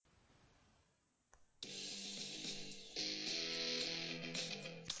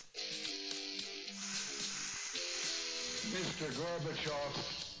Mr. Gorbachev,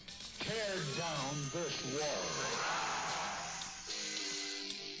 tear down this wall.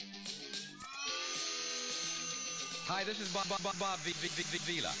 Hi, this is Bob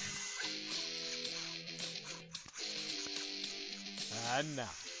Vila. And now,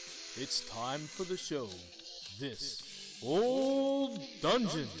 it's time for the show. This Old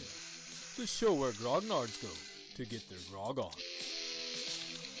Dungeon, the show where grognards go to get their grog on.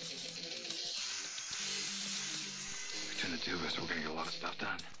 Between the two of us, we're gonna get a lot of stuff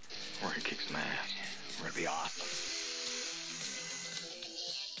done. We're gonna kick some ass. We're gonna be awesome.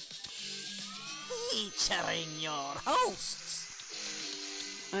 Featuring your hosts.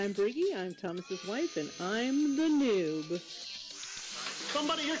 I'm Briggy, I'm Thomas's wife, and I'm the noob.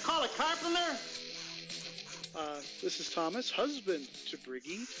 Somebody here call a carpenter? This is Thomas, husband to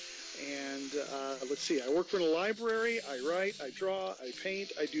Briggy, and let's see, I work in a library, I write, I draw, I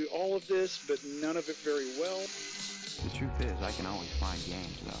paint, I do all of this, but none of it very well. The truth is, I can always find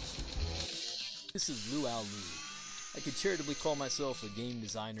games, though. This is Lou Al Lou. I could charitably call myself a game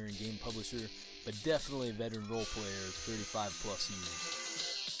designer and game publisher, but definitely a veteran role player of 35 plus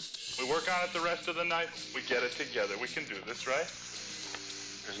years. We work on it the rest of the night, we get it together. We can do this, right?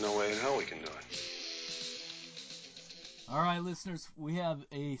 There's no way in hell we can do it. Alright, listeners, we have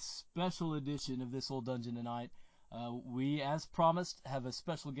a special edition of This Old Dungeon tonight. We, as promised, have a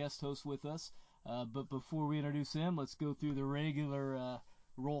special guest host with us. But before we introduce him, let's go through the regular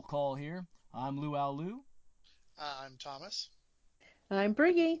roll call here. I'm Lou Al Lou. I'm Thomas. I'm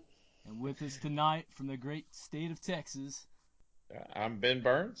Briggy. And with us tonight from the great state of Texas. I'm Ben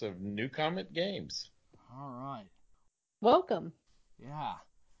Burns of New Comet Games. Alright. Welcome. Yeah.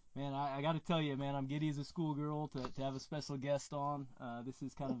 Man, I got to tell you, man, I'm giddy as a schoolgirl to have a special guest on. This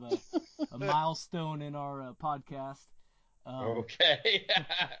is kind of a milestone in our podcast. Okay.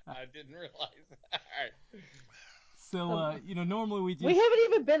 I didn't realize that. All right. So, normally we just... We haven't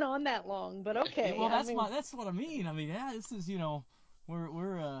even been on that long, but okay. Well, that's what I mean. I mean, yeah, this is,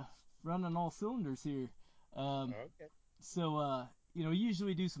 we're running all cylinders here. Okay. So,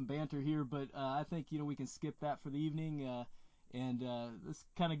 usually do some banter here, but I think, we can skip that for the evening. And let's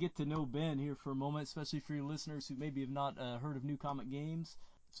kind of get to know Ben here for a moment, especially for your listeners who maybe have not heard of New Comet Games.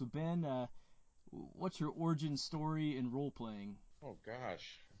 So, Ben, what's your origin story in role-playing? Oh,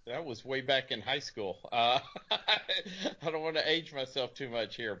 gosh. That was way back in high school. I don't want to age myself too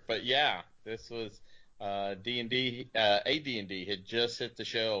much here, but yeah, this was D&D. AD&D had just hit the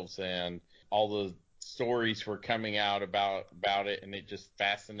shelves, and all the stories were coming out about it, and it just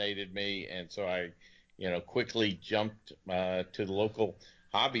fascinated me, and so I quickly jumped to the local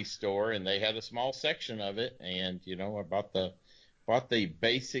hobby store, and they had a small section of it, and I bought the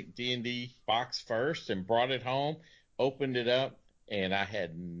basic D&D box first and brought it home, opened it up, and I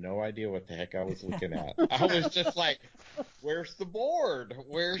had no idea what the heck I was looking at. I was just like, where's the board?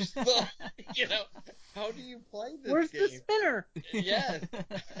 Where's the, how do you play this Where's game? the spinner? Yes.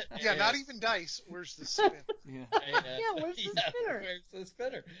 Yeah, not even dice. Where's the spin? Yeah. Where's the spinner? Where's the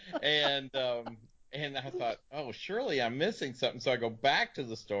spinner? And I thought, oh, surely I'm missing something. So I go back to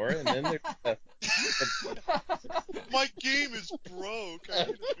the store, and then there's My game is broke. I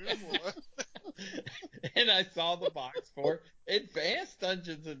need a new one. And I saw the box for Advanced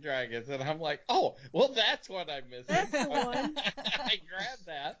Dungeons and Dragons, and I'm like, oh, well, that's what I'm missing. That's the one. I grab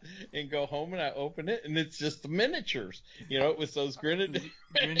that and go home, and I open it, and it's just the miniatures. It was those Grenadier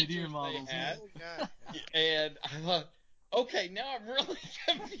models. They had. Oh, yeah. And I thought, okay, now I'm really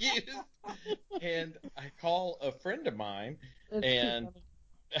confused. And I call a friend of mine, and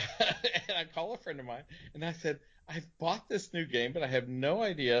I call a friend of mine, and I said, I've bought this new game, but I have no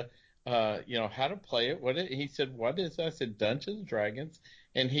idea, how to play it. He said, what is that? I said, Dungeons and Dragons.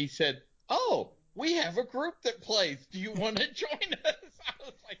 And he said, oh, we have a group that plays. Do you want to join us? I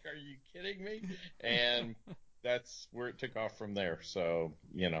was like, are you kidding me? And that's where it took off from there. So,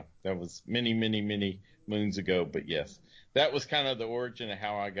 that was many, many, many moons ago. But yes, that was kind of the origin of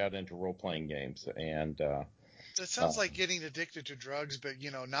how I got into role-playing games. And It sounds like getting addicted to drugs, but,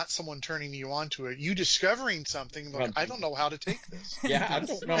 not someone turning you on to it. You discovering something, like, I don't know how to take this. Yeah, I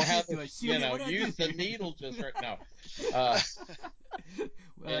don't know how to, use the needle just right now.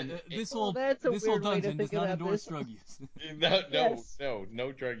 This old dungeon does not endorse drug use.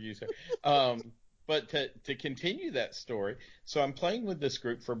 No drug use. But to continue that story, so I'm playing with this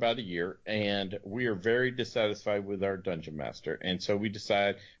group for about a year, and we are very dissatisfied with our dungeon master, and so we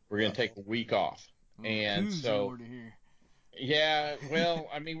decide we're going to take a week off. And so, yeah, well,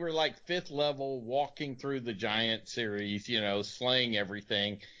 I mean, we're like 5th level, walking through the giant series, slaying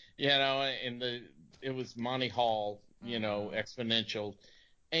everything, and it was Monty Hall, exponential.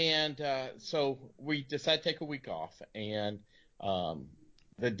 And so we decided to take a week off, and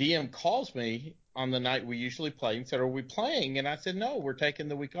the DM calls me on the night we usually play and said, "Are we playing?" And I said, "No, we're taking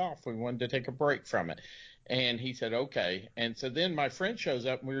the week off. We wanted to take a break from it." And he said, "Okay." And so then my friend shows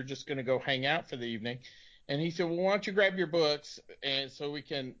up, and we were just going to go hang out for the evening. And he said, "Well, why don't you grab your books and so we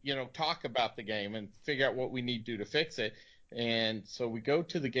can, talk about the game and figure out what we need to do to fix it." And so we go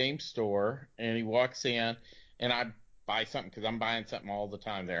to the game store, and he walks in, and I buy something because I'm buying something all the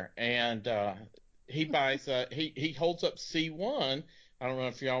time there. And he buys, he holds up C1. I don't know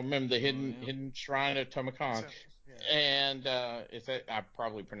if y'all remember the hidden shrine of Tomakan. And I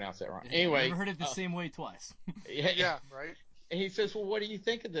probably pronounced that wrong. Anyway, I've never heard it the same way twice. Yeah, right. And he says, "Well, what do you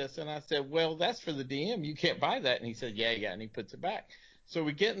think of this?" And I said, "Well, that's for the DM. You can't buy that." And he said, Yeah. And he puts it back. So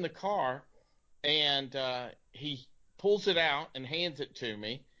we get in the car, and he pulls it out and hands it to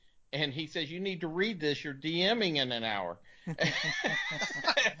me. And he says, "You need to read this. You're DMing in an hour." Oh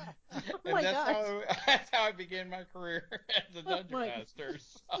my gosh. That's how I began my career as a Dungeon Master.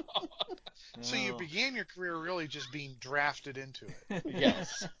 So you began your career really just being drafted into it.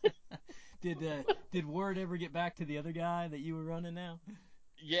 Yes. Did word ever get back to the other guy that you were running now?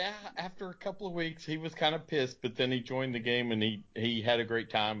 Yeah, after a couple of weeks, he was kind of pissed, but then he joined the game and he had a great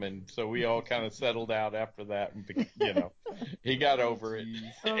time, and so we all kind of settled out after that, and he got over it.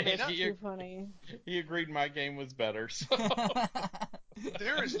 Oh, that's too funny. He agreed my game was better. So.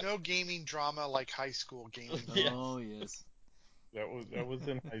 There is no gaming drama like high school gaming. Yes. Oh yes. That was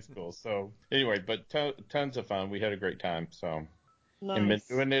in high school. So anyway, but tons of fun. We had a great time. So. Nice. And been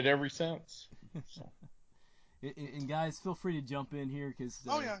doing it ever since. So. And guys, feel free to jump in here because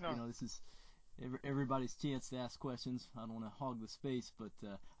this is everybody's chance to ask questions. I don't want to hog the space, but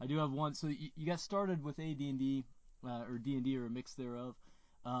I do have one. So you got started with AD&D or D&D or a mix thereof.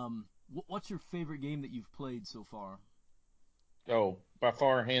 What's your favorite game that you've played so far? Oh, by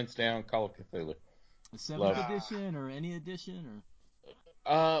far, hands down, Call of Cthulhu. The 7th edition or any edition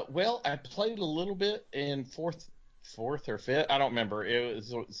or? Well, I played a little bit in fourth or fifth. I don't remember. It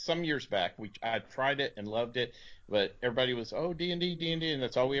was some years back. I tried it and loved it, but everybody was D&D, and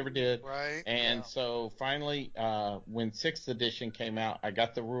that's all we ever did. Right. And so finally, when 6th edition came out, I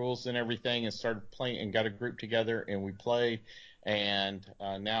got the rules and everything and started playing and got a group together and we played. And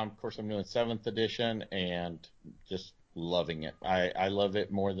now, of course, I'm doing 7th edition and just loving it. I love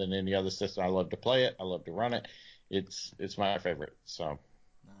it more than any other system. I love to play it. I love to run it. It's my favorite. So.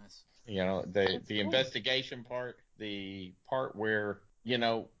 Nice. The investigation part, the part where,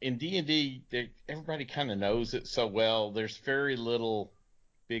 in D&D, everybody kind of knows it so well. There's very little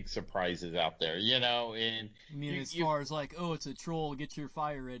big surprises out there, and you mean as far as like, it's a troll, get your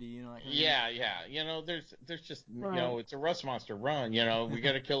fire ready, like yeah, there's just it's a rust monster, run, we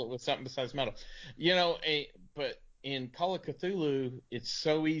got to kill it with something besides metal, but in Call of Cthulhu, it's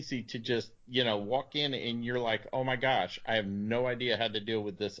so easy to just, walk in and you're like, oh my gosh, I have no idea how to deal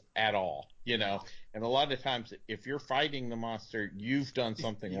with this at all, And a lot of times, if you're fighting the monster, you've done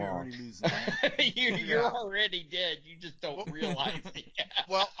something you're wrong. Already losing. You're already dead. You just don't realize it.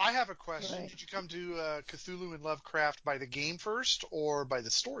 Well, I have a question. Right. Did you come to Cthulhu and Lovecraft by the game first or by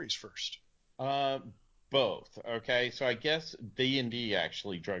the stories first? Both. Okay, so I guess D&D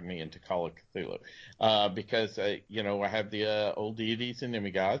actually drug me into Call of Cthulhu because I have the old deities and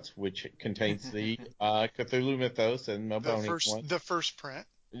demigods, which contains the Cthulhu mythos and Melbonian ones. The first print.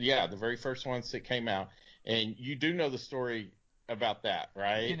 Yeah, the very first ones that came out, and you do know the story about that,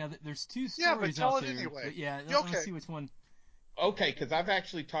 right? You know, there's two stories yeah, but tell out it there. anyway. But yeah, okay. Let's see which one. Okay, because I've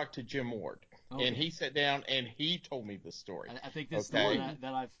actually talked to Jim Ward, okay. and he sat down and he told me the story. I think this is the one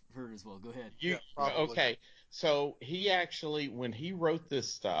that I've heard as well. Go ahead. Okay, so he actually, when he wrote this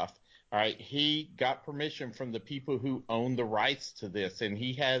stuff, all right, he got permission from the people who own the rights to this, and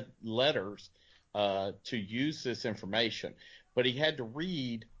he had letters to use this information, but he had to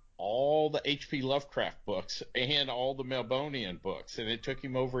read all the H.P. Lovecraft books and all the Melbonian books, and it took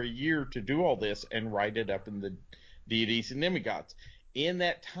him over a year to do all this and write it up in the deities and demigods. In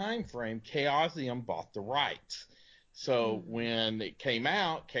that time frame, Chaosium bought the rights. So when it came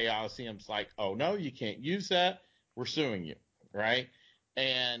out, Chaosium's like, oh no, you can't use that. We're suing you, right?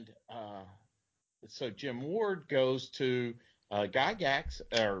 And so Jim Ward goes to Gygax,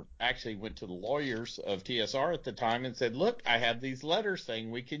 or actually went to the lawyers of TSR at the time and said, look, I have these letters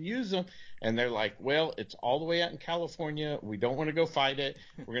saying we can use them. And they're like, well, it's all the way out in California. We don't want to go fight it.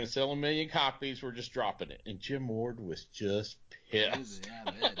 We're going to sell 1 million copies. We're just dropping it. And Jim Ward was just pissed.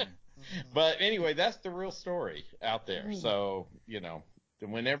 But anyway, that's the real story out there. So,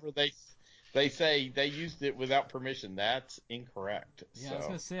 whenever they say they used it without permission, that's incorrect. Yeah, so. I was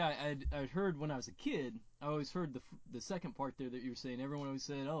going to say, I'd heard when I was a kid, I always heard the second part there that you were saying. Everyone always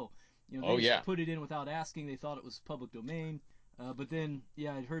said, they just put it in without asking. They thought it was public domain. But then,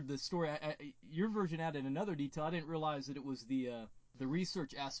 yeah, I'd heard the story. Your version added another detail. I didn't realize that it was the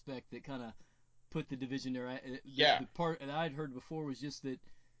research aspect that kind of put the division there. The part that I'd heard before was just that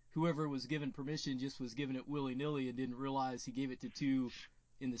whoever was given permission just was given it willy-nilly and didn't realize he gave it to two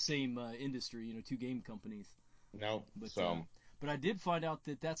in the same industry, two game companies. No, but I did find out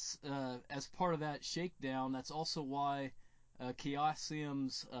that that's as part of that shakedown. That's also why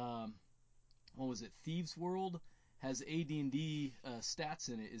Chaosium's what was it, Thieves World has AD&D stats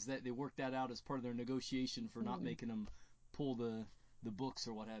in it. Is that they worked that out as part of their negotiation for not making them pull the books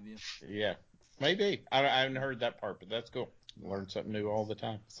or what have you? Yeah, maybe. I haven't heard that part, but that's cool. Learn something new all the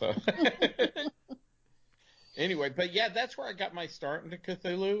time. So anyway, but yeah, that's where I got my start into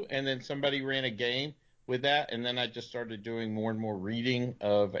Cthulhu, and then somebody ran a game with that, and then I just started doing more and more reading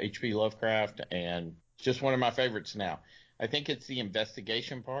of H.P. Lovecraft, and just one of my favorites now. I think it's the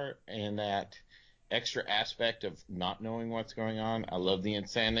investigation part and that extra aspect of not knowing what's going on. I love the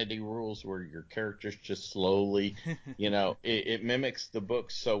insanity rules where your characters just slowly, it mimics the book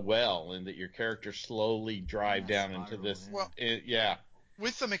so well, and that your characters slowly drive down into this. Yeah.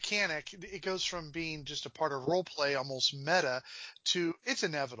 With the mechanic, it goes from being just a part of role play, almost meta, to it's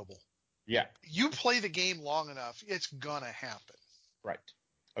inevitable. Yeah. You play the game long enough, it's gonna happen. Right.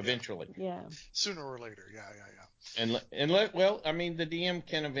 Eventually. Yeah. Sooner or later. Yeah. Well, I mean, the DM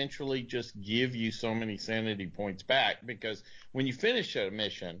can eventually just give you so many sanity points back, because when you finish a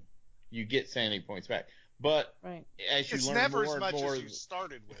mission, you get sanity points back. But as you learn never more as much and more, as you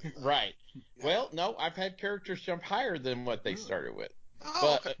started with. Right. Yeah. Well, no, I've had characters jump higher than what they started with.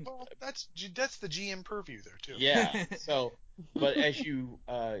 Oh, okay. Well, that's the GM purview there too. Yeah. So, but as you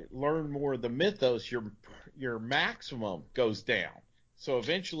learn more of the mythos, your maximum goes down. So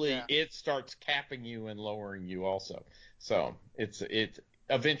eventually it starts capping you and lowering you also. So it's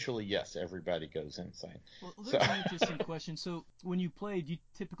eventually, yes, everybody goes insane. Well, there's an interesting question. So when you play, do you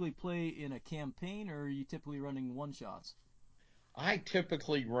typically play in a campaign, or are you typically running one-shots? I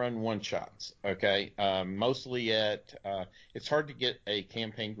typically run one-shots, okay? Mostly it's hard to get a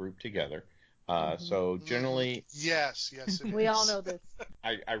campaign group together. So generally, yes, we all know this.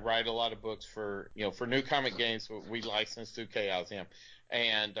 I write a lot of books for New Comic Games. We license through Chaosium,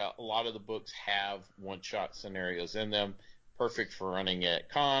 and a lot of the books have one-shot scenarios in them, perfect for running at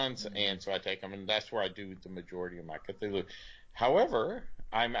cons, and so I take them, and that's where I do the majority of my Cthulhu. However,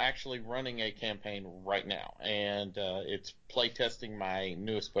 I'm actually running a campaign right now, and it's playtesting my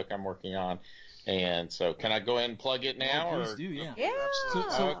newest book I'm working on. And so, can I go ahead and plug it now? Please do, yeah. Yeah.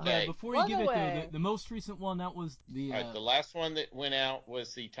 So before you give it, the most recent one, that was the last one that went out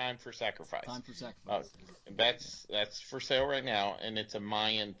was the Time for Sacrifice. Time for Sacrifice. That's for sale right now, and it's a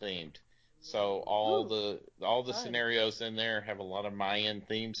Mayan themed. So all the scenarios in there have a lot of Mayan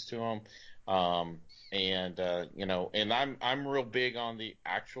themes to them. And I'm real big on the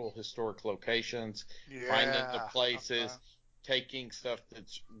actual historic locations, finding the places, taking stuff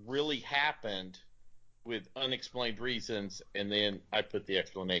that's really happened with unexplained reasons, and then I put the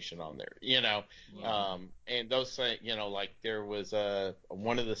explanation on there, and those things, like there was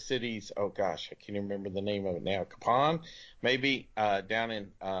one of the cities, oh gosh, I can't even remember the name of it now, Capan, maybe, down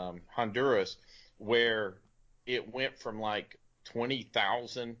in Honduras, where it went from like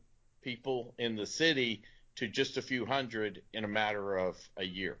 20,000 people in the city to just a few hundred in a matter of a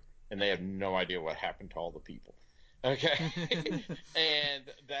year, and they have no idea what happened to all the people. Okay. And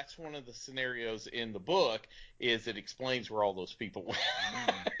that's one of the scenarios in the book, is it explains where all those people went.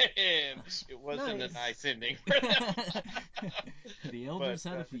 And it wasn't a nice ending for them. The elders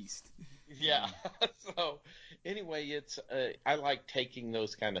had a feast. Yeah. So anyway, it's I like taking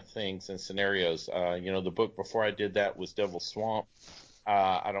those kind of things and scenarios. The book before I did that was Devil's Swamp.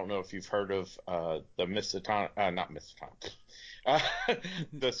 I don't know if you've heard of the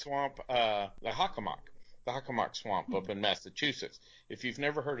the swamp, the Hockomock. The Hockomock Swamp up in Massachusetts. If you've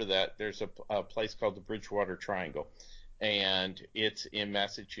never heard of that, there's a place called the Bridgewater Triangle, and it's in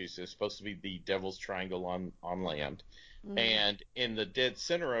Massachusetts. It's supposed to be the Devil's Triangle on land. And in the dead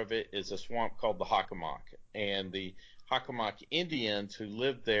center of it is a swamp called the Hockomock. And the Hockomock Indians who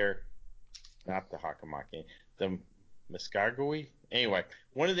lived there, not the Hockomock, the Muskogee. Anyway,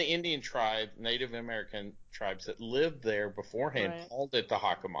 one of the Indian Native American tribes that lived there beforehand called it the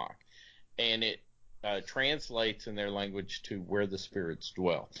Hockomock. And it translates in their language to where the spirits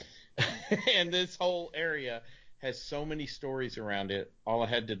dwell. And this whole area has so many stories around it. All I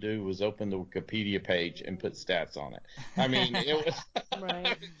had to do was open the Wikipedia page and put stats on it. I mean, it was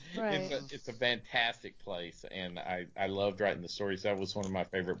right. It's a fantastic place, and I loved writing the stories. That was one of my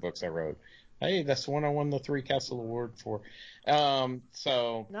favorite books I wrote. Hey, that's the one I won the 3 Castle Award for.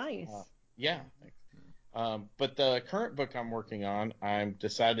 So nice. Yeah. But the current book I'm working on, I'm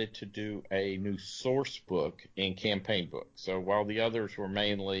decided to do a new source book and campaign book. So while the others were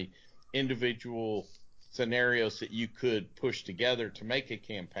mainly individual scenarios that you could push together to make a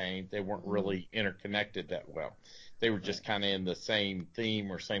campaign, they weren't really interconnected that well. They were just kind of in the same theme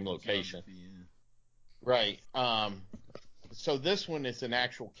or same location. Right. So this one is an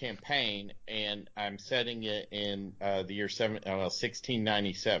actual campaign, and I'm setting it in the year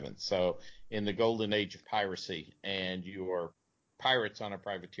 1697. So in the golden age of piracy, and you are pirates on a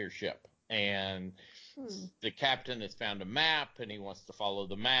privateer ship, and the captain has found a map, and he wants to follow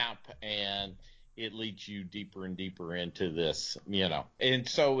the map, and it leads you deeper and deeper into this, And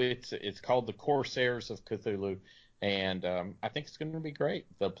so it's called the Corsairs of Cthulhu, and I think it's going to be great.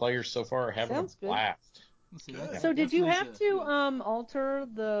 The players so far are having a blast. So did you have to alter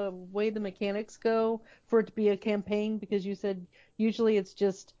the way the mechanics go for it to be a campaign? Because you said usually it's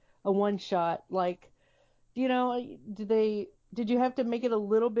just a one shot. Like, did you have to make it a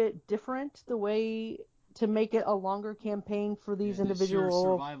little bit different the way to make it a longer campaign for these individual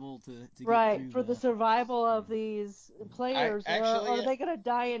survival to right for the survival of these players, or are they going to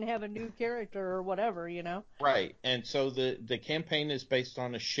die and have a new character or whatever, Right, and so the campaign is based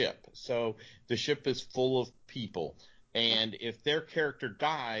on a ship. So the ship is full of people, and if their character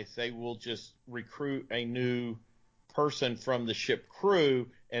dies, they will just recruit a new person from the ship crew,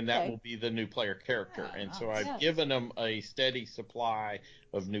 and that will be the new player character. And so I've given them a steady supply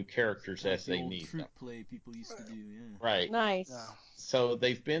of new characters as they need them. Play people used to do, Right. Nice. Yeah. So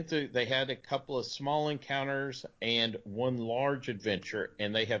they had a couple of small encounters and one large adventure,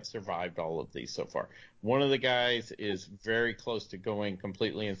 and they have survived all of these so far. One of the guys is very close to going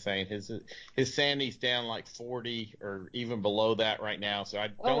completely insane. His sanity's down like 40 or even below that right now, so I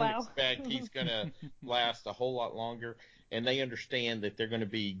don't expect he's going to last a whole lot longer. And they understand that they're going to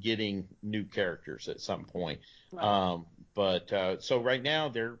be getting new characters at some point. Right. So right now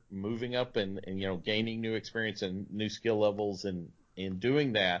they're moving up and gaining new experience and new skill levels and in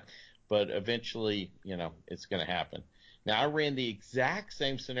doing that. But eventually, it's going to happen. Now, I ran the exact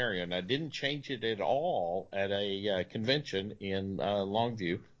same scenario, and I didn't change it at all at a convention in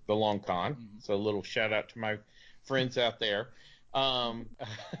Longview, the Long Con. Mm-hmm. So a little shout out to my friends out there.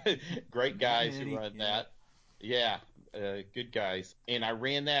 Great guys who run that. Yeah. Good guys. And I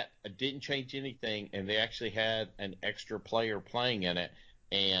ran that. I didn't change anything, and they actually had an extra player playing in it,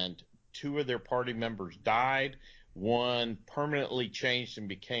 and 2 of their party members died. One permanently changed and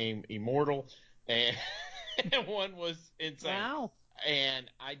became immortal, and one was insane. Wow. And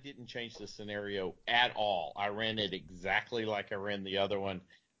I didn't change the scenario at all. I ran it exactly like I ran the other one.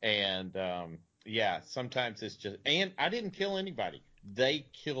 And sometimes it's just, and I didn't kill anybody. They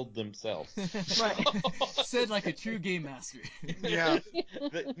killed themselves. Right. Said like a true game master. Yeah.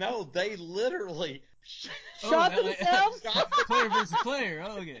 No, they literally shot themselves. Player versus player.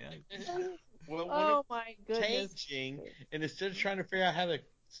 Oh, okay. Well, my goodness. Changing, and instead of trying to figure out how to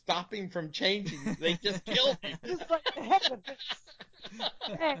stop him from changing, they just killed him. Just like the heck of this.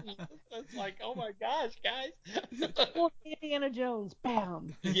 It's like, oh my gosh, guys. Well, Indiana Jones,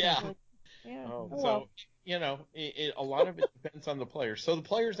 bam. Yeah. So, a lot of it depends on the players. So the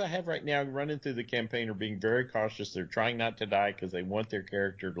players I have right now running through the campaign are being very cautious. They're trying not to die because they want their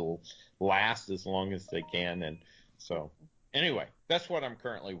character to last as long as they can. And so, anyway, that's what I'm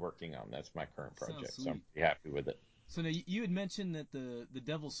currently working on. That's my current project. So I'm pretty happy with it. So now you had mentioned that the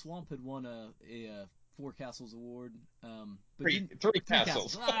Devil's Swamp had won a 4 Castles award. But three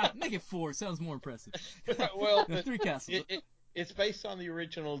castles. Make it 4. Sounds more impressive. Well, 3 castles. It's based on the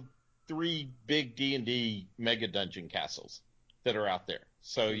original 3 big D&D mega dungeon castles that are out there.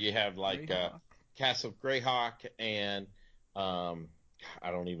 So you have like Castle Greyhawk and I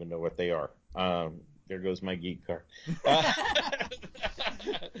don't even know what they are. There goes my geek card.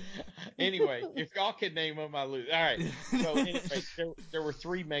 Anyway, if y'all can name them, I lose. All right. So anyway, there were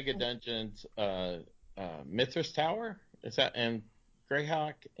 3 mega dungeons. Mithras Tower, is that, and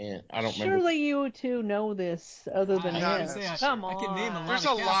Greyhawk, and I don't remember. Surely you 2 know this other than him. Come on. I can name a lot There's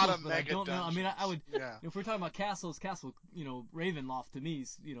of a castles, lot of but mega I don't know. dungeons. I mean, I would. Yeah. If we're talking about castles, Ravenloft to me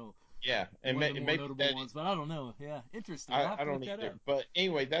is, Yeah, and one of the more maybe notable ones, but I don't know. Yeah, interesting. I don't either. But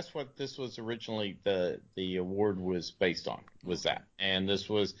anyway, that's what this was originally. The award was based on, was that, and this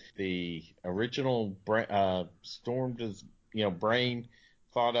was the original Stormed brain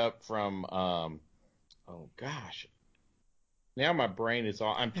thought up from. Oh gosh, now my brain is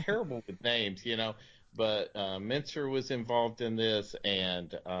all. I'm terrible with names, But Mincer was involved in this,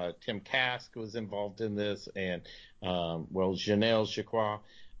 and Tim Kask was involved in this, and Janelle Jacquois,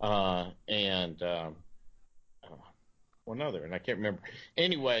 and one other, and I can't remember.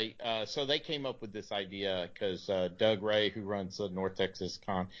 Anyway, so they came up with this idea because Doug Ray, who runs the North Texas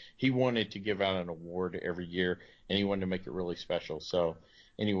Con, he wanted to give out an award every year, and he wanted to make it really special. So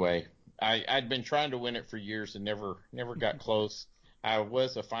anyway, I'd been trying to win it for years and never got close. I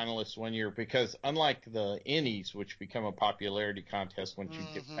was a finalist one year because unlike the Ennies, which become a popularity contest once you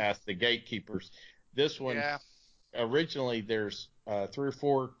get past the gatekeepers, this one, originally there's 3 or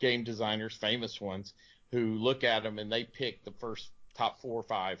 4 game designers, famous ones, who look at them and they pick the first top 4 or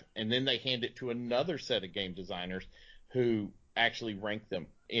 5, and then they hand it to another set of game designers who actually rank them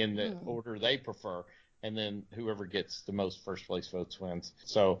in the order they prefer. And then whoever gets the most first place votes wins.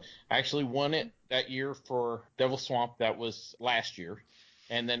 So I actually won it that year for Devil Swamp. That was last year.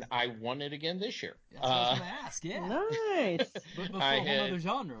 And then I won it again this year. That's what I was going to ask, yeah. Nice. But for a whole other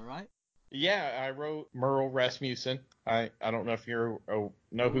genre, right? Yeah, I wrote Merle Rasmussen. I don't know if you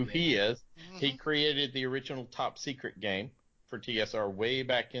know who he is. He created the original Top Secret game for TSR way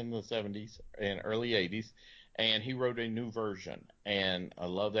back in the 70s and early 80s. And he wrote a new version, and I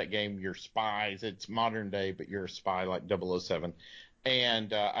love that game. You're spies. It's modern day, but you're a spy like 007.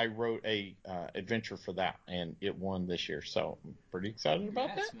 And I wrote a adventure for that, and it won this year. So I'm pretty excited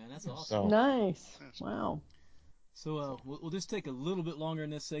about that. Man, that's awesome. So, nice. Wow. So we'll just take a little bit longer in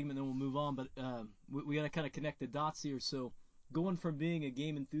this segment, then we'll move on. But we got to kind of connect the dots here. So going from being a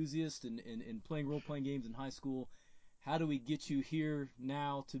game enthusiast and playing role-playing games in high school, how do we get you here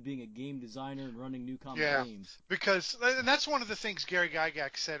now to being a game designer and running New Comic Games? Because and that's one of the things Gary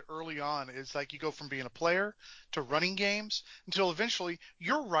Gygax said early on is like you go from being a player to running games until eventually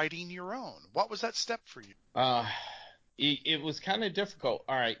you're writing your own. What was that step for you? It was kind of difficult.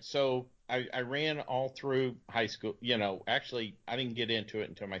 All right, so I ran all through high school. Actually, I didn't get into it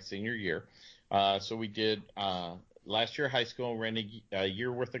until my senior year. So we did last year high school, ran a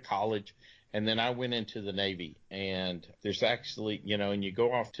year worth of college. And then I went into the Navy, and there's actually, and you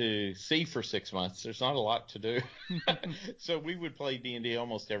go off to sea for 6 months. There's not a lot to do. So we would play D&D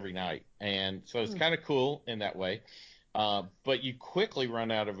almost every night. And so it's kind of cool in that way. But you quickly run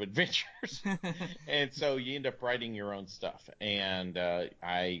out of adventures. And so you end up writing your own stuff. And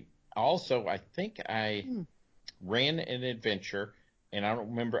I think I ran an adventure, and I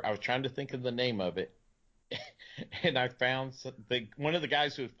don't remember. I was trying to think of the name of it. And I found one of the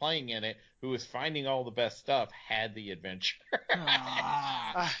guys who was playing in it, who was finding all the best stuff, had the adventure. And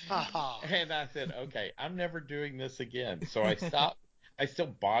I said, okay, I'm never doing this again. So I stopped. I still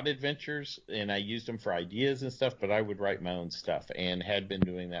bought adventures, and I used them for ideas and stuff, but I would write my own stuff and had been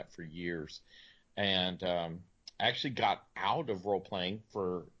doing that for years. And actually got out of role-playing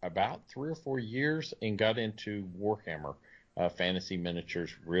for about 3 or 4 years and got into Warhammer fantasy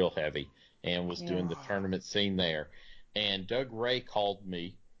miniatures real heavy. And was doing the tournament scene there. And Doug Ray called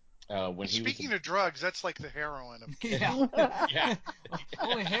me when he was... Speaking of drugs, that's like the heroin of... Yeah.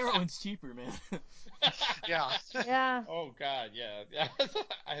 Only heroin's cheaper, man. Yeah. Oh, God, yeah.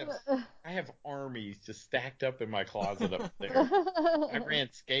 I have armies just stacked up in my closet up there. I ran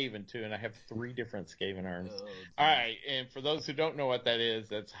Skaven, too, and I have 3 different Skaven armies. All right, and for those who don't know what that is,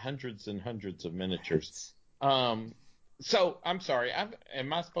 that's hundreds and hundreds of miniatures. So, I'm sorry.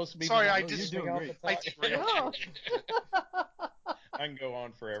 Am I supposed to be... Sorry, you're doing great. I can go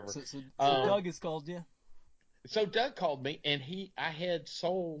on forever. So Doug has called you? So Doug called me, and I had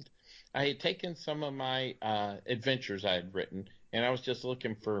taken some of my adventures I had written, and I was just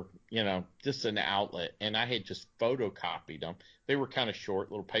looking for, just an outlet, and I had just photocopied them. They were kind of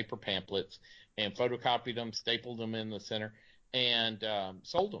short, little paper pamphlets, and photocopied them, stapled them in the center, and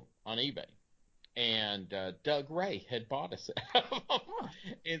sold them on eBay. And Doug Ray had bought us.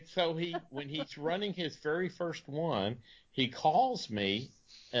 And so when he's running his very first one, he calls me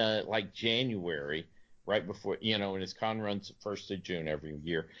like January, right before, and his con runs the 1st of June every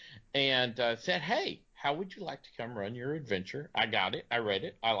year, and said, hey, how would you like to come run your adventure? I got it. I read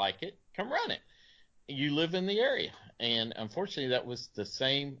it. I like it. Come run it. You live in the area. And unfortunately, that was the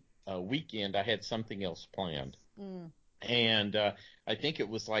same weekend I had something else planned. And I think it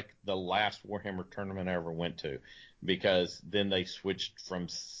was like the last Warhammer tournament I ever went to, because then they switched from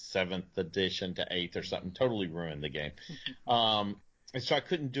 7th edition to 8th or something, totally ruined the game. And so I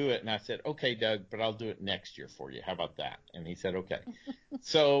couldn't do it, and I said, okay, Doug, but I'll do it next year for you. How about that? And he said, okay.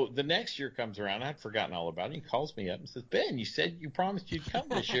 So the next year comes around. I'd forgotten all about it. He calls me up and says, Ben, you said you promised you'd come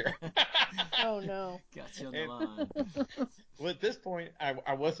this year. Oh, no. Got you on the line. Well, at this point,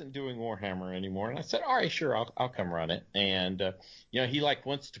 I wasn't doing Warhammer anymore, and I said, all right, sure, I'll come run it. And, he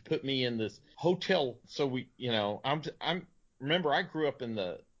wants to put me in this hotel. So remember, I grew up in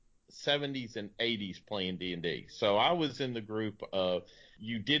the 70s and 80s playing D&D. So I was in the group of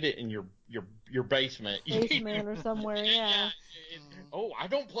you did it in your basement. Basement or somewhere, yeah. Oh, I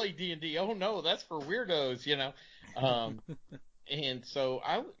don't play D&D. Oh no, that's for weirdos, And so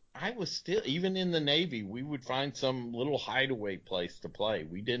I was still, even in the Navy, we would find some little hideaway place to play.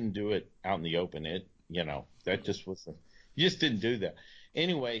 We didn't do it out in the open. That just wasn't, you just didn't do that.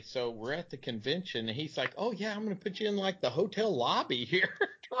 Anyway, so we're at the convention, and he's like, "Oh yeah, I'm going to put you in like the hotel lobby here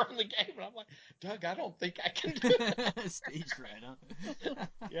to run the game." And I'm like, "Doug, I don't think I can do that." Stage fright, huh?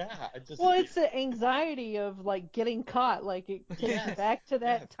 Yeah, Well, it's the anxiety of like getting caught. Like it takes you back to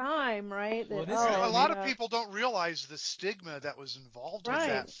that time, right? Well, That, A lot of people don't realize the stigma that was involved with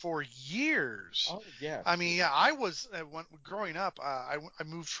that for years. Oh yeah. I mean, yeah, I was growing up. I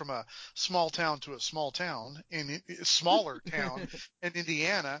moved from a small town to a small town smaller town in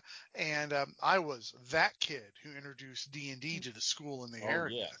Indiana, and I was that kid who introduced D&D to the school in the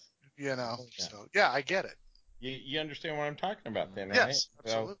area. So yeah, I get it. You understand what I'm talking about then, right? Yes,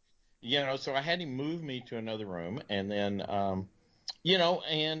 absolutely. So I had him move me to another room, and then and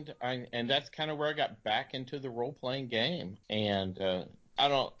that's kind of where I got back into the role playing game. And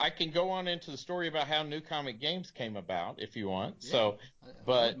I can go on into the story about how New Comic Games came about if you want. Yeah, so,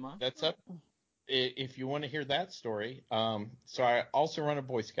 but that's up if you want to hear that story. So I also run a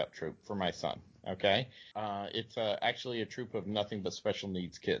Boy Scout troop for my son. Okay, it's actually a troop of nothing but special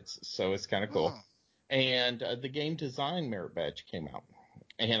needs kids, so it's kind of cool. And the game design merit badge came out.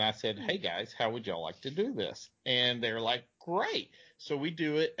 And I said, "Hey guys, how would y'all like to do this?" And they're like, "Great." So we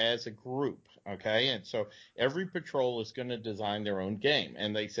do it as a group, okay? And so every patrol is going to design their own game.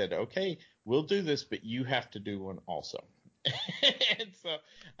 And they said, "Okay, we'll do this, but you have to do one also." And so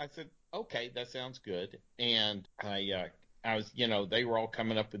I said, "Okay, that sounds good." And I was, they were all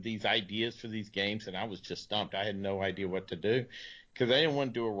coming up with these ideas for these games, and I was just stumped. I had no idea what to do because I didn't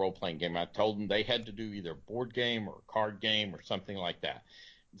want to do a role-playing game. I told them they had to do either a board game or a card game or something like that.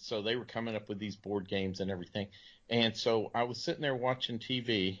 So they were coming up with these board games and everything. And so I was sitting there watching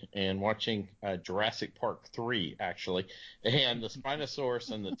TV and watching Jurassic Park 3, actually. And the Spinosaurus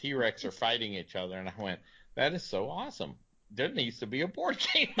and the T-Rex are fighting each other. And I went, that is so awesome. There needs to be a board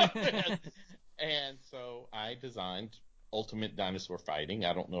game of this. And so I designed Ultimate Dinosaur Fighting.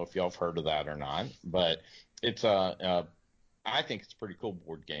 I don't know if y'all have heard of that or not, but it's I think it's a pretty cool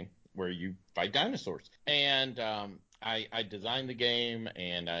board game where you fight dinosaurs. And I designed the game,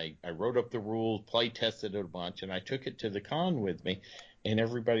 and I wrote up the rules, play tested it a bunch, and I took it to the con with me. And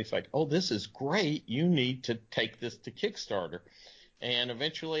everybody's like, "Oh, this is great. You need to take this to Kickstarter." And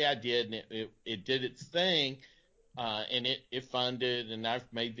eventually I did, and it did its thing. And it funded, and I've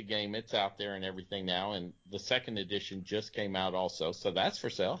made the game. It's out there and everything now, and the second edition just came out also, so that's for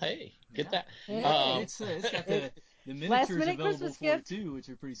sale. Hey, get that. Yeah, it's got the miniatures available for it too, which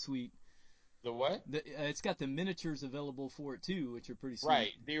are pretty sweet. The what? It's got the miniatures available for it too, which are pretty sweet.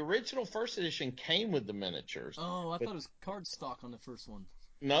 Right. The original first edition came with the miniatures. Oh, I thought it was cardstock on the first one.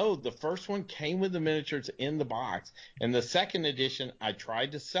 No, the first one came with the miniatures in the box. And the second edition, I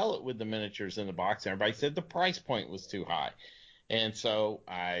tried to sell it with the miniatures in the box, and everybody said the price point was too high. And so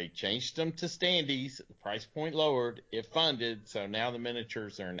I changed them to standees. The price point lowered. It funded. So now the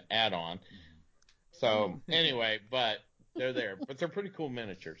miniatures are an add-on. So anyway, but they're there. But they're pretty cool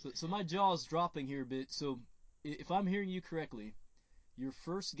miniatures. So my jaw's dropping here a bit. So if I'm hearing you correctly, your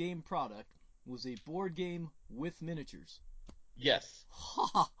first game product was a board game with miniatures. Yes.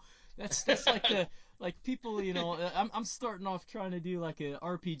 That's like people, I'm starting off trying to do like a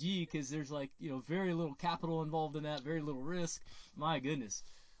RPG because there's very little capital involved in that, very little risk. My goodness.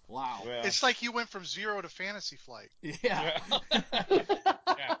 Wow. Well, it's like you went from Zero to Fantasy Flight. Yeah.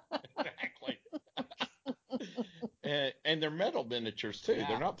 Yeah, exactly. And they're metal miniatures too. Yeah,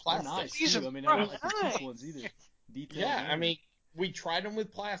 they're not plastic. They're nice too. I mean, they're not like the cheap ones either. Yeah, I mean, we tried them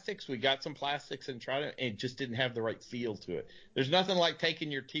with plastics. We got some plastics and tried it, and it just didn't have the right feel to it. There's nothing like taking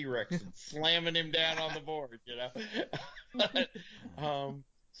your T-Rex and slamming him down on the board,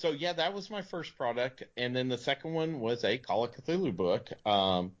 So yeah, that was my first product, and then the second one was a Call of Cthulhu book.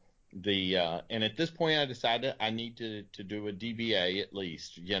 And at this point, I decided I need to do a DBA at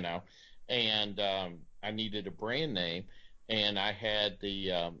least, and I needed a brand name, and I had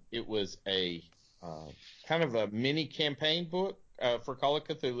it was a kind of a mini campaign book for Call of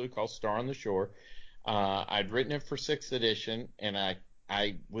Cthulhu called Star on the Shore. I'd written it for 6th edition, and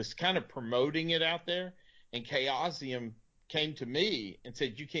I was kind of promoting it out there, and Chaosium came to me and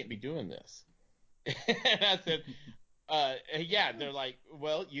said, "You can't be doing this." And I said, yeah. They're like,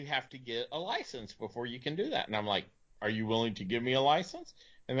 "Well, you have to get a license before you can do that." And I'm like, "Are you willing to give me a license?"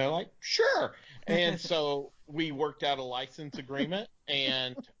 And they're like, sure. And so we worked out a license agreement,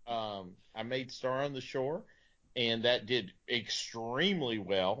 and I made Star on the Shore, and that did extremely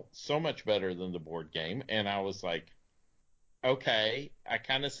well, so much better than the board game. And I was like, okay, I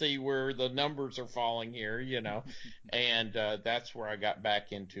kind of see where the numbers are falling here, and that's where I got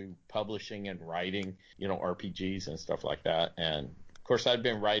back into publishing and writing, RPGs and stuff like that. And of course, I'd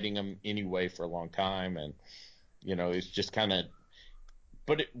been writing them anyway for a long time, and it's just kind of.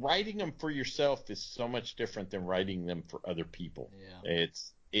 But writing them for yourself is so much different than writing them for other people. Yeah.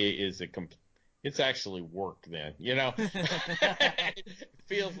 It's actually work then, It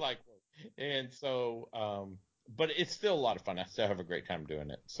feels like work. And so, but it's still a lot of fun. I still have a great time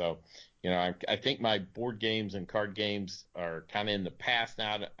doing it. So, I think my board games and card games are kind of in the past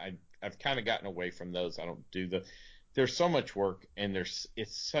now. I've kind of gotten away from those. I don't do there's so much work, and it's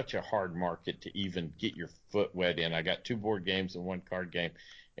such a hard market to even get your foot wet in. I got 2 board games and 1 card game,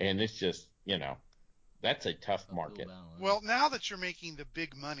 and it's just, that's a tough market. Well, now that you're making the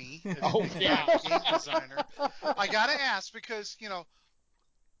big money as Oh, yeah. a game designer, I got to ask because,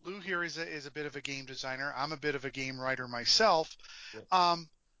 Lou here is a bit of a game designer. I'm a bit of a game writer myself. Yeah.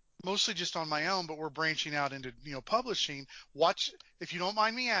 Mostly just on my own, but we're branching out into, publishing. If you don't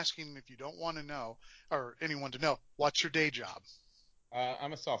mind me asking, if you don't want to know, or anyone to know, what's your day job?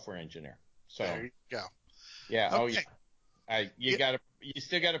 I'm a software engineer. So there you go. Yeah. Okay. Oh, yeah. You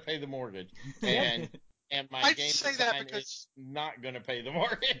still got to pay the mortgage, and my I'd game say design that because is not going to pay the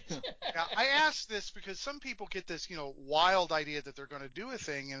mortgage. yeah, I asked this because some people get this, wild idea that they're going to do a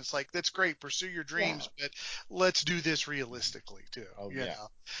thing, and it's like, that's great, pursue your dreams, but let's do this realistically too. Oh, you yeah. know.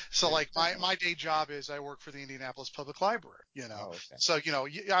 So like my day job is I work for the Indianapolis Public Library. Oh, okay. So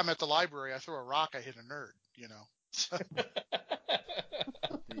I'm at the library. I throw a rock, I hit a nerd. So.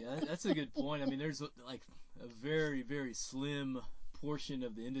 Yeah, that's a good point. I mean, there's like a very, very slim portion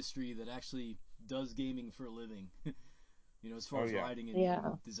of the industry that actually does gaming for a living. As far as writing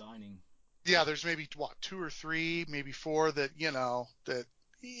and designing. Yeah, there's maybe 2 or 3, maybe 4 that that,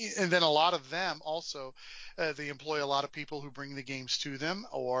 and then a lot of them also they employ a lot of people who bring the games to them,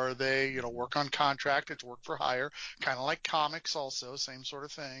 or they work on contract. It's work for hire, kind of like comics, also same sort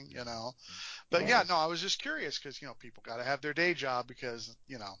of thing. But I was just curious because people got to have their day job because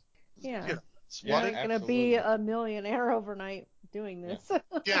you ain't gonna be a millionaire overnight doing this.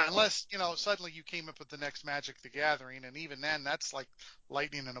 Yeah, unless suddenly you came up with the next Magic the Gathering, and even then that's like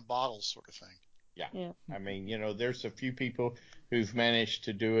lightning in a bottle sort of thing. Yeah. I mean, there's a few people who've managed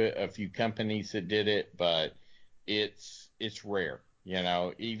to do it, a few companies that did it, but it's rare.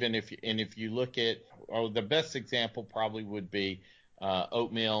 Even if you look at the best example probably would be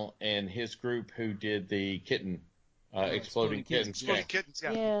Oatmeal and his group who did the kitten Exploding Kittens. Exploding Kittens,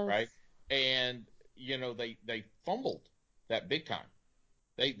 yeah. Yes. Right? And they fumbled that big time.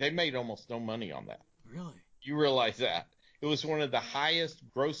 They made almost no money on that. Really? You realize that? It was one of the highest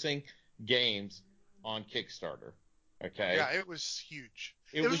grossing games on Kickstarter. Okay. Yeah, it was huge.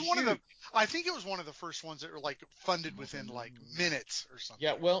 It was one of I think it was one of the first ones that were like funded within like minutes or something.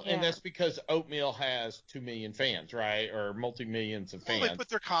 Yeah, well, and that's because Oatmeal has 2 million fans, right? Or multi-millions of fans. Well, they put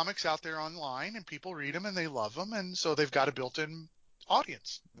their comics out there online and people read them and they love them, and so they've got a built-in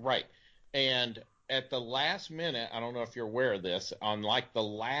audience. Right. And at the last minute, I don't know if you're aware of this, on like the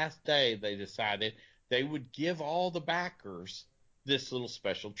last day they decided they would give all the backers this little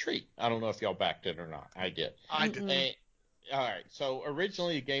special treat. I don't know if y'all backed it or not. I did. I did. And, all right. So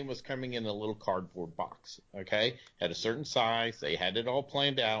originally the game was coming in a little cardboard box. Okay. Had a certain size. They had it all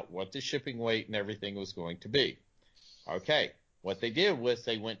planned out, what the shipping weight and everything was going to be. Okay. What they did was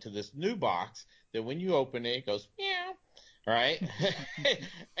they went to this new box that when you open it, it goes meow. Right.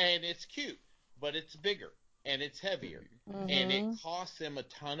 And it's cute, but it's bigger and it's heavier. And it cost them a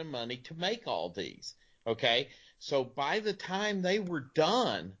ton of money to make all these. Okay. So by the time they were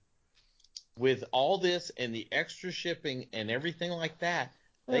done with all this and the extra shipping and everything like that,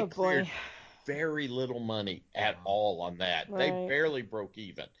 they cleared very little money at all on that. Right. They barely broke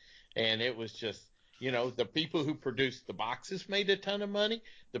even. And it was just, the people who produced the boxes made a ton of money.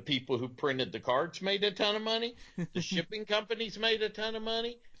 The people who printed the cards made a ton of money. The shipping companies made a ton of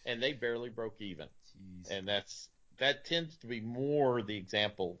money, and they barely broke even. Jeez. And that tends to be more the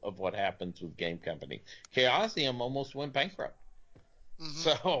example of what happens with game companies. Chaosium almost went bankrupt.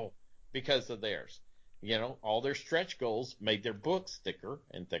 So, because of theirs. All their stretch goals made their books thicker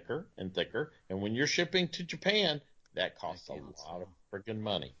and thicker and thicker. And when you're shipping to Japan, that costs a lot of friggin'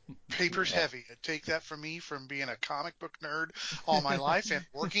 money. Paper's heavy. Take that from me, from being a comic book nerd all my life and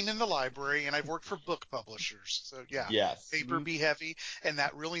working in the library, and I've worked for book publishers. So yeah, yes. Paper be heavy, and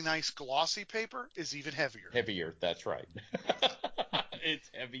that really nice glossy paper is even heavier. Heavier, that's right. It's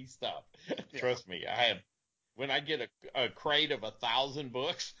heavy stuff. Trust me. When I get a crate of 1,000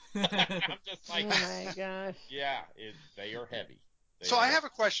 books, I'm just like, oh my gosh. yeah, they are heavy. So I have a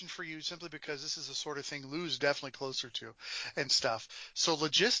question for you, simply because this is the sort of thing Lou's definitely closer to and stuff. So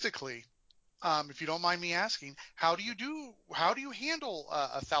logistically, if you don't mind me asking, how do you handle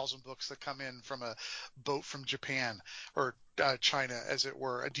 1,000 books that come in from a boat from Japan or China, as it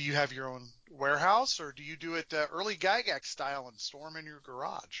were? Do you have your own warehouse, or do you do it early Gygax style and store them in your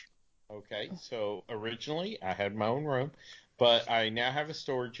garage? Okay, so originally I had my own room, but I now have a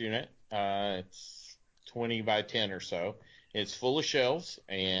storage unit. It's 20 by 10 or so. It's full of shelves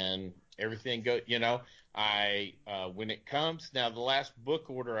and everything go. When it comes now, the last book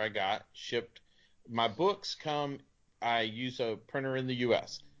order I got shipped. My books come. I use a printer in the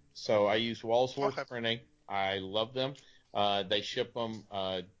U.S., so I use Walsworth Printing. I love them. They ship them.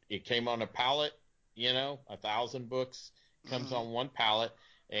 It came on a pallet. 1,000 books comes on one pallet,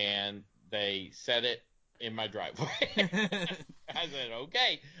 and they set it in my driveway. I said,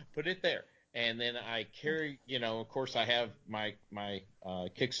 okay, put it there. And then I carry, of course I have my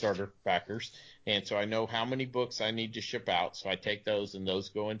Kickstarter backers. And so I know how many books I need to ship out. So I take those, and those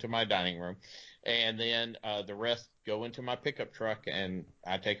go into my dining room. And then the rest go into my pickup truck, and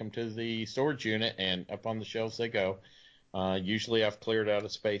I take them to the storage unit, and up on the shelves they go. Usually I've cleared out a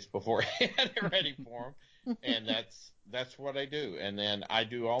space before I had it ready for them. And that's what I do. And then I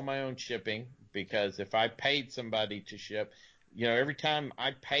do all my own shipping, because if I paid somebody to ship, every time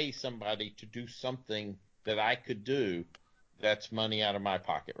I pay somebody to do something that I could do, that's money out of my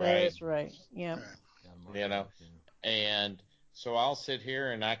pocket, right? That's right. Yeah. And so I'll sit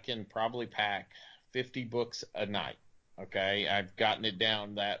here and I can probably pack 50 books a night. Okay. I've gotten it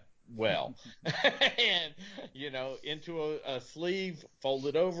down that well. And, into a sleeve, fold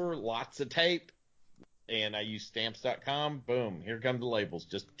it over, lots of tape. And I use stamps.com. Boom. Here come the labels.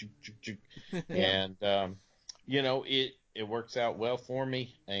 Just, Yeah. and, it works out well for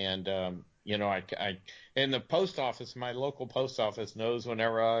me. And, and the post office, my local post office, knows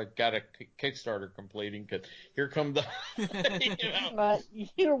whenever I got a Kickstarter completing, because here come the,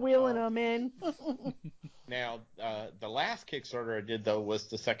 you're wheeling them in. Now, the last Kickstarter I did, though, was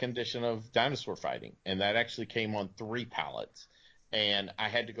the second edition of Dinosaur Fighting, and that actually came on 3 pallets, and I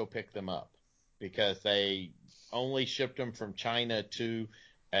had to go pick them up because they only shipped them from China to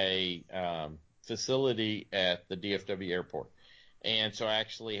a facility at the DFW airport. And so I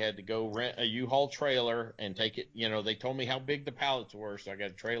actually had to go rent a U-Haul trailer and take it. They told me how big the pallets were, so I got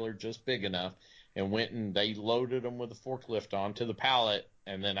a trailer just big enough and went, and they loaded them with a forklift onto the pallet,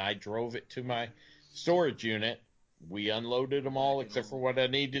 and then I drove it to my storage unit. We unloaded them all except for what I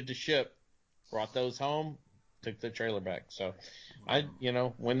needed to ship, brought those home, took the trailer back. So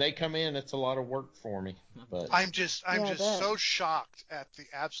when they come in, it's a lot of work for me. But I'm just so shocked at the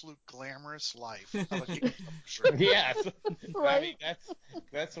absolute glamorous life of a game publisher. Yes. Right. I mean,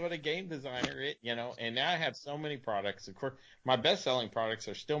 that's what a game designer is, and now I have so many products. Of course, my best-selling products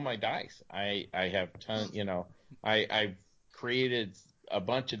are still my dice. I have tons, I've created a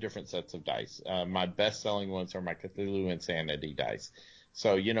bunch of different sets of dice. My best-selling ones are my Cthulhu Insanity dice.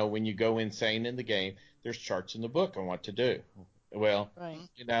 So, when you go insane in the game, there's charts in the book on what to do. Well, right.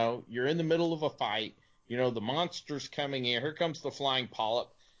 You're in the middle of a fight. The monster's coming in. Here comes the flying polyp.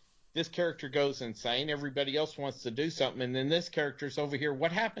 This character goes insane. Everybody else wants to do something. And then this character's over here.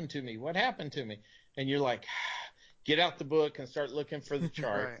 What happened to me? What happened to me? And you're like, get out the book and start looking for the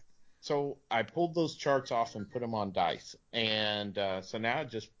chart. Right. So I pulled those charts off and put them on dice. And so now I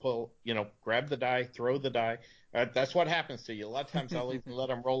just grab the die, throw the die. That's what happens to you. A lot of times I'll even let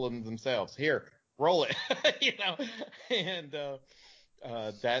them roll them themselves. Here, roll it, and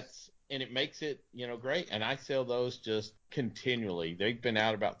and it makes it, great. And I sell those just continually. They've been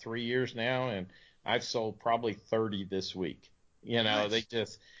out about 3 years now, and I've sold probably 30 this week.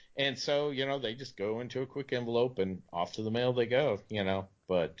 Nice. And so, they just go into a quick envelope and off to the mail they go,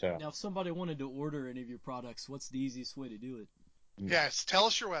 but, Now, if somebody wanted to order any of your products, what's the easiest way to do it? Yes, tell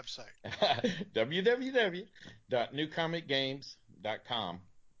us your website. www.newcomicgames.com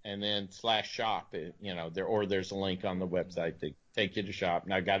and then /shop, there's a link on the website to take you to shop.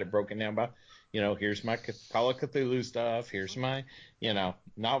 And I got it broken down by, here's my Call of Cthulhu stuff. Here's my,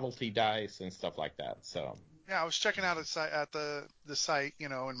 novelty dice and stuff like that. So. Yeah, I was checking out the site,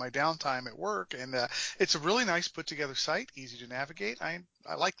 in my downtime at work, and it's a really nice put together site, easy to navigate. I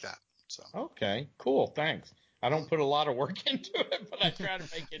like that. So. Okay, cool. Thanks. I don't put a lot of work into it, but I try to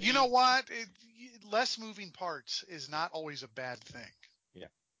make it. You know what? Less moving parts is not always a bad thing. Yeah.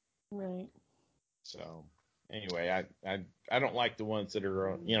 Right. So anyway, I don't like the ones that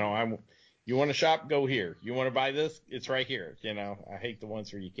are, You want to shop? Go here. You want to buy this? It's right here. You know, I hate the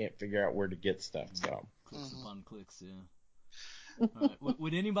ones where you can't figure out where to get stuff. So clicks upon clicks, yeah. All right.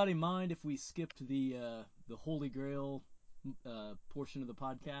 Would anybody mind if we skipped the Holy Grail portion of the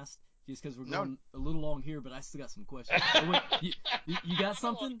podcast? Just because we're going a little long here, but I still got some questions. Oh, wait, you got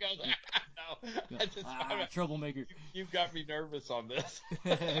something? No, troublemaker. You got me nervous on this.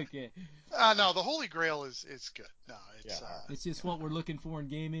 Okay. No, the Holy Grail is good. No, it's just what we're looking for in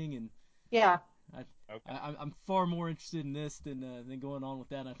gaming, and yeah. I'm far more interested in this than going on with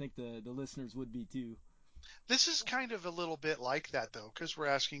that. And I think the listeners would be too. This is kind of a little bit like that, though, because we're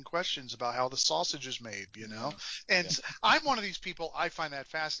asking questions about how the sausage is made, you know? And I'm one of these people, I find that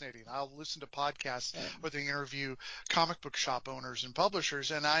fascinating. I'll listen to podcasts where they interview comic book shop owners and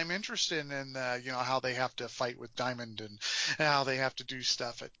publishers, and I'm interested in, how they have to fight with Diamond and how they have to do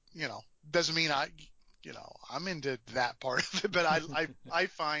stuff. Doesn't mean I'm into that part of it, but I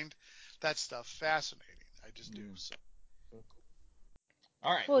find that stuff fascinating. I just do, so.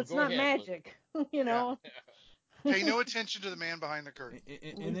 All right. Well, it's not ahead, magic, you know. Yeah. Pay no attention to the man behind the curtain.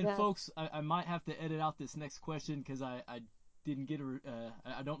 And then, folks, I might have to edit out this next question because I didn't get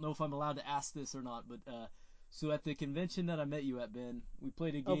I don't know if I'm allowed to ask this or not. But so at the convention that I met you at, Ben, we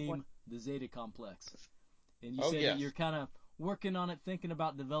played a game, the Zeta Complex, and you said that you're kind of working on it, thinking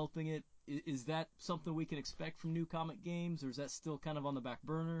about developing it. Is that something we can expect from New Comic Games, or is that still kind of on the back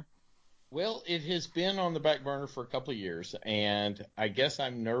burner? Well, it has been on the back burner for a couple of years, and I guess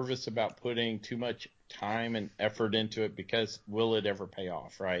I'm nervous about putting too much time and effort into it because will it ever pay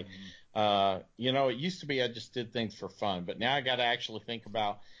off, right? Mm-hmm. It used to be I just did things for fun, but now I got to actually think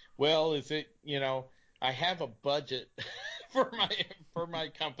about, well, is it, I have a budget for my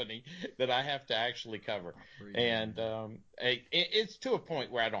company that I have to actually cover, and it's to a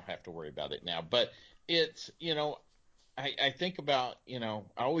point where I don't have to worry about it now, but it's, I think about, I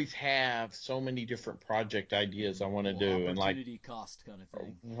always have so many different project ideas I want to do. Opportunity cost kind of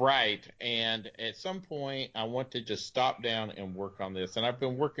thing. Right. And at some point, I want to just stop down and work on this. And I've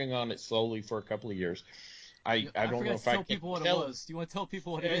been working on it slowly for a couple of years. I don't know if I can tell people what it was. Do you want to tell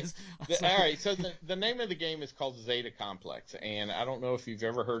people what it is? All right. So the name of the game is called Zeta Complex. And I don't know if you've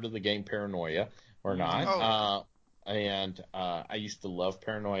ever heard of the game Paranoia or not. I used to love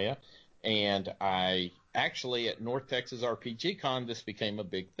Paranoia. And I actually at North Texas RPG Con, this became a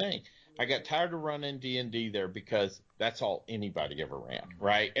big thing. I got tired of running D&D there because that's all anybody ever ran,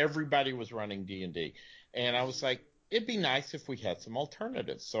 right? Everybody was running D&D. And I was like, it'd be nice if we had some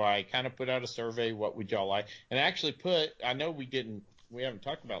alternatives. So I kind of put out a survey, what would y'all like? And I actually I know we haven't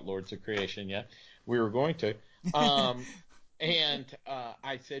talked about Lords of Creation yet. We were going to. And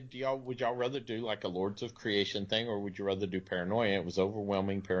I said, would y'all rather do like a Lords of Creation thing, or would you rather do Paranoia? It was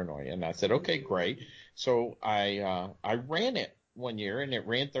overwhelming Paranoia. And I said, okay, great. So I ran it one year, and it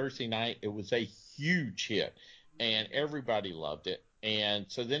ran Thursday night. It was a huge hit, and everybody loved it. And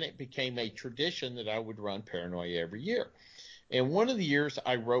so then it became a tradition that I would run Paranoia every year. And one of the years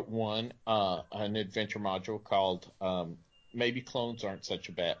I wrote an adventure module called Maybe Clones Aren't Such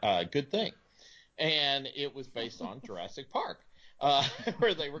a Good Thing. And it was based on Jurassic Park,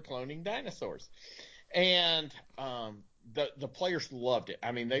 where they were cloning dinosaurs. And the players loved it.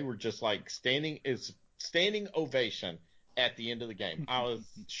 I mean, they were just like standing ovation at the end of the game. I was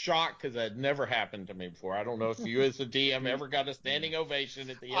shocked because that had never happened to me before. I don't know if you as a DM ever got a standing ovation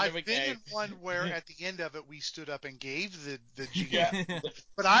at the end of a game. I've been in one where at the end of it we stood up and gave the GM,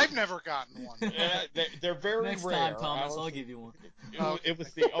 but I've never gotten one. They're very Next rare. Next time, Thomas, I'll give you one. It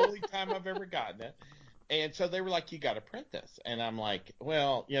was the only time I've ever gotten it. And so they were like, you got to print this. And I'm like,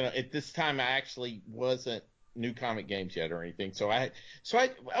 well, at this time I actually wasn't New Comic Games yet or anything. So I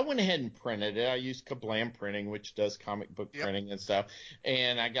went ahead and printed it. I used Kablam Printing, which does comic book printing and stuff.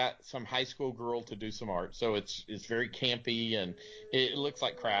 And I got some high school girl to do some art. So it's very campy and it looks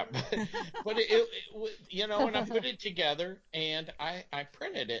like crap, but it and I put it together and I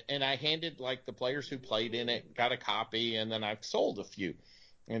printed it and I handed like the players who played in it, got a copy, and then I've sold a few,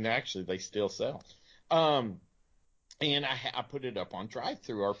 and actually they still sell. And I put it up on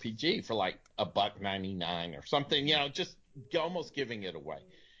Drive-Thru RPG for like $1.99 or something, just almost giving it away.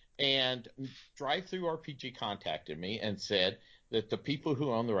 And Drive-Thru RPG contacted me and said that the people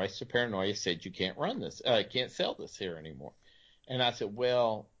who own the rights to Paranoia said you can't run this, can't sell this here anymore. And I said,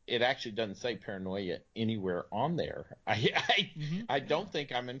 well, it actually doesn't say Paranoia anywhere on there. I don't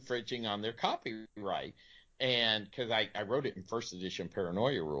think I'm infringing on their copyright. And because I wrote it in first edition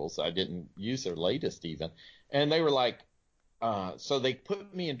Paranoia rules, I didn't use their latest even. And they were like, so they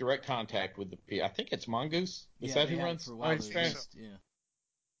put me in direct contact with I think it's Mongoose. Is that who runs? For a while, yeah.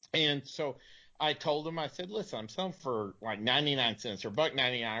 And so I told them, I said, listen, I'm selling for like 99 cents or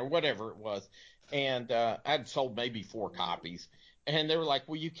 $1.99 or whatever it was. And I'd sold maybe 4 copies. And they were like,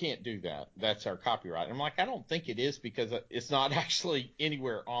 well, you can't do that. That's our copyright. I'm like, I don't think it is because it's not actually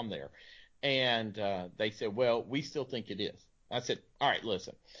anywhere on there. And they said, well, we still think it is. I said, all right,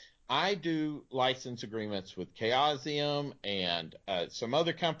 listen, I do license agreements with Chaosium and some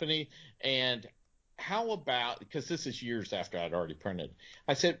other company. And how about, because this is years after I'd already printed,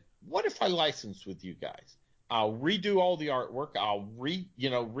 I said, what if I license with you guys? I'll redo all the artwork. I'll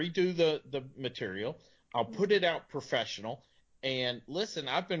redo the material. I'll put it out professional. And listen,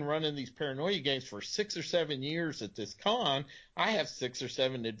 I've been running these Paranoia games for 6 or 7 years at this con. I have 6 or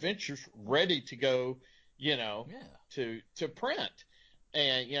 7 adventures ready to go, to print.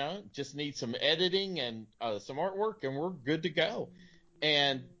 And, just need some editing and some artwork, and we're good to go.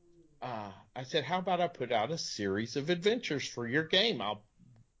 And I said, how about I put out a series of adventures for your game? I'll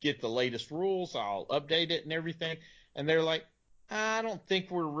get the latest rules. I'll update it and everything. And they're like, I don't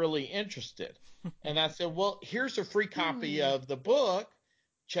think we're really interested. And I said, well, here's a free copy of the book.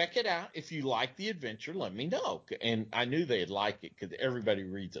 Check it out. If you like the adventure, let me know. And I knew they'd like it because everybody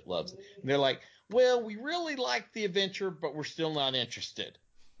reads it, loves it. And they're like, well, we really like the adventure, but we're still not interested.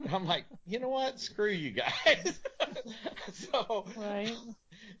 And I'm like, you know what? Screw you guys. So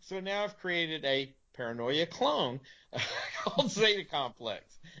now I've created a Paranoia clone called Zeta Complex.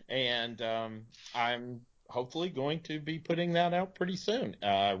 And I'm hopefully going to be putting that out pretty soon.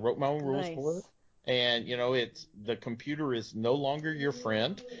 I wrote my own rules for it. And, the computer is no longer your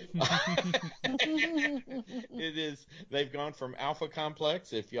friend. It is, they've gone from Alpha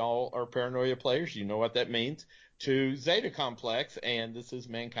Complex, if y'all are Paranoia players, you know what that means, to Zeta Complex, and this is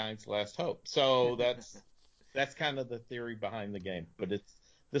mankind's last hope. So that's kind of the theory behind the game. But it's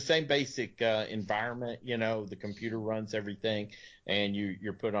the same basic environment, the computer runs everything, and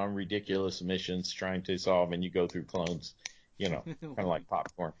you're put on ridiculous missions trying to solve, and you go through clones, kind of like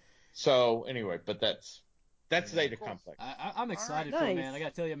popcorn. So anyway, but that's Zeta Complex. I'm excited for it, man. I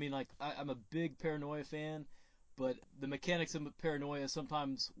gotta tell you, I'm a big Paranoia fan, but the mechanics of Paranoia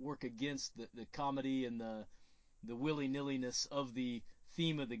sometimes work against the comedy and the willy-nilliness of the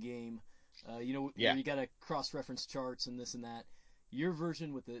theme of the game. Where you gotta cross-reference charts and this and that. Your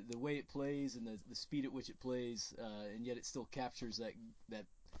version with the way it plays and the speed at which it plays, and yet it still captures that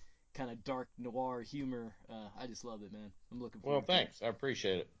kind of dark noir humor. I just love it, man. I'm looking forward. Well, thanks. I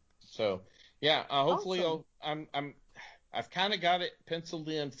appreciate it. So, yeah, hopefully awesome. I've kind of got it penciled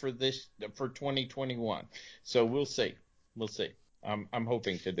in for 2021. So we'll see. I'm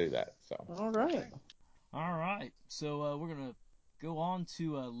hoping to do that. So. All right. So we're gonna go on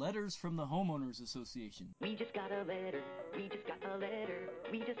to letters from the Homeowners Association. We just got a letter. We just got a letter.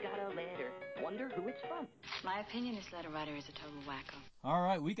 We just got a letter. Wonder who it's from. My opinion, this letter writer is a total wacko. All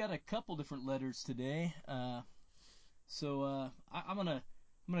right, we got a couple different letters today. So I'm gonna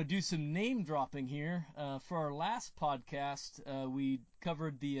do some name dropping here. For our last podcast, we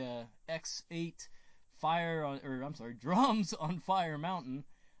covered the X8 Drums on Fire Mountain.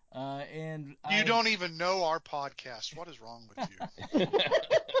 And you don't even know our podcast. What is wrong with you?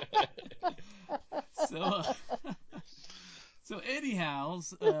 So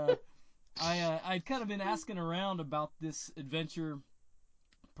anyhows, I'd kind of been asking around about this adventure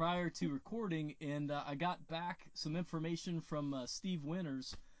prior to recording, and I got back some information from Steve Winter,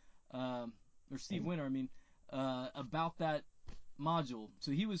 about that module.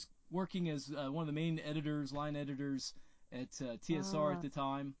 So he was working as one of the main line editors at TSR at the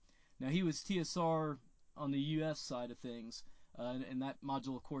time. Now, he was TSR on the U.S. side of things, and that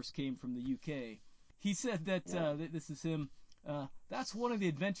module, of course, came from the UK. He said that, this is him, that's one of the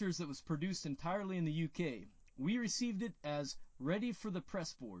adventures that was produced entirely in the UK. We received it as ready for the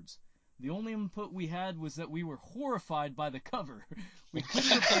press boards. The only input we had was that we were horrified by the cover. We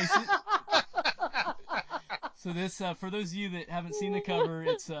couldn't replace it. So this, for those of you that haven't seen the cover,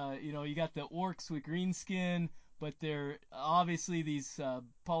 it's, you got the orcs with green skin, but they're obviously these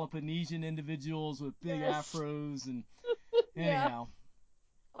Peloponnesian individuals with big afros, and anyhow.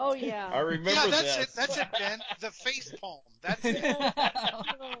 Oh, yeah. I remember That's it, Ben. The face palm. That's it.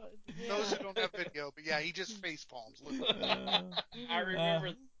 Those who don't have video, but yeah, he just face palms. I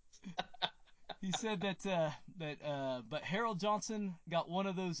remember. He said that but Harold Johnson got one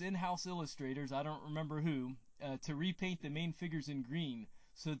of those in-house illustrators, I don't remember who, to repaint the main figures in green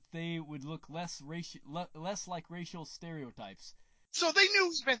so that they would look less like racial stereotypes. So they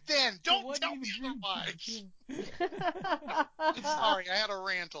knew even then. Don't tell me otherwise. Sorry, I had to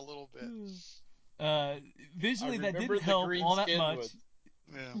rant a little bit. Visually, that didn't help all that much.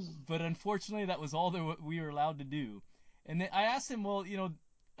 Yeah. But unfortunately, that was all that we were allowed to do. And then I asked him, well,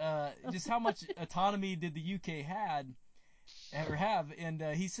 just how much autonomy did the UK have, and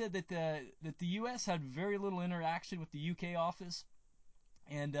he said that the US had very little interaction with the UK office,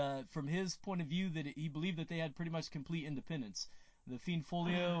 and from his point of view, that he believed that they had pretty much complete independence. The Fiend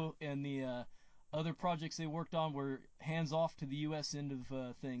Folio and the other projects they worked on were hands off to the U.S. end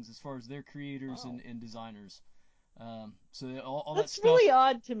of things as far as their creators and designers. So all that That's stuff. really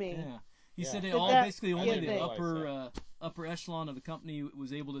odd to me. Yeah. He said basically only the upper echelon of the company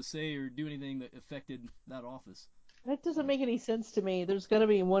was able to say or do anything that affected that office. That doesn't make any sense to me. There's got to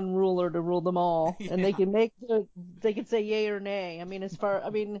be one ruler to rule them all, and they can say yay or nay. I mean, it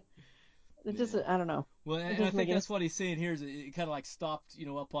doesn't. I don't know. Well, and I think that's what he's saying here is it kind of like stopped,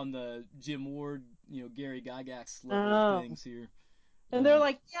 up on the Jim Ward, Gary Gygax level of things here. And they're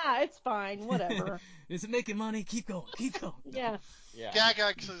like, yeah, it's fine, whatever. Is it making money? Keep going. Yeah.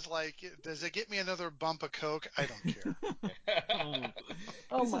 Gygax is like, does it get me another bump of Coke? I don't care.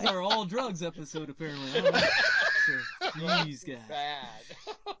 This is our all drugs episode, apparently. Jeez, guys. Bad.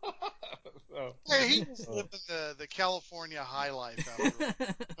 Hey, he's living the California high life out there.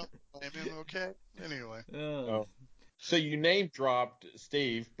 Don't blame him, okay? Anyway. So you name dropped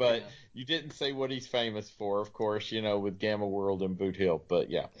Steve, but you didn't say what he's famous for, of course, with Gamma World and Boot Hill.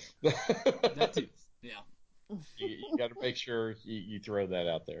 But yeah. That too. Yeah. You got to make sure you throw that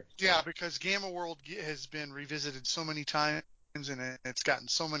out there. Yeah, because Gamma World has been revisited so many times, and it's gotten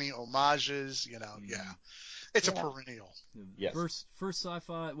so many homages, Yeah. It's a perennial. Yes. First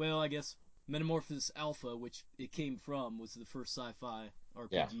sci-fi, well, I guess Metamorphosis Alpha, which it came from, was the first sci-fi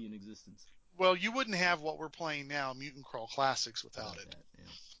RPG in existence. Well, you wouldn't have what we're playing now, Mutant Crawl Classics, without it.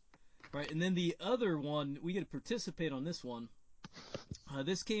 Right, and then the other one, we get to participate on this one.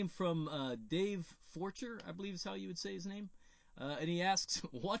 This came from Dave Forcher, I believe is how you would say his name. And he asks,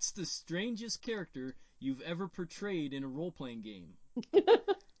 what's the strangest character you've ever portrayed in a role-playing game?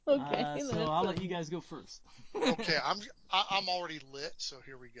 Okay. So I'll let you guys go first. Okay, I'm already lit, so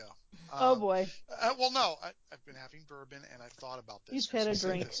here we go. Oh boy. Well, no, I've been having bourbon and I've thought about this. He's had a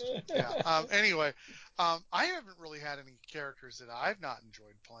drink. Yeah. Anyway, I haven't really had any characters that I've not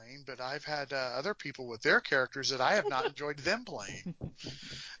enjoyed playing, but I've had other people with their characters that I have not enjoyed them playing.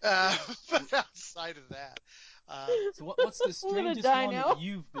 But outside of that. So what's the strangest one that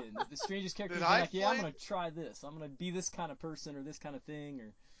you've been? The strangest character you've been like, I'm going to try this. I'm going to be this kind of person or this kind of thing,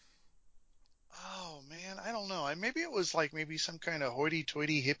 or... Oh man, I don't know. Maybe it was like some kind of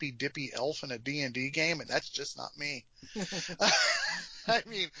hoity-toity, hippy-dippy elf in a D&D game, and that's just not me. I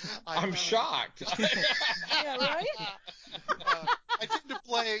mean, I'm shocked. Yeah, right? I tend to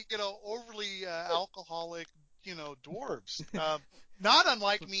play, overly alcoholic, dwarves. Not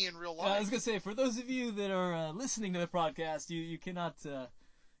unlike me in real life. I was gonna say, for those of you that are listening to the podcast, you cannot,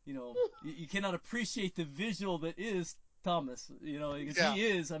 you cannot appreciate the visual that is Thomas, because he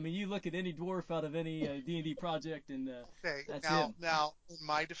is. I mean, you look at any dwarf out of any D&D project, and that's him. Now, in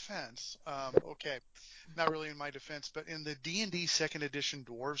my defense, not really in my defense, but in the D&D Second Edition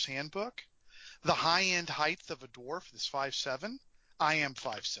Dwarves Handbook, the high-end height of a dwarf is 5'7". I am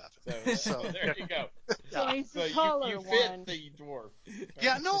 5'7". So there you go. So he's the taller you one. fit the dwarf.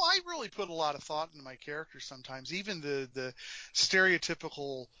 Yeah, no, I really put a lot of thought into my characters sometimes. Even the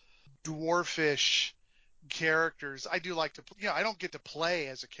stereotypical dwarfish characters, I do like to. I don't get to play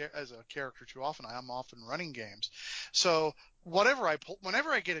as a character too often. I'm often running games, so whenever I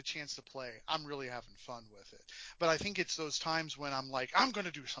get a chance to play, I'm really having fun with it. But I think it's those times when I'm like, I'm going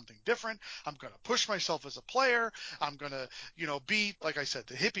to do something different. I'm going to push myself as a player. I'm going to, be, like I said,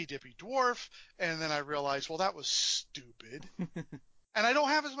 the hippy dippy dwarf. And then I realize, well, that was stupid. And I don't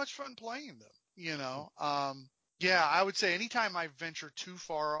have as much fun playing them, Yeah, I would say anytime I venture too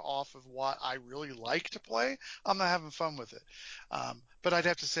far off of what I really like to play, I'm not having fun with it. But I'd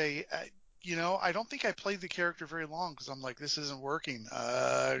have to say, I don't think I played the character very long because I'm like, this isn't working.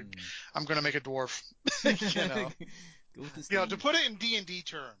 I'm going to make a dwarf. Go with this to put it in D&D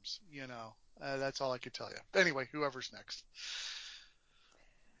terms, that's all I could tell you. Anyway, whoever's next.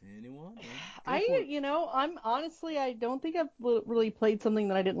 Anyone? I'm honestly, I don't think I've really played something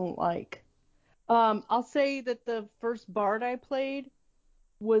that I didn't like. I'll say that the first Bard I played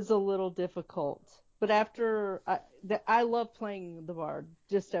was a little difficult, but after I love playing the Bard.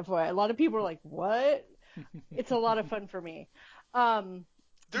 Just FYI, a lot of people are like, "What?" It's a lot of fun for me.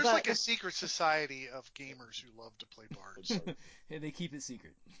 There's like a secret society of gamers who love to play bards. Hey, they keep it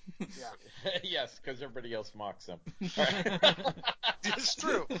secret. Yeah. Yes, because everybody else mocks them. It's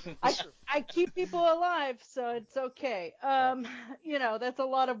true. I keep people alive, so it's okay. That's a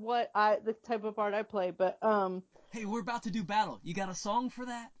lot of the type of part I play. But Hey, we're about to do battle. You got a song for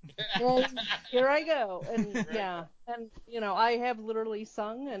that? and here I go, and I have literally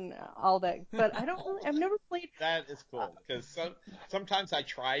sung and all that, but I've never played. That is cool because sometimes I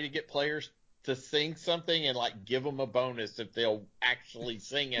try to get players to sing something and like give them a bonus if they'll actually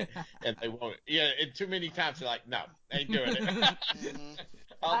sing it, and they won't. Yeah, and too many times they're like, no, ain't doing it.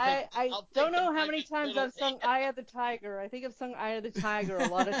 I don't know how many times I've sung "Eye of the Tiger." I think I've sung "Eye of the Tiger" a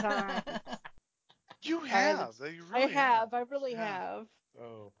lot of times. You have. I have. I really have.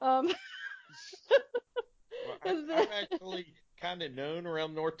 Oh. Well, I'm actually kind of known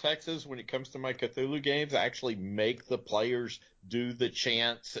around North Texas when it comes to my Cthulhu games. I actually make the players do the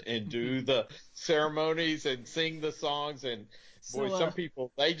chants and do the ceremonies and sing the songs. And boy, some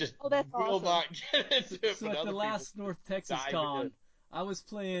people, they just will awesome. not get into it. So at the last North Texas Con, I was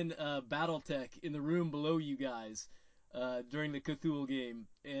playing Battletech in the room below you guys during the Cthulhu game.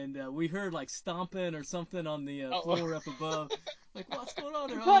 And we heard like stomping or something on the floor up above. Like, what's going on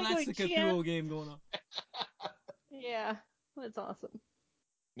there? Oh, that's the Cthulhu game going on. Yeah, that's awesome.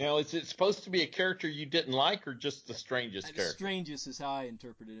 Now, is it supposed to be a character you didn't like or just the strangest character? The strangest is how I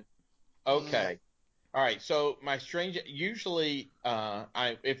interpreted it. Okay. All right. So my usually,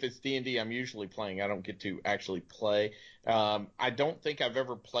 if it's D&D, I'm usually playing. I don't get to actually play. I don't think I've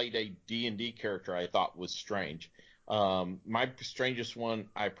ever played a D&D character I thought was strange. My strangest one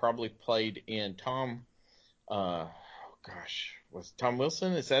I probably played in Tom. Was Tom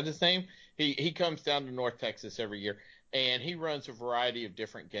Wilson? Is that his name? He comes down to North Texas every year, and he runs a variety of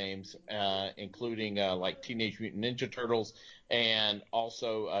different games, including like Teenage Mutant Ninja Turtles and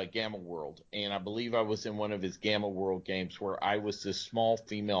also Gamma World. And I believe I was in one of his Gamma World games where I was this small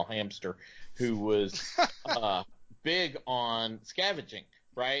female hamster who was big on scavenging,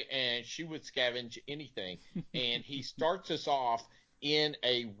 right? And she would scavenge anything. And he starts us off in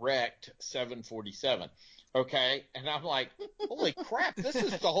a wrecked 747. Okay, and I'm like, holy crap, this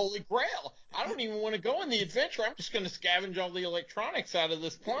is the Holy Grail. I don't even want to go on the adventure. I'm just going to scavenge all the electronics out of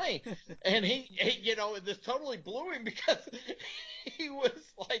this plane. And he this totally blew him because he was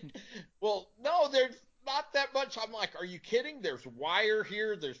like, well, no, there's not that much. I'm like, are you kidding? There's wire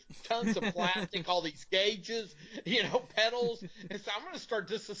here. There's tons of plastic, all these gauges, pedals. And so I'm going to start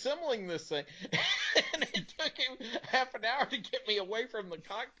disassembling this thing. And it took him half an hour to get me away from the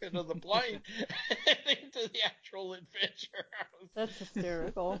cockpit of the plane and into the actual adventure. That's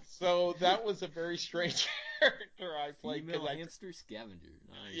hysterical. So that was a very strange character I played. Female hamster scavenger.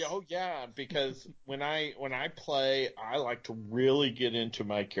 Nice. Oh yeah, because when I play, I like to really get into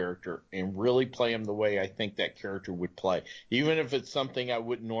my character and really play him the way I think that character would play, even if it's something I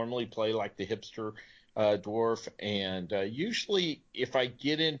wouldn't normally play, like the hipster dwarf. And usually, if I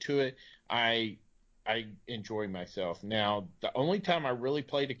get into it, I enjoy myself. Now, the only time I really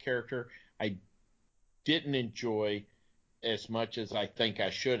played a character I didn't enjoy as much as I think I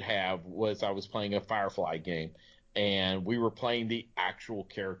should have was I was playing a Firefly game, and we were playing the actual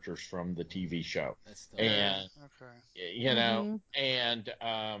characters from the TV show. And and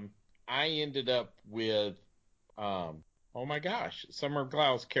I ended up with oh my gosh, Summer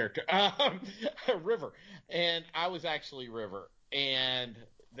Glau's character, River, and I was actually River, and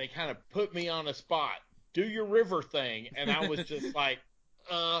they kind of put me on a spot, do your River thing, and I was just like,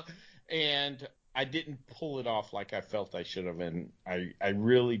 and I didn't pull it off like I felt I should have, and I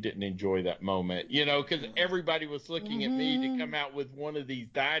really didn't enjoy that moment, because everybody was looking at me to come out with one of these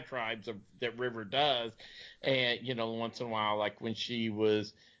diatribes that River does, and once in a while, like when she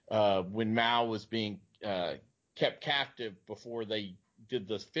was, when Mal was being kept captive before they did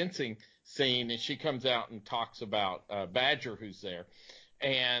the fencing scene, and she comes out and talks about Badger who's there.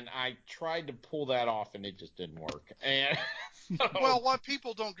 And I tried to pull that off, and it just didn't work. And well, what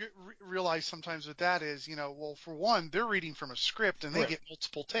people don't realize sometimes with that is, well, for one, they're reading from a script, and they get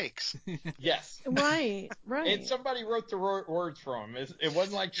multiple takes. Yes. Right. And somebody wrote the words for them. It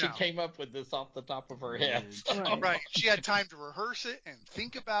wasn't like she came up with this off the top of her head. So. Right. She had time to rehearse it and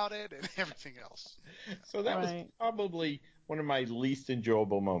think about it and everything else. So that was probably one of my least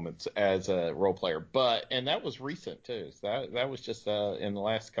enjoyable moments as a role player, and that was recent too. So that was just in the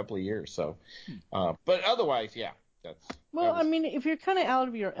last couple of years. So, but otherwise, yeah, that's. Well, I mean, if you're kind of out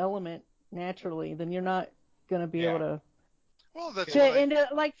of your element naturally, then you're not gonna be able to. Well, that's.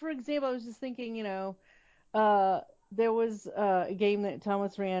 Like for example, I was just thinking, there was a game that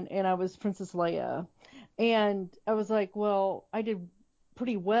Thomas ran, and I was Princess Leia, and I was like, well, I did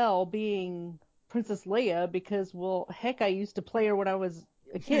pretty well being Princess Leia because, well, heck, I used to play her when I was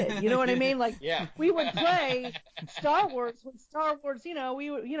a kid. You know what I mean? Like, Yeah. we would play Star Wars when Star Wars,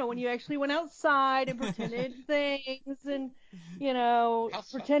 when you actually went outside and pretended things and,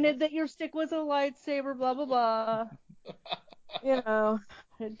 pretended that your stick was a lightsaber, blah, blah, blah.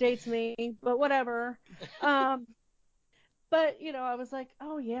 It dates me, but whatever. But, I was like,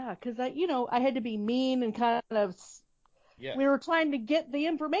 oh yeah, because I had to be mean and kind of, Yes. we were trying to get the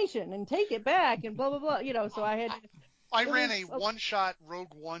information and take it back and blah, blah, blah, so I had to. I ran a one-shot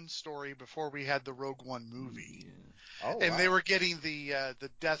Rogue One story before we had the Rogue One movie. Yeah. Oh, And wow. they were getting the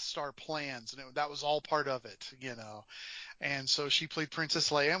Death Star plans, and that was all part of it, And so she played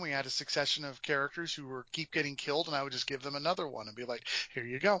Princess Leia, and we had a succession of characters who keep getting killed, and I would just give them another one and be like, here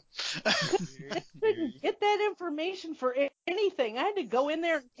you go. Couldn't get that information for anything. I had to go in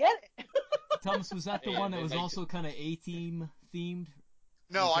there and get it. Thomas, was that the one that was also kind of A-Team themed?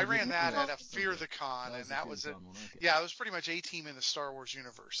 No, I ran that at a Fear the Con, and that was it. Okay. Yeah, it was pretty much A-Team in the Star Wars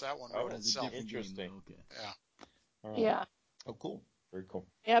universe. That one wrote itself. Interesting. Okay. Yeah. All right. Yeah. Oh, cool. Very cool.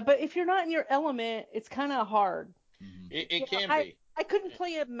 Yeah, but if you're not in your element, it's kind of hard. Mm-hmm. It can be. I couldn't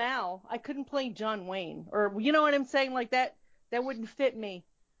play a Mal. I couldn't play John Wayne, or you know what I'm saying? Like that wouldn't fit me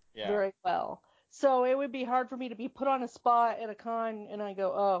very well. So it would be hard for me to be put on a spot at a con, and I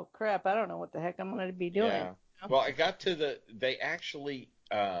go, oh crap, I don't know what the heck I'm going to be doing. Yeah. Well, I got to they actually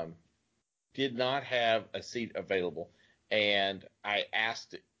did not have a seat available, and I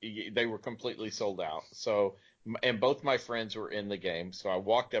asked. They were completely sold out. So, and both my friends were in the game, so I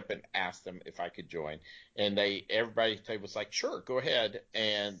walked up and asked them if I could join, and everybody at the table was like, sure, go ahead.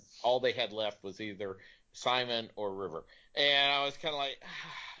 And all they had left was either Simon or River, and I was kind of like,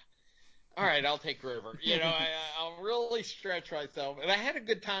 all right, I'll take River. I'll really stretch myself, and I had a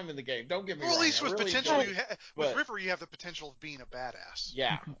good time in the game. Don't get me wrong. Well, at least with really potential, with River, you have the potential of being a badass.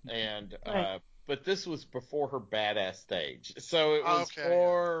 Yeah, and but this was before her badass stage, so it was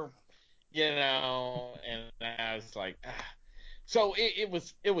more, and I was like, so it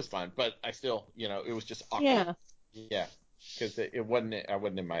was fun, but I still, it was just awkward. Yeah, because I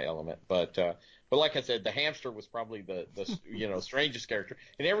wasn't in my element, but like I said, the hamster was probably the strangest character.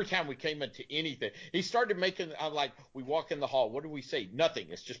 And every time we came into anything, he started making. I'm like, we walk in the hall. What do we say? Nothing.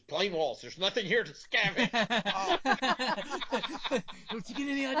 It's just plain walls. There's nothing here to scavenge. Don't you get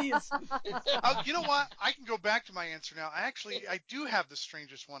any ideas? You know what? I can go back to my answer now. I do have the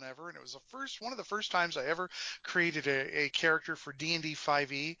strangest one ever, and it was one of the first times I ever created a character for D&D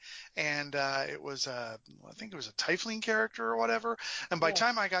 5e, and it was I think it was a Tiefling character or whatever. And by the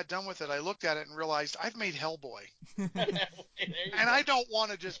time I got done with it, I looked at it and realized I've made Hellboy. And I don't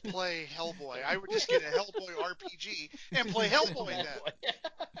want to just play Hellboy. I would just get a Hellboy RPG and play Hellboy then.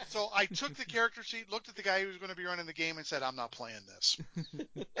 So I took the character sheet, looked at the guy who was going to be running the game, and said, I'm not playing this.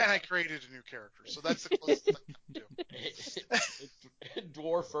 And I created a new character. So that's the closest I can do.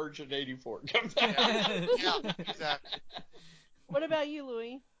 Dwarf Virgin 84. Yeah, exactly. What about you,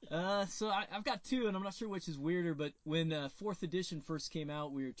 Louis? So I've got two, and I'm not sure which is weirder, but when 4th edition first came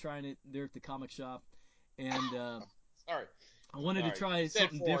out, we were trying it there at the comic shop, and sorry, I wanted to try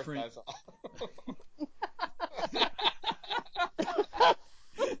something different.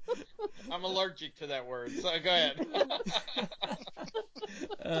 I'm allergic to that word, so go ahead.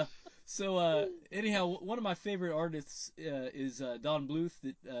 Anyhow, one of my favorite artists is Don Bluth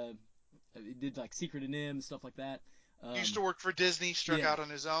that did like Secret of NIMH and stuff like that. He used to work for Disney, struck out on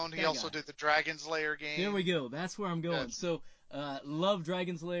his own. He also did the Dragon's Lair game. There we go. That's where I'm going. So, love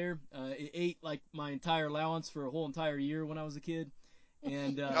Dragon's Lair. It ate like my entire allowance for a whole entire year when I was a kid.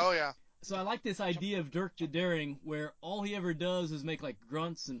 And so I like this idea of Dirk the Daring, where all he ever does is make like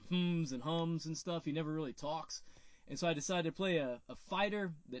grunts and hums and hums and stuff. He never really talks. And so I decided to play a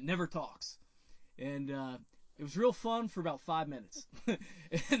fighter that never talks. And it was real fun for about 5 minutes. And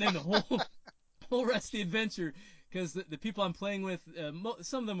then the whole rest of the adventure, because the people I'm playing with,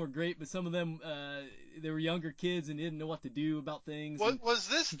 some of them were great, but some of them, they were younger kids and didn't know what to do about things. Was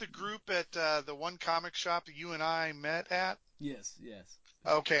this the group at the one comic shop that you and I met at? Yes.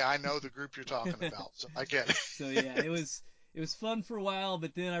 Okay, I know the group you're talking about, so I get it. So yeah, it was fun for a while,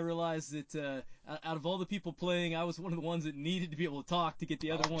 but then I realized that out of all the people playing, I was one of the ones that needed to be able to talk to get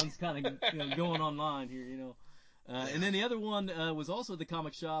the other ones kind of going online here, And then the other one was also at the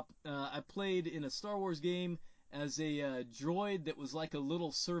comic shop. I played in a Star Wars game as a droid that was like a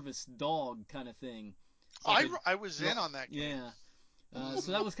little service dog kind of thing. I was in on that game. Yeah.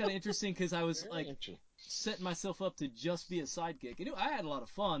 So that was kind of interesting because I was like setting myself up to just be a sidekick. And I had a lot of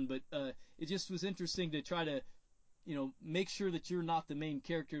fun, but it just was interesting to try to, make sure that you're not the main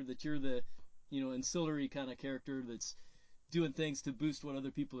character, that you're the, ancillary kind of character that's doing things to boost what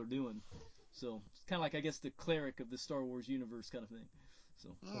other people are doing. So it's kind of like, I guess, the cleric of the Star Wars universe kind of thing. So.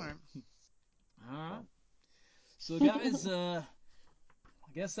 All right. All right. So guys, I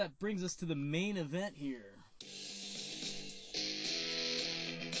guess that brings us to the main event here.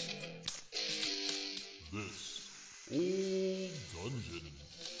 This old dungeon.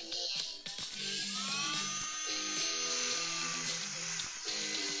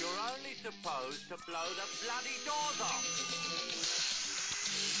 You're only supposed to blow the bloody doors off.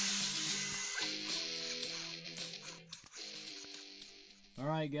 All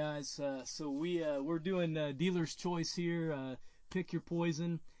right, guys. So we're doing dealer's choice here. Pick your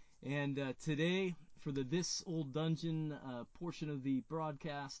poison. And today, for the This Old Dungeon portion of the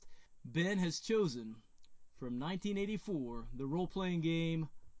broadcast, Ben has chosen from 1984 the role-playing game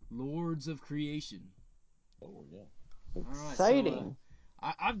Lords of Creation. Oh yeah. All right, Exciting.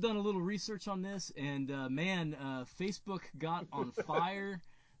 So, I've done a little research on this, and man, Facebook got on fire.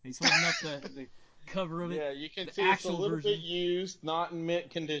 He's holding up the cover of it. Yeah, you can the see it's a actual little version. bit used, not in mint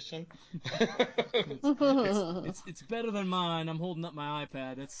condition. It's better than mine. I'm holding up my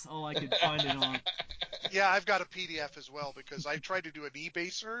iPad. That's all I could find it on. Yeah, I've got a PDF as well because I tried to do an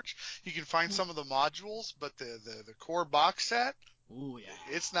eBay search. You can find some of the modules, but the core box set, Oh yeah,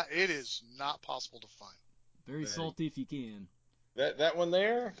 it is not possible to find. very salty if you can. That one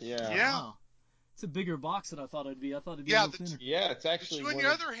there? Yeah. Yeah. Wow. It's a bigger box than I thought it'd be. I thought it'd be Yeah, a little thinner. Yeah, it's actually. On the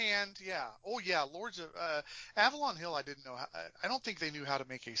other hand, yeah. Oh yeah, Lords of Avalon Hill. I didn't know. I don't think they knew how to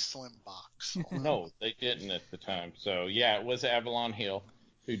make a slim box. So. No, they didn't at the time. So yeah, it was Avalon Hill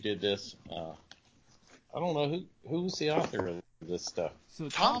who did this. I don't know who was the author of this stuff. So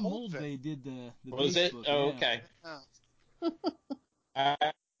Tom Moldvay did the was base it? book, Oh, yeah. okay. Oh.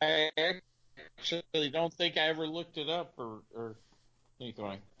 I actually don't think I ever looked it up or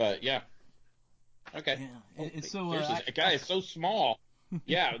anything. But yeah. Okay. Yeah, and so a guy is so small.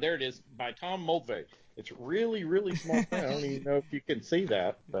 Yeah, there it is by Tom Moldvay. It's really, really small. I don't even know if you can see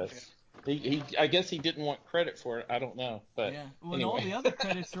that, but he I guess he didn't want credit for it. I don't know, but yeah. Well, anyway. and all the other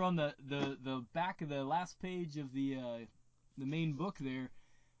credits are on the back of the last page of the main book there.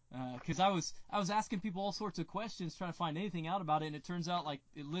 Because I was asking people all sorts of questions, trying to find anything out about it, and it turns out like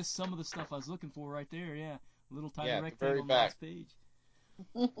it lists some of the stuff I was looking for right there. Yeah, little tiny rectangle on the last page.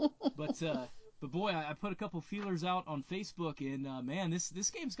 But boy, I put a couple feelers out on Facebook, and man,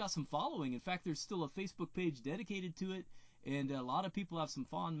 this game's got some following. In fact, there's still a Facebook page dedicated to it, and a lot of people have some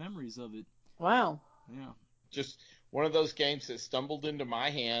fond memories of it. Wow. Yeah. Just one of those games that stumbled into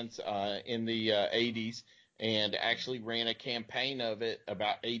my hands in the 80s, and actually ran a campaign of it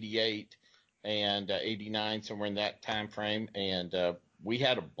about 88 and 89, somewhere in that time frame, and we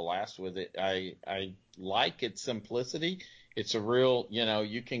had a blast with it. I like its simplicity. It's a real,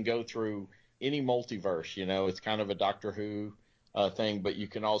 you can go through any multiverse, it's kind of a Doctor Who thing, but you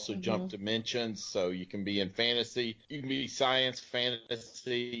can also jump dimensions, so you can be in fantasy, you can be science,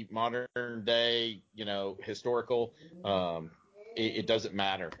 fantasy, modern day, historical. It doesn't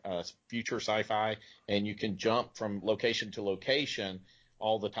matter. Future sci-fi, and you can jump from location to location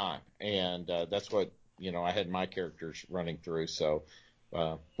all the time, and that's what I had my characters running through. So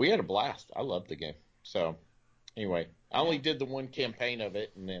we had a blast. I loved the game. So anyway, I only did the one campaign of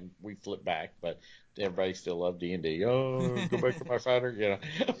it, and then we flipped back, but everybody still loved D&D. Oh, go back to my fighter,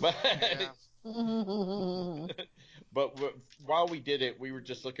 But while we did it, we were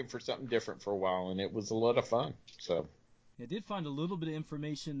just looking for something different for a while, and it was a lot of fun. So I did find a little bit of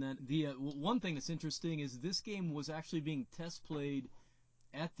information that the one thing that's interesting is this game was actually being test played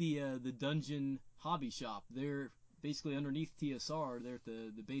at the Dungeon Hobby Shop. They're basically underneath TSR. They're at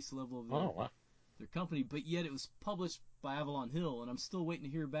the base level of their company, but yet it was published by Avalon Hill, and I'm still waiting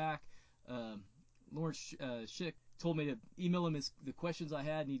to hear back. Lawrence Schick told me to email him the questions I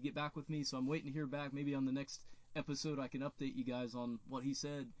had, and he'd get back with me, so I'm waiting to hear back. Maybe on the next episode I can update you guys on what he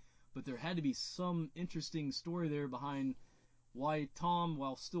said, but there had to be some interesting story there behind why Tom,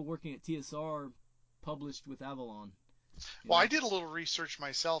 while still working at TSR, published with Avalon. Well, I did a little research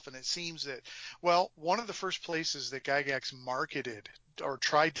myself, and it seems that, one of the first places that Gygax marketed or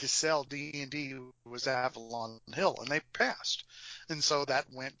tried to sell D&D was Avalon Hill, and they passed. And so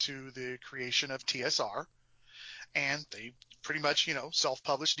that went to the creation of TSR, and they pretty much,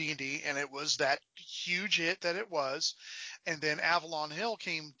 self-published D&D, and it was that huge hit that it was. And then Avalon Hill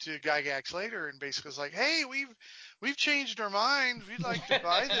came to Gygax later and basically was like, hey, we've changed our mind. We'd like to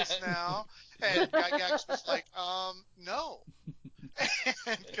buy this now. And Gygax was like, no.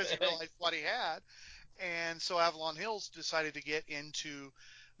 Because he realized what he had. And so Avalon Hills decided to get into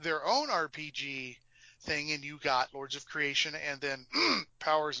their own RPG thing, and you got Lords of Creation and then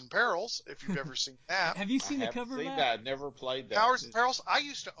Powers and Perils, if you've ever seen that. Have you seen the cover of that? I never played that. Powers and Perils? I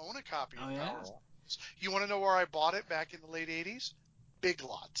used to own a copy of yeah? Powers and Perils. You want to know where I bought it back in the late 80s? Big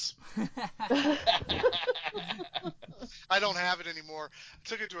Lots. I don't have it anymore. I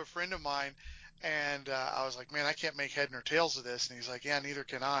took it to a friend of mine, and I was like, man, I can't make head nor tails of this. And he's like, yeah, neither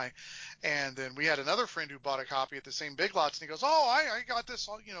can I. And then we had another friend who bought a copy at the same Big Lots, and he goes, oh, I got this,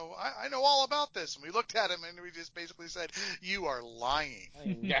 I know all about this. And we looked at him, and we just basically said, you are lying.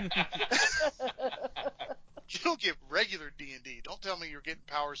 You don't get regular D&D. Don't tell me you're getting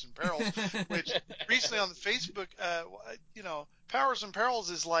Powers and Perils, which recently on the Facebook, Powers and Perils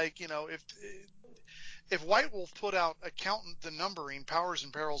is like, if White Wolf put out Accountant the Numbering, Powers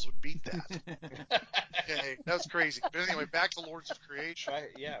and Perils would beat that. Okay, that's crazy. But anyway, back to Lords of Creation.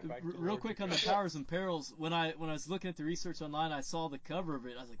 Real quick on the Powers and Perils, when I was looking at the research online, I saw the cover of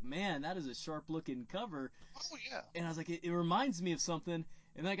it. I was like, man, that is a sharp looking cover. Oh yeah. And I was like, it reminds me of something.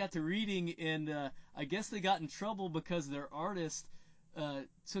 And then I got to reading, and I guess they got in trouble because their artist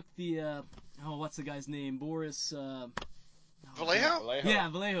took the what's the guy's name? Boris Vallejo? Yeah,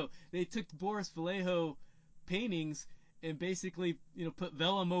 Vallejo. They took Boris Vallejo paintings and basically, put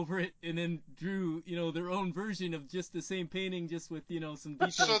vellum over it and then drew, their own version of just the same painting, just with, some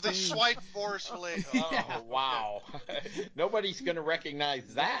details. So they swiped Boris Vallejo. Oh, wow. Nobody's going to recognize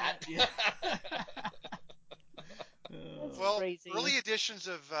that. Well, crazy. early editions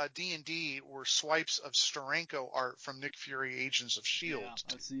of D&D were swipes of Steranko art from Nick Fury, Agents of S.H.I.E.L.D.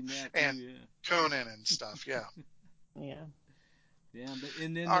 Yeah, I've seen that and too, Conan and stuff, yeah. Yeah. Yeah,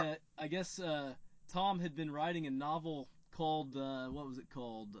 and then I guess Tom had been writing a novel called, what was it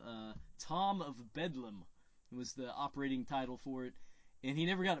called? Tom of Bedlam was the operating title for it. And he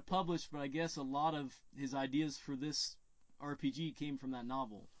never got it published, but I guess a lot of his ideas for this RPG came from that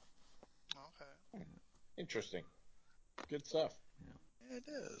novel. Okay. Interesting. Good stuff. Yeah, it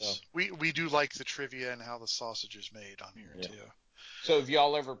is. So, we do like the trivia and how the sausage is made on here, too. So have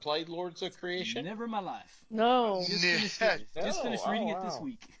y'all ever played Lords of Creation? Never in my life. No. Just finished reading it this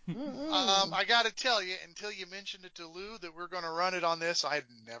week. I got to tell you, until you mentioned it to Lou that we're going to run it on this, I had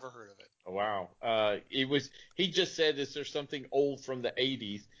never heard of it. Oh, wow. He just said, is there something old from the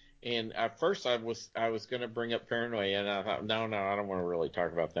 80s? And at first I was going to bring up Paranoia, and I thought, no, I don't want to really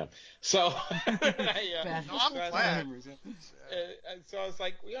talk about them. So, I'm glad. So I was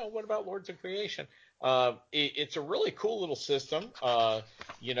like, what about Lords of Creation? It's a really cool little system.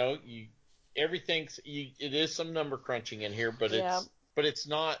 It is some number crunching in here, but it's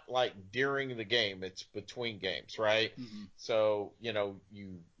not like during the game. It's between games, right? Mm-hmm. So,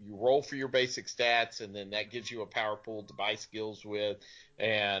 you roll for your basic stats, and then that gives you a power pool to buy skills with.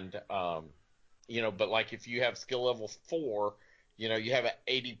 And, but like if you have skill level 4, you have an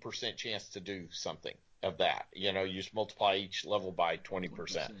 80% chance to do something of that. You just multiply each level by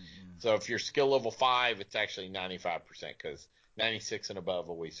 20%. Yeah. So if you're skill level 5, it's actually 95% because 96 and above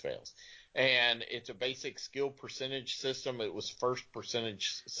always fails. And it's a basic skill percentage system. It was first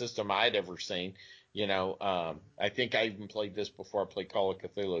percentage system I'd ever seen. I think I even played this before I played Call of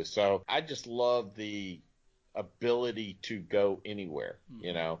Cthulhu. So I just love the ability to go anywhere,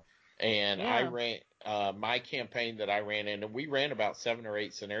 And I ran my campaign that I ran in, and we ran about 7 or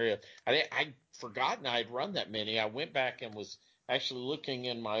 8 scenarios. I'd forgotten I'd run that many. I went back and was actually looking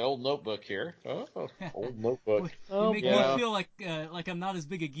in my old notebook here. Old notebook. You make me feel like I'm not as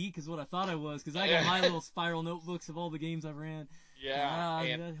big a geek as what I thought I was, because I got my little spiral notebooks of all the games I've ran. Yeah.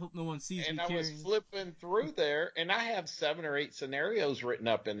 I hope no one sees me carrying. And I was it. flipping through there, and I have 7 or 8 scenarios written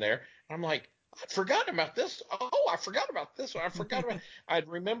up in there. I'm like, I'd forgotten about this. Oh, I forgot about this one. I forgot about I'd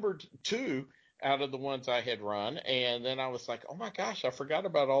remembered 2 out of the ones I had run, and then I was like, oh my gosh, I forgot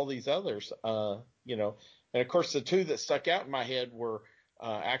about all these others. And of course the 2 that stuck out in my head were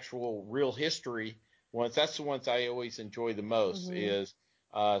actual real history ones. That's the ones I always enjoy the most.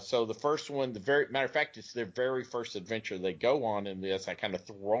 Mm-hmm. So the first one, matter of fact, it's their very first adventure they go on in this. I kind of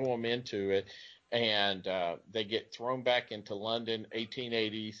throw them into it. And they get thrown back into London,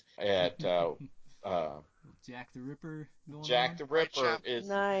 1880s, at Jack the Ripper. Jack the Ripper is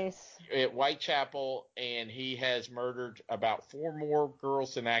nice at Whitechapel, and he has murdered about 4 more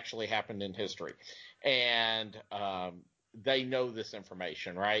girls than actually happened in history. And they know this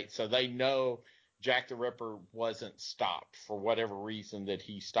information, right? So they know Jack the Ripper wasn't stopped for whatever reason that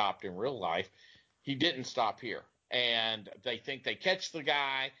he stopped in real life. He didn't stop here. And they think they catch the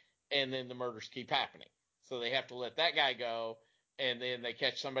guy, and then the murders keep happening. So they have to let that guy go, and then they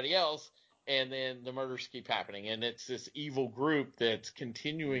catch somebody else, and then the murders keep happening. And it's this evil group that's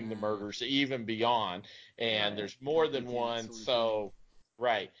continuing the murders even beyond. And there's more than one. So,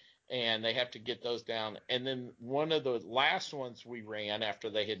 right. And they have to get those down. And then one of the last ones we ran after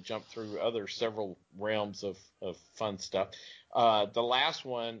they had jumped through several realms of fun stuff, the last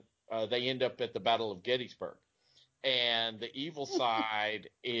one, they end up at the Battle of Gettysburg. and the evil side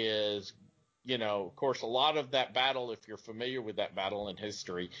is, of course, a lot of that battle, if you're familiar with that battle in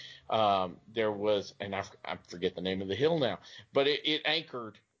history, there was, and I forget the name of the hill now, but it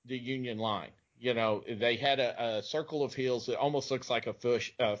anchored the Union line. They had a circle of hills that almost looks like a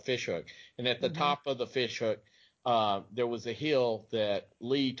fish hook. And at the top of the fish hook, there was a hill that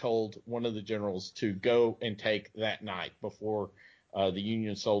Lee told one of the generals to go and take that night before the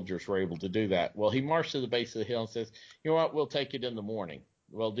Union soldiers were able to do that. Well, he marched to the base of the hill and says, you know what, we'll take it in the morning.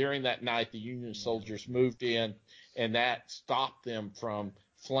 Well, during that night, the Union soldiers moved in, and that stopped them from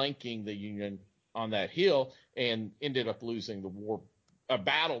flanking the Union on that hill and ended up losing a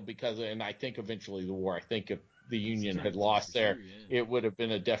battle because, and I think eventually the war. I think if the Union had lost there, it would have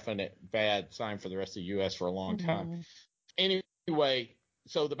been a definite bad sign for the rest of the U.S. for a long time. Anyway,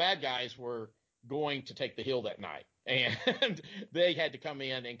 so the bad guys were going to take the hill that night, and they had to come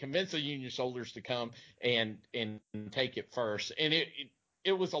in and convince the Union soldiers to come and take it first. And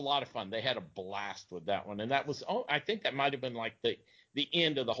it was a lot of fun. They had a blast with that one, and that was, I think that might have been like the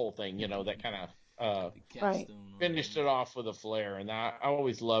end of the whole thing. That kind of finished it off with a flare. And I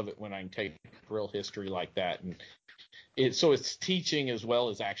always love it when I can take real history like that, and it's teaching as well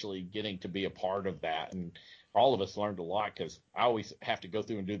as actually getting to be a part of that. And all of us learned a lot because I always have to go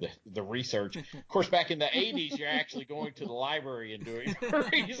through and do the research. Of course, back in the 80s, you're actually going to the library and doing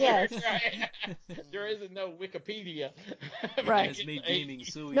research. Yes. Right? There isn't no Wikipedia. Right. It's made gaming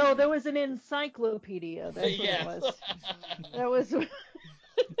so easy. No, there was an encyclopedia. That's what it was. That was.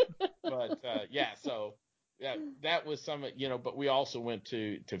 But so that was some, but we also went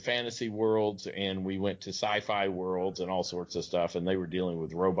to fantasy worlds, and we went to sci-fi worlds and all sorts of stuff, and they were dealing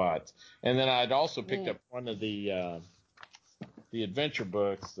with robots. And then I'd also picked up one of the adventure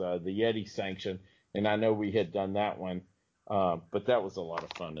books, the Yeti Sanction, and I know we had done that one, but that was a lot of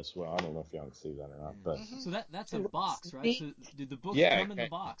fun as well. I don't know if y'all can see that or not, but so that's a box, right? So did the book come in the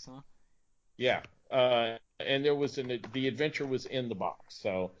box, huh? Yeah, and there was the adventure was in the box,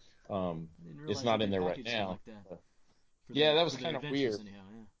 so it's not in there right now. Like that was kind of weird.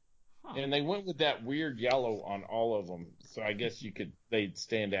 Anyhow, and they went with that weird yellow on all of them, so I guess they'd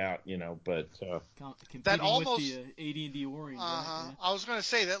stand out, but that almost with the AD&D orange. Right? Yeah. I was going to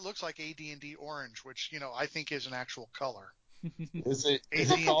say that looks like AD&D orange, which I think is an actual color. Is it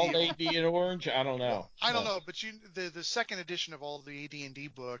called AD&D orange? I don't know. Well, I don't know, but the second edition of all the AD&D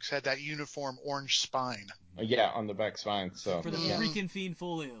books had that uniform orange spine. Yeah, on the back spine. So for the freaking Fiend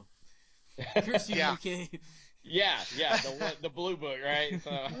Folio. Curse you, UK. Yeah, the blue book, right?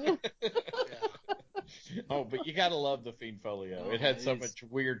 So. Oh, but you gotta love the Fiend Folio. It had so much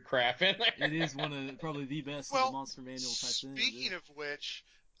weird crap in there. It is one of probably the best of the monster manual type thing. Speaking of which,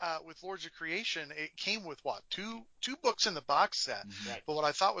 with Lords of Creation, it came with two books in the box set. Right. But what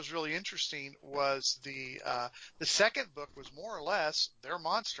I thought was really interesting was the second book was more or less their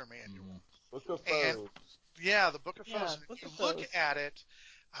monster manual. Book of Foes. The Book of Foes. And if you look at it,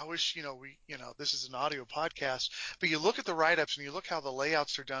 I wish this is an audio podcast, but you look at the write-ups and you look how the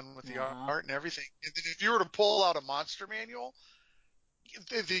layouts are done with the art and everything. And then if you were to pull out a monster manual,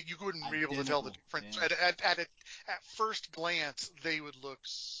 you wouldn't be able to tell the difference. Yeah. At first glance, they would look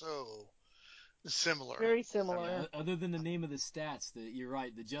so similar. Very similar. Other than the name of the stats, you're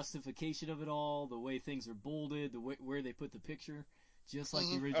right. The justification of it all, the way things are bolded, where they put the picture, just like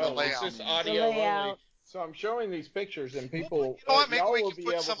the original. Oh, it's just audio only. So I'm showing these pictures, and people, maybe we will can be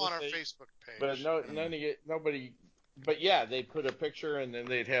put able some to on our see, Facebook page. But nobody. But yeah, they put a picture, and then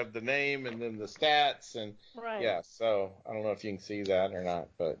they'd have the name, and then the stats, and So I don't know if you can see that or not,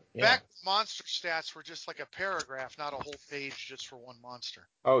 but back monster stats were just like a paragraph, not a whole page just for one monster.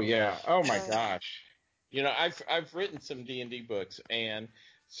 Oh yeah. Oh my gosh. I've written some D&D books, and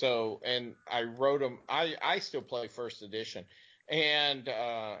I wrote them. I still play first edition, and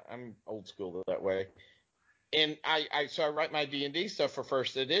I'm old school that way. And so I write my D&D stuff for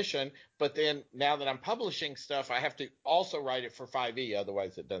first edition, but then now that I'm publishing stuff, I have to also write it for 5e,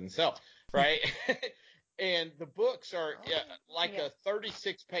 otherwise it doesn't sell, right? And the books are a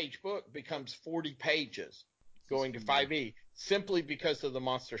 36-page book becomes 40 pages going to 5e simply because of the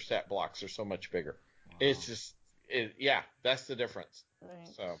monster stat blocks are so much bigger. Wow. It's just, that's the difference. Right.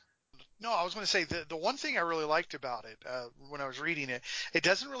 So. No, I was going to say the one thing I really liked about it when I was reading it, it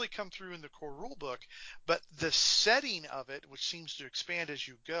doesn't really come through in the core rule book, but the setting of it, which seems to expand as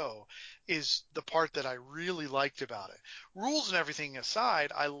you go, is the part that I really liked about it. Rules and everything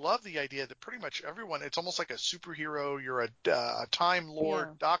aside, I love the idea that pretty much everyone, it's almost like a superhero. You're a Time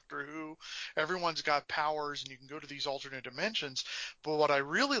Lord, Doctor Who. Everyone's got powers, and you can go to these alternate dimensions. But what I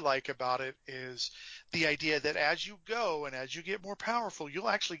really like about it is the idea that as you go and as you get more powerful, you'll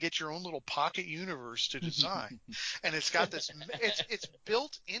actually get your own little little pocket universe to design. And it's got this, it's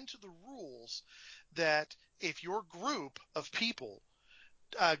built into the rules that if your group of people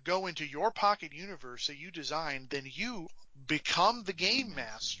go into your pocket universe that you designed, then you become the game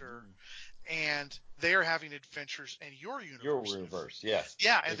master, and they're having adventures in your universe. Your universe, yes.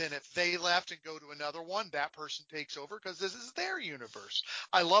 Yeah, and then if they left and go to another one, that person takes over because this is their universe.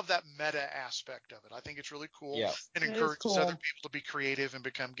 I love that meta aspect of it. I think it's really cool, Yeah. and encourages other people to be creative and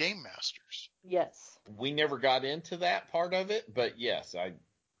become game masters. Yes. We never got into that part of it, but yes, I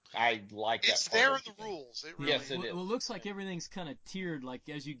like that It's part there of in the game. rules. It really Yes, it is. Well, it looks like everything's kind of tiered. Like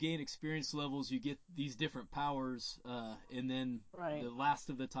as you gain experience levels, you get these different powers, and then the last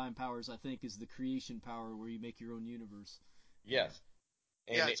of the time powers, I think, is the creation power where you make your own universe. Yes.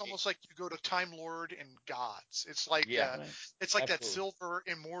 And yeah, it's almost like you go to Time Lord and Gods. It's like it's like that Absolutely. Silver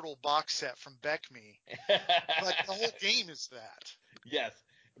Immortal box set from Beckme, but the whole game is that. Yes.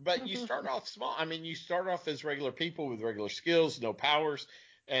 But you start off small. I mean, you start off as regular people with regular skills, no powers.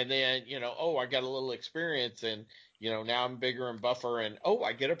 And then, I got a little experience and, now I'm bigger and buffer and,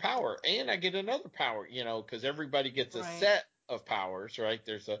 I get a power and I get another power, because everybody gets a set of powers, right?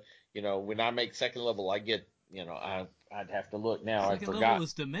 There's when I make second level, I get, I'd have to look now. I Second forgot. level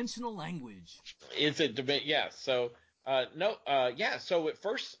is dimensional language. Is it? Yeah. So, So at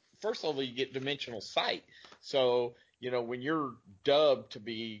first level, you get dimensional sight. So, when you're dubbed to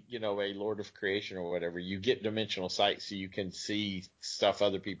be, a Lord of Creation or whatever, you get dimensional sight so you can see stuff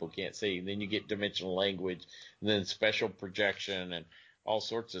other people can't see. And then you get dimensional language, and then special projection and all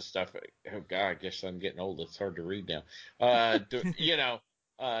sorts of stuff. Oh God, I guess I'm getting old. It's hard to read now. Down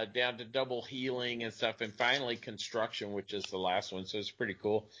to double healing and stuff, and finally construction, which is the last one. So it's pretty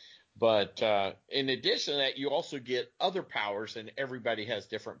cool. But in addition to that, you also get other powers, and everybody has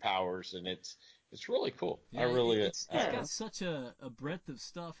different powers, and it's really cool. Yeah, it's I got such a breadth of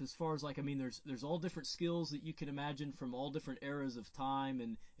stuff as far as there's all different skills that you can imagine from all different eras of time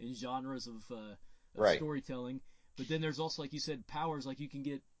and genres of storytelling. But then there's also, like you said, powers. Like you can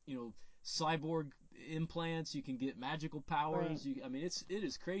get cyborg implants, you can get magical powers. Right. It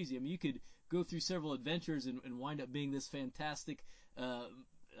is crazy. I mean, you could go through several adventures and wind up being this fantastic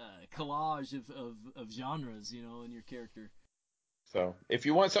collage of genres, in your character. So if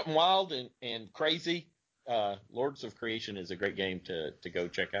you want something wild and crazy, Lords of Creation is a great game to go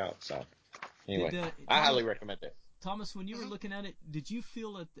check out. So anyway, I highly recommend it. Thomas, when you were looking at it, did you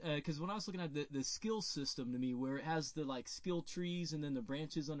feel that, because when I was looking at the skill system to me, where it has the skill trees and then the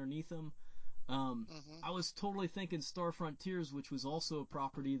branches underneath them, I was totally thinking Star Frontiers, which was also a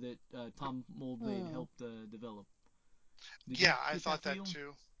property that Tom Moldvay helped develop. I thought that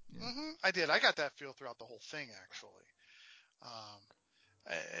too. Yeah. I did. I got that feel throughout the whole thing, actually.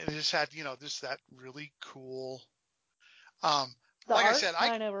 It just had, just that really cool. Like I said,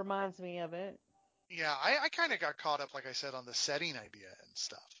 kind of reminds me of it. Yeah, I kind of got caught up, like I said, on the setting idea and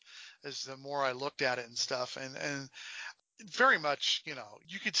stuff. As the more I looked at it and stuff, and very much, you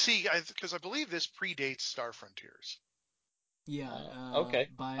could see, because I believe this predates Star Frontiers. Yeah. Okay.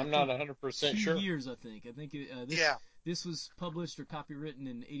 I'm not 100% sure. 2 years, I think. I think this was published or copywritten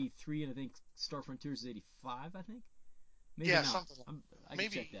in '83, and I think Star Frontiers is '85. I think. Maybe not. Something. I can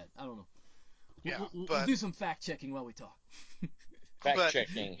check that. I don't know. We'll do some fact checking while we talk. Fact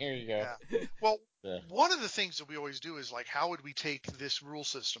checking. Here you go. Yeah. Well, one of the things that we always do is how would we take this rule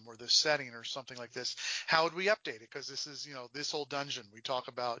system or this setting or something like this? How would we update it? Because this is, this whole dungeon. We talk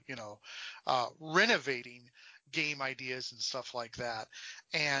about, renovating game ideas and stuff like that.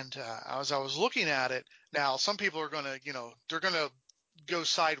 And as I was looking at it, now some people are going to, they're going to go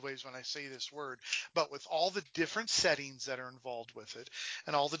sideways when I say this word, but with all the different settings that are involved with it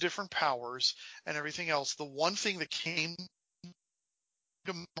and all the different powers and everything else, the one thing that came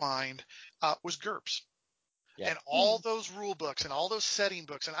to mind was GURPS. Yeah. And all those rule books and all those setting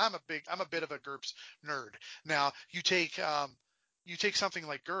books, and I'm a bit of a GURPS nerd. Now you take something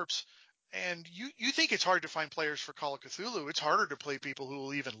like GURPS, and you think it's hard to find players for Call of Cthulhu. It's harder to play people who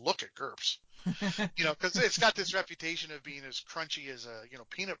will even look at GURPS. Because it's got this reputation of being as crunchy as a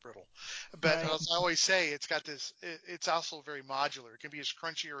peanut brittle. But as I always say, it's got this. It's also very modular. It can be as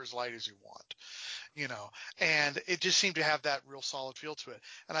crunchy or as light as you want. And it just seemed to have that real solid feel to it.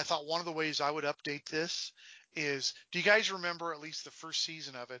 And I thought one of the ways I would update this is, do you guys remember at least the first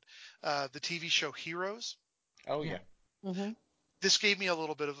season of it, the TV show Heroes? Oh yeah. Mm-hmm. This gave me a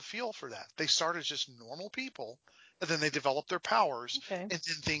little bit of a feel for that. They start as just normal people, and then they develop their powers, and then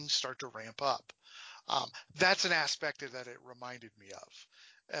things start to ramp up. That's an aspect that it reminded me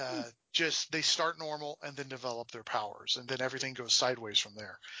of. Just they start normal and then develop their powers, and then everything goes sideways from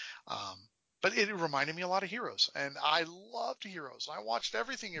there. But it reminded me a lot of Heroes, and I loved Heroes. I watched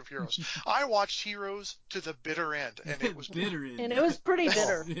everything of Heroes. I watched Heroes to the bitter end, and it was bitter end. And it was pretty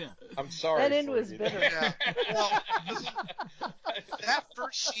bitter. Yeah. I'm sorry. That end for was you. bitter. Yeah. Well, that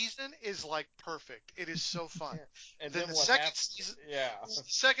first season is like perfect. It is so fun. And Then then the what second happened? season, Yeah. the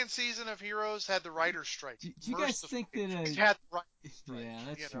second season of Heroes had the writer's strike. Do you guys think that? It had the writer's strike. Yeah,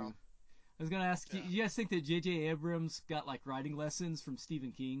 that's you true. know. I was gonna ask, do you guys think that J.J. Abrams got like writing lessons from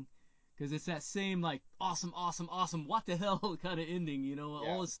Stephen King? Because it's that same like awesome, what the hell kind of ending, you know?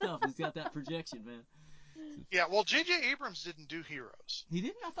 All his stuff has got that projection, man. Yeah, well, J.J. Abrams didn't do Heroes. He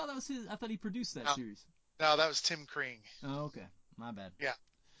didn't? I thought that was his. I thought he produced that series. No, that was Tim Kring. Oh, okay, my bad. Yeah.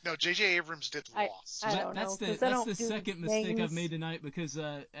 No, J.J. Abrams did Lost. I don't That's know, that's the second mistake I've made tonight because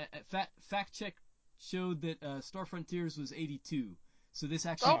fact check showed that Star Frontiers was 82. So this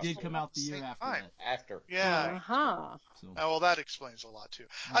actually did come out the year after that. After. Yeah. Uh-huh. So. Oh, well, that explains a lot, too.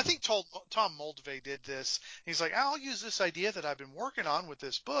 I think Tom Moldvay did this. He's like, I'll use this idea that I've been working on with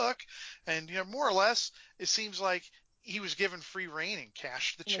this book. And, you know, more or less, it seems like he was given free reign and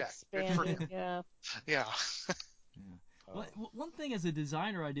cashed the check. Good for him. Yeah. Yeah. Well, one thing as a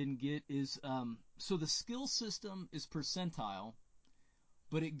designer I didn't get is, so the skill system is percentile,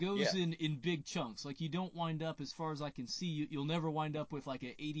 but it goes in big chunks. Like you don't wind up, as far as I can see, you'll never wind up with like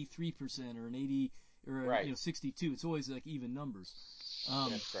an 83% or an 80 or a, 62. It's always like even numbers,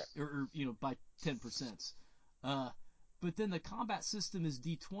 That's correct. or by 10%. But then the combat system is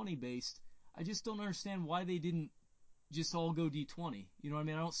D20 based. I just don't understand why they didn't just all go D20. You know what I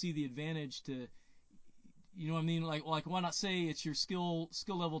mean? I don't see the advantage to. You know what I mean? Like why not say it's your skill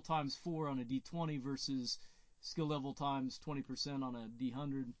level times 4 on a D20 versus skill level times 20% on a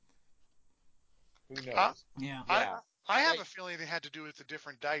D100? Who knows? Yeah. I have a feeling it had to do with the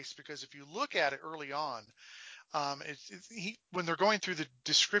different dice, because if you look at it early on, when they're going through the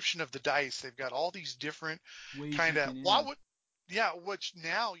description of the dice, they've got all these different kind of which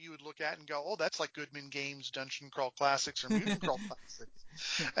now you would look at and go, oh, that's like Goodman Games Dungeon Crawl Classics or Mutant Crawl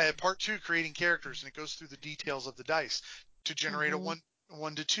Classics. Part 2, creating characters, and it goes through the details of the dice to generate a 1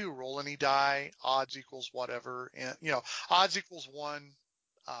 to 2, roll any die, odds equals whatever, and odds equals 1,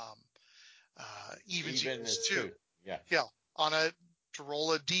 evens equals 2. Yeah. To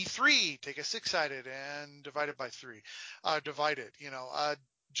roll a D3, take a 6-sided and divide it by 3. Divide it.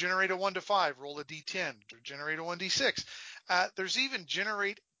 Generate a 1 to 5, roll a D10, generate a 1d6. There's even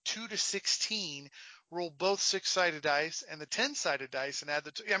generate 2 to 16, roll both 6-sided dice and the 10-sided dice and add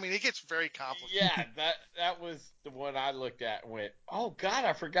the 2. I mean, it gets very complicated. Yeah, that was the one I looked at and went, oh God,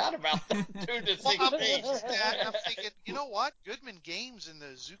 I forgot about the 2 to 16. I'm thinking, you know what? Goodman Games and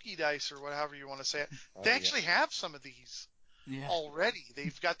the Zuki dice, or whatever you want to say it, they actually have some of these already.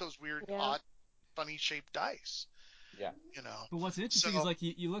 They've got those weird, odd, funny shaped dice. Yeah. But what's interesting is like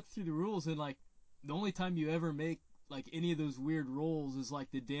you look through the rules and like the only time you ever make like any of those weird rolls is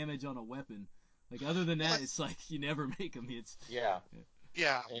like the damage on a weapon. Like other than that, it's like you never make them. Yeah.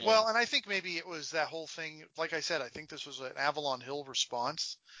 Well, and I think maybe it was that whole thing. Like I said, I think this was an Avalon Hill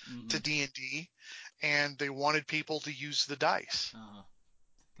response to D&D, and they wanted people to use the dice.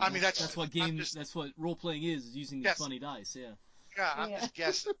 I mean, that's what role playing is using the funny dice. Yeah. Yeah, I'm just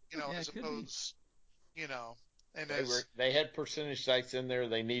guessing. As opposed, and they had percentage dice in there.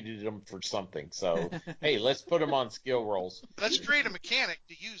 They needed them for something. So hey, let's put them on skill rolls. Let's create a mechanic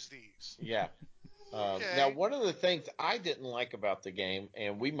to use these. Yeah. Now, one of the things I didn't like about the game,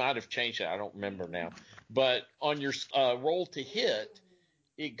 and we might have changed it, I don't remember now, but on your roll to hit,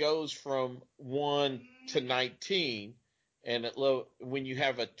 it goes from 1 to 19, and when you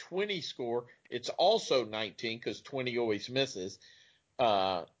have a 20 score, it's also 19 because 20 always misses.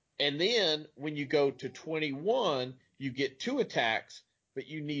 And then when you go to 21, you get 2 attacks, but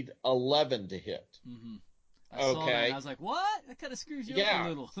you need 11 to hit. Mm-hmm. I saw that and I was like, what? That kind of screws you up a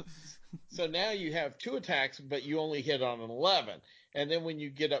little. So now you have 2 attacks, but you only hit on an 11. And then when you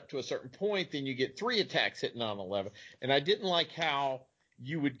get up to a certain point, then you get 3 attacks hitting on 11. And I didn't like how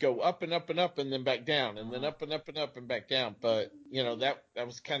you would go up and up and up and then back down, and then up and up and up and back down. But, that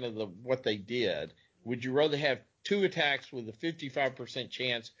was kind of what they did. Would you rather have 2 attacks with a 55%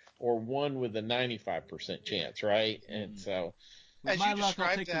 chance or 1 with a 95% chance, right? And so... As you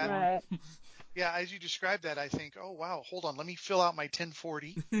described that, yeah, as you described that, I think, oh, wow, hold on, let me fill out my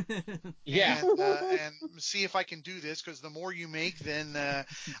 1040 and see if I can do this, because the more you make, then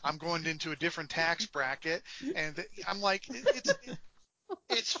I'm going into a different tax bracket. And I'm like,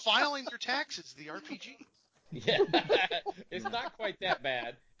 it's filing your taxes, the RPG. Yeah, it's not quite that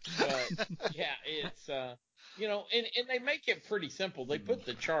bad, but yeah, it's And they make it pretty simple. They put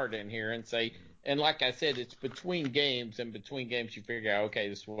the chart in here and say, and like I said, it's between games, and between games you figure out, okay,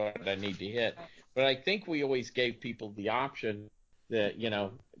 this is what I need to hit. But I think we always gave people the option that,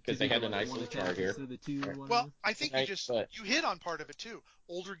 because they had a nice little chart here. Well, I think you hit on part of it too.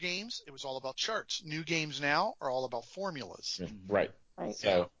 Older games, it was all about charts. New games now are all about formulas. Right.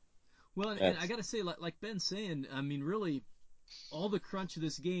 So. Well, and I got to say, like Ben's saying, I mean, really, all the crunch of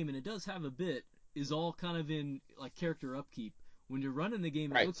this game, and it does have a bit, is all kind of in like character upkeep. When you're running the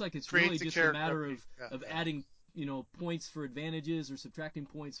game, it looks like it's really just a matter of adding, points for advantages or subtracting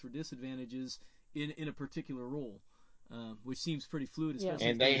points for disadvantages in a particular role, which seems pretty fluid. Especially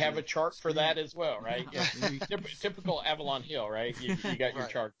and they have a chart for that as well, right? Yeah. Typical Avalon Hill, right? You got your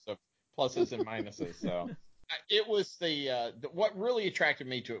charts of pluses and minuses. So it was what really attracted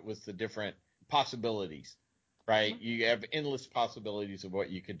me to it was the different possibilities, right? You have endless possibilities of what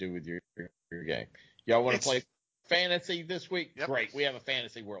you could do with your game. Y'all want to play fantasy this week? Yep. Great. We have a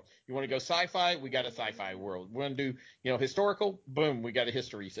fantasy world. You want to go sci-fi? We got a sci-fi world. We want to do, historical? Boom, we got a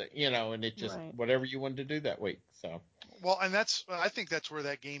history set, and it just whatever you wanted to do that week. So. Well, and I think that's where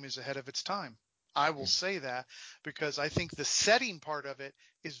that game is ahead of its time. I will say that because I think the setting part of it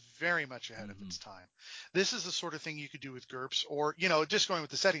is very much ahead of its time. This is the sort of thing you could do with GURPS or, just going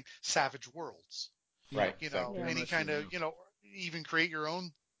with the setting, Savage Worlds. Right. Any kind of, even create your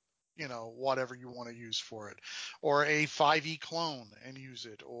own, whatever you want to use for it, or a 5e clone and use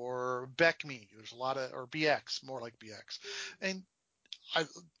it, or BECME. There's a lot of, or BX, more like BX. And I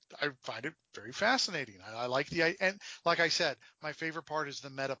find it very fascinating. I like and like I said, my favorite part is the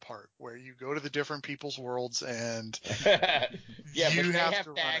meta part where you go to the different people's worlds and you have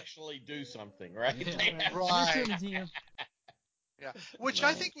to actually do something, right? Right. Yeah, which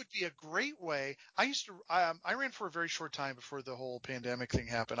I think would be a great way. I ran for a very short time before the whole pandemic thing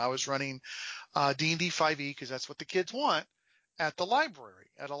happened. I was running D&D 5e because that's what the kids want at a library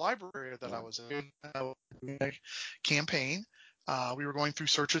that I was in. Campaign. We were going through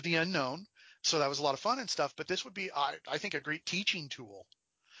Search of the Unknown, so that was a lot of fun and stuff. But this would be, I think, a great teaching tool.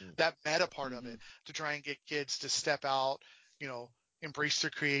 That meta part of it to try and get kids to step out, embrace their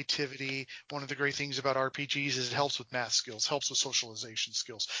creativity. One of the great things about RPGs is it helps with math skills, helps with socialization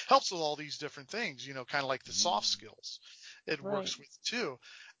skills, helps with all these different things, kind of like the soft skills it works with too.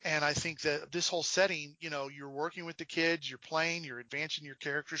 And I think that this whole setting, you're working with the kids, you're playing, you're advancing your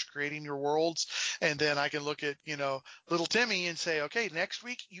characters, creating your worlds. And then I can look at, little Timmy and say, okay, next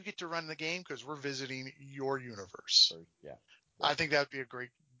week you get to run the game because we're visiting your universe. Yeah. I think that would be a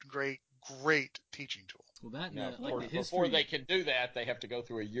great teaching tool. Well, that of course, before they can do that, they have to go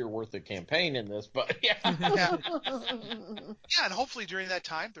through a year worth of campaign in this. But yeah, and hopefully during that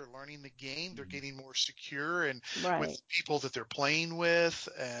time they're learning the game, they're getting more secure and with people that they're playing with,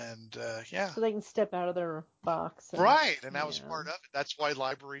 and so they can step out of their box. And that was part of it. That's why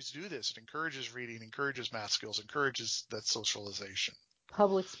libraries do this. It encourages reading, encourages math skills, encourages that socialization.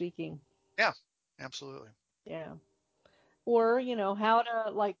 Public speaking. Yeah, absolutely. Yeah. Or, how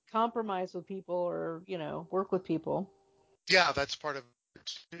to compromise with people or, work with people. Yeah, that's part of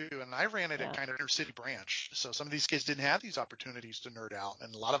it too. And I ran it at kind of inner city branch. So some of these kids didn't have these opportunities to nerd out,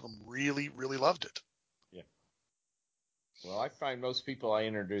 and a lot of them really, really loved it. Yeah. Well, I find most people I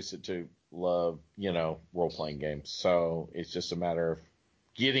introduce it to love, role-playing games. So it's just a matter of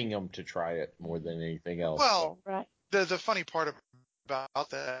getting them to try it more than anything else. Well, the funny part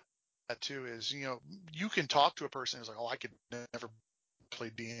about that too is, you can talk to a person who's like, oh, I could never play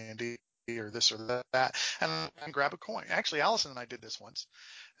D&D or this or that, and grab a coin. Actually, Allison and I did this once,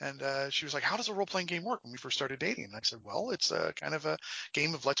 and she was like, how does a role-playing game work when we first started dating? And I said, well, it's a kind of a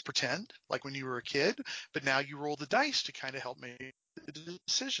game of let's pretend like when you were a kid, but now you roll the dice to kind of help make the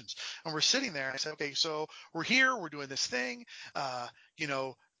decisions. And we're sitting there, and I said, okay, so we're here, we're doing this thing, I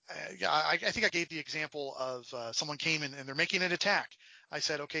think I gave the example of someone came in and they're making an attack. I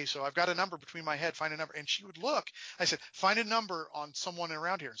said, okay, so I've got a number between my head, find a number. And she would look. I said, find a number on someone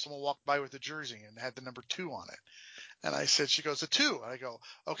around here. And someone walked by with a jersey and had the number 2 on it. And I said, she goes, a 2. And I go,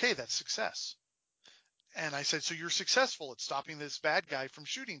 okay, that's success. And I said, so you're successful at stopping this bad guy from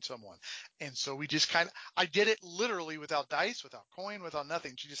shooting someone. And so we just I did it literally without dice, without coin, without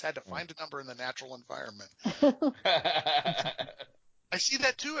nothing. She just had to find a number in the natural environment. I see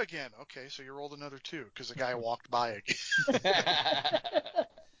that 2 again. Okay, so you rolled another 2 because the guy walked by again.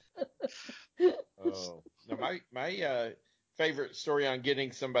 Oh, now my favorite story on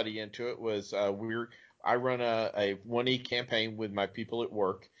getting somebody into it was I run a 1E campaign with my people at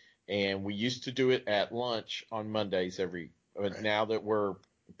work, and we used to do it at lunch on Mondays but now that we're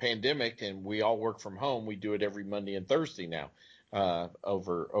pandemic and we all work from home, we do it every Monday and Thursday now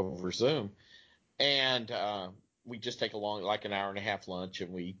over Zoom. And we just take like an hour and a half lunch,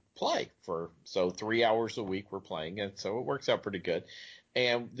 and we play so 3 hours a week we're playing, and so it works out pretty good.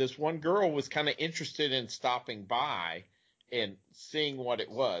 And this one girl was kind of interested in stopping by and seeing what it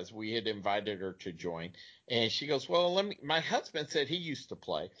was. We had invited her to join, and she goes, well, my husband said he used to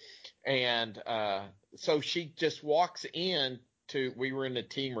play. And so she just walks in we were in the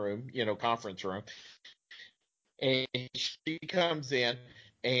team room, conference room, and she comes in,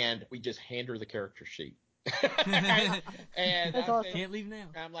 and we just hand her the character sheet. And That's awesome. Can't leave now.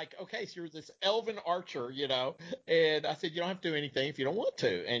 I'm like, okay, so you're this elven archer, and I said, you don't have to do anything if you don't want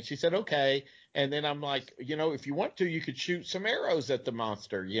to. And she said, okay. And then I'm like, if you want to, you could shoot some arrows at the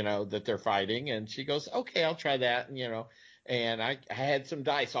monster, that they're fighting. And she goes, okay, I'll try that. And I had some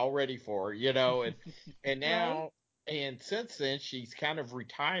dice all ready for her, and now, right? And since then she's kind of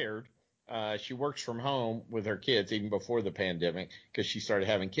retired. She works from home with her kids even before the pandemic because she started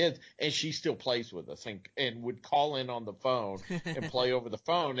having kids, and she still plays with us and would call in on the phone and play over the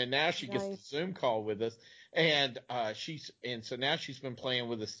phone. And now she gets the Zoom call with us. And so now she's been playing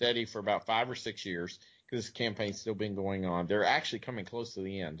with us steady for about 5 or 6 years because this campaign's still been going on. They're actually coming close to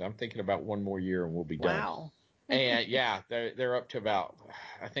the end. I'm thinking about one more year and we'll be done. Wow. And yeah, they're up to about,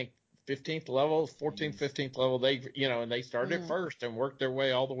 I think, 15th level, 14th, 15th level. And they started first and worked their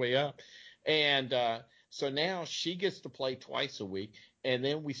way all the way up. And so now she gets to play twice a week. And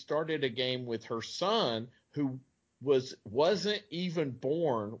then we started a game with her son, who wasn't even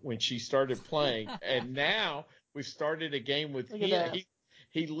born when she started playing. And now we've started a game with him.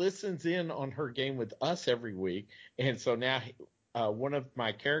 He listens in on her game with us every week. And so now one of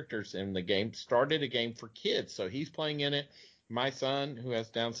my characters in the game started a game for kids. So he's playing in it. My son, who has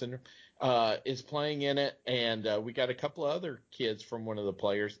Down syndrome, is playing in it, and we got a couple of other kids from one of the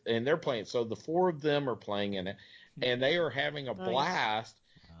players, and they're playing. So the 4 of them are playing in it, and they are having a blast.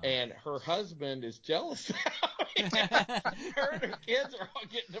 And her husband is jealous. Her and her kids are all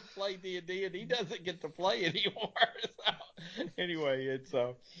getting to play D&D, and he doesn't get to play anymore. So anyway, it's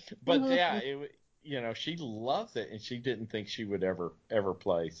but yeah, she loves it, and she didn't think she would ever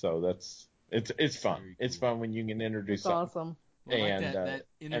play. So it's fun. Cool. It's fun when you can introduce something. Awesome. Well, and that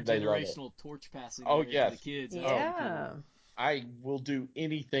intergenerational torch passing to the kids. Yeah. Cool. I will do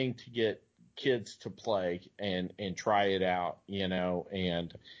anything to get kids to play and try it out,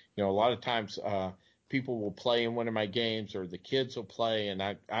 and a lot of times people will play in one of my games, or the kids will play, and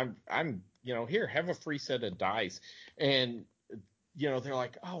I'm here, have a free set of dice, and they're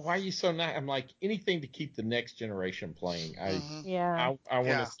like, oh, why are you so nice? I'm like, anything to keep the next generation playing. I want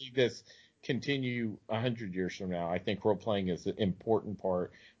to see this continue 100 years from now. I think role playing is an important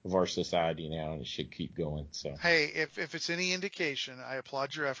part of our society now, and it should keep going. So hey, if it's any indication, I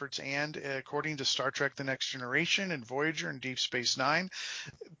applaud your efforts. And according to Star Trek: The Next Generation and Voyager and Deep Space Nine,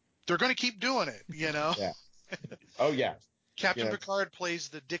 they're going to keep doing it. Yeah. Oh yeah. Captain Picard plays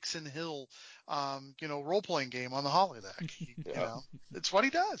the Dixon Hill, role playing game on the holodeck. It's what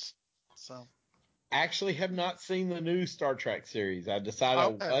he does. So. Actually have not seen the new Star Trek series. I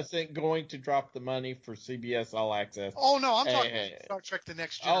decided I wasn't going to drop the money for CBS All Access. Oh, no, I'm talking about Star Trek: The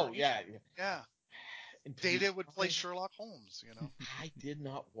Next Generation. Oh, yeah. Yeah. Data would play Sherlock Holmes, I did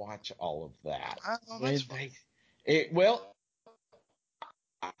not watch all of that. That's fine.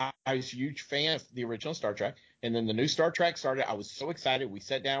 I was a huge fan of the original Star Trek, and then the new Star Trek started. I was so excited. We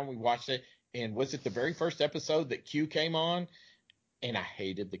sat down, we watched it, and was it the very first episode that Q came on? And I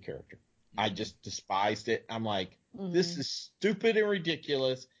hated the character. I just despised it. I'm like, this is stupid and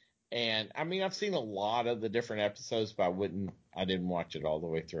ridiculous. And I mean, I've seen a lot of the different episodes, but I didn't watch it all the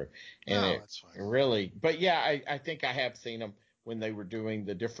way through. And that's fine. Really, but yeah, I think I have seen them when they were doing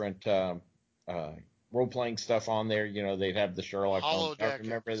the different role playing stuff on there. They'd have the Sherlock Holmes. I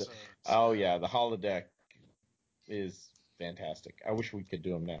remember the holodeck is fantastic. I wish we could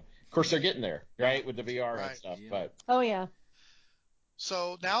do them now. Of course, they're getting there, right, with the VR and stuff. Yeah. But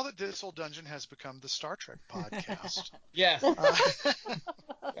so now that this whole dungeon has become the Star Trek podcast. Yes.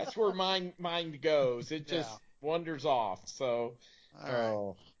 That's where my mind goes. It just wanders off. So,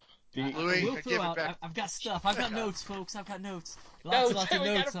 Louis, I've got stuff. I've got notes, folks. I've got notes. Lots of notes.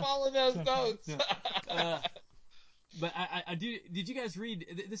 We got to follow those notes. But I do. Did you guys read?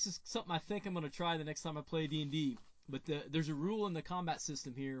 This is something I think I'm going to try the next time I play D&D. But there's a rule in the combat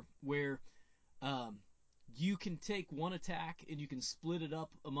system here where you can take one attack and you can split it up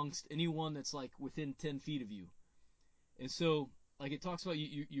amongst anyone that's like within 10 feet of you. And so, like it talks about,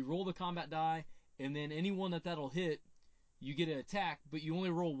 you roll the combat die, and then anyone that'll hit, you get an attack, but you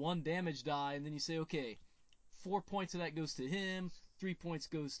only roll 1 damage die, and then you say, okay, 4 points of that goes to him, 3 points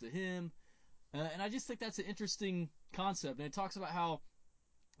goes to him. And I just think that's an interesting concept. And it talks about how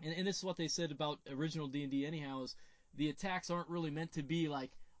and this is what they said about original D&D anyhow, is the attacks aren't really meant to be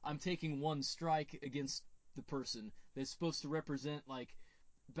like, I'm taking one strike against the person. They're supposed to represent like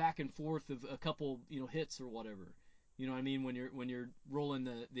back and forth of a couple, hits or whatever. You know what I mean? When you're rolling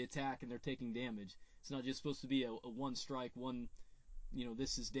the attack and they're taking damage, it's not just supposed to be a one strike, one,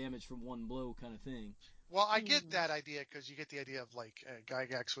 this is damage from one blow kind of thing. Well, I get that idea because you get the idea of like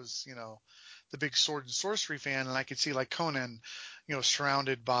Gygax was, the big sword and sorcery fan, and I could see like Conan,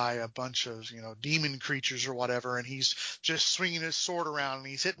 surrounded by a bunch of, demon creatures or whatever, and he's just swinging his sword around and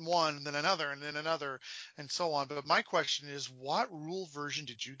he's hitting one and then another and so on. But my question is, what rule version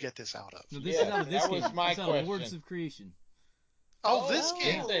did you get this out of? No, this is out of this game. Was my it's out question. of Words of Creation. Oh, this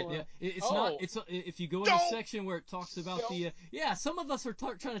game. Yeah, it's not. It's if you go in the section where it talks about the. Some of us are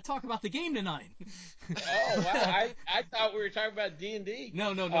trying to talk about the game tonight. Oh wow! I thought we were talking about D&D.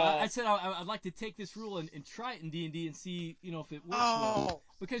 No. I said I'd like to take this rule and try it in D&D and see if it works well.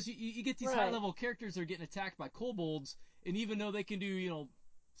 Because you get these high level characters that are getting attacked by kobolds, and even though they can do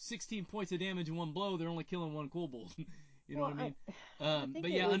 16 points of damage in one blow, they're only killing one kobold. You know what I mean? But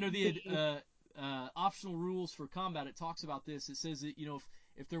yeah, under the optional rules for combat, it talks about this. It says that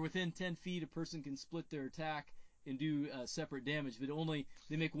if they're within 10 feet, a person can split their attack and do separate damage, but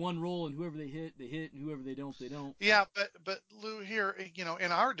they make one roll, and whoever they hit, and whoever they don't, they don't. Yeah, but Lou, here,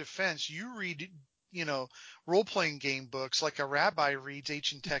 in our defense, you read, role-playing game books like a rabbi reads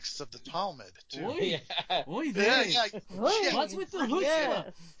ancient texts of the Talmud, too. What's with the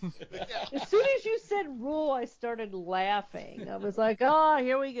chutzpah? As soon as you said rule, I started laughing. I was like,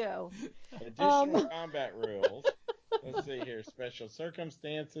 here we go. Additional combat rules. Let's see here. Special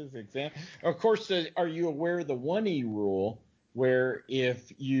circumstances. Of course, are you aware of the 1E rule, where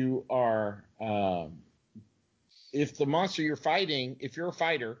if you are, if the monster you're fighting, if you're a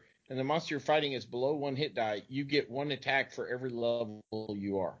fighter, and the monster you're fighting is below 1 hit die, you get 1 attack for every level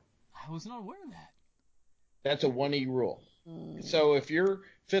you are. I was not aware of that. That's a 1E rule. So if you're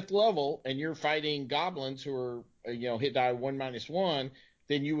 5th level and you're fighting goblins who are, hit die 1-1,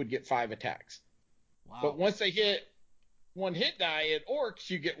 then you would get 5 attacks. Wow. But once they hit 1 hit die at orcs,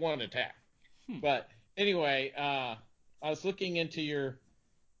 you get 1 attack. But anyway, I was looking into your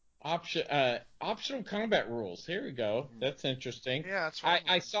optional combat rules. Here we go. That's interesting. Yeah, that's right.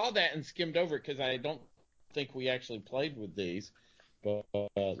 I saw that and skimmed over it because I don't think we actually played with these. But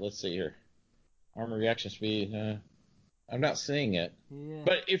let's see here. Armor reaction speed. I'm not seeing it. Yeah.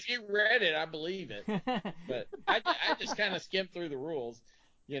 But if you read it, I believe it. But I just kind of skimmed through the rules.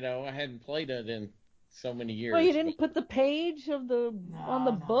 I hadn't played it in so many years. Well, you didn't put the page of on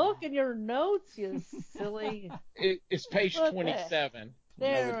the book in your notes, you silly. It's page 27.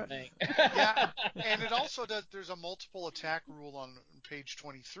 There. Yeah, and it also does. There's a multiple attack rule on page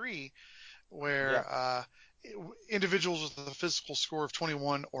 23, where individuals with a physical score of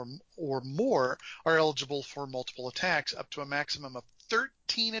 21 or more are eligible for multiple attacks. Up to a maximum of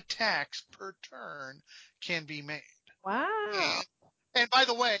 13 attacks per turn can be made. Wow. And by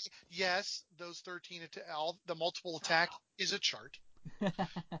the way, yes, those 13 the multiple attack is a chart.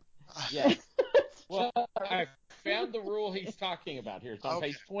 Yes. Well, I found the rule he's talking about here. It's on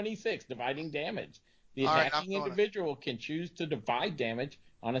page 26, dividing damage. The attacking individual can choose to divide damage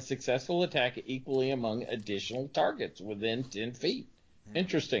on a successful attack equally among additional targets within 10 feet.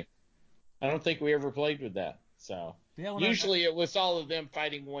 Interesting. I don't think we ever played with that. So usually it was all of them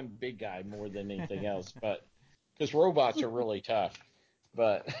fighting one big guy more than anything else, but because robots are really tough.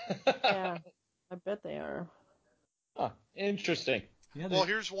 But yeah, I bet they are. Interesting. Yeah, well,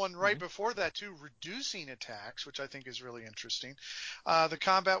 here's one right before that, too, reducing attacks, which I think is really interesting. The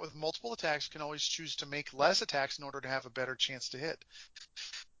combat with multiple attacks can always choose to make less attacks in order to have a better chance to hit.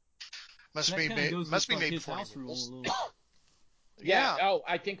 Must be made before any rules. Yeah. Oh,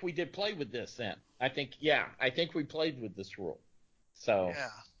 I think we did play with this then. I think we played with this rule. So,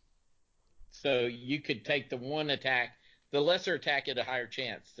 so you could take the one attack, the lesser attack at a higher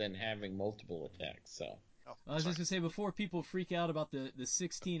chance than having multiple attacks. So. I was just going to say, before people freak out about the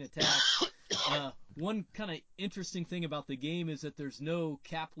 16 attacks, one kind of interesting thing about the game is that there's no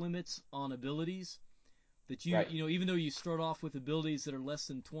cap limits on abilities. That even though you start off with abilities that are less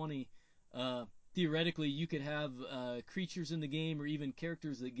than 20, theoretically you could have creatures in the game or even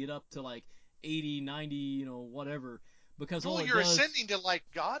characters that get up to like 80, 90, whatever. Because all you're ascending to like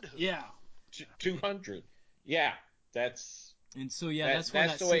godhood. Yeah. 200. Yeah, that's... And so, that's where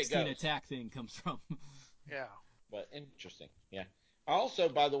that 16 attack thing comes from. Yeah. But interesting. Yeah. Also,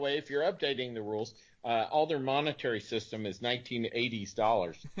 by the way, if you're updating the rules, all their monetary system is 1980s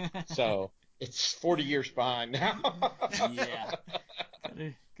dollars. So it's 40 years behind now. Yeah.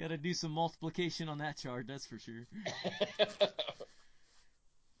 Gotta do some multiplication on that chart, that's for sure.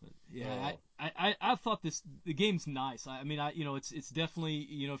 Yeah, I thought the game's nice. I mean, it's definitely,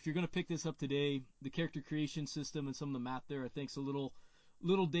 if you're gonna pick this up today, the character creation system and some of the math there, I think's a little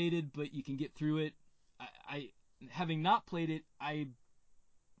dated, but you can get through it. I having not played it, I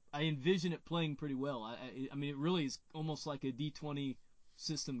envision it playing pretty well. I mean, it really is almost like a D20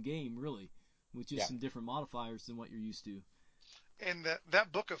 system game, really, with just some different modifiers than what you're used to. And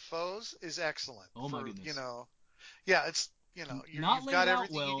that Book of Foes is excellent. Oh my goodness. Yeah, it's you've got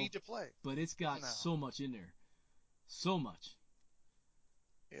everything you need to play. But it's got so much in there, so much.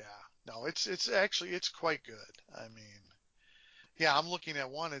 Yeah, no, it's actually quite good. I mean, yeah, I'm looking at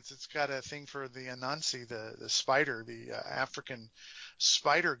one. It's got a thing for the Anansi, the spider, the African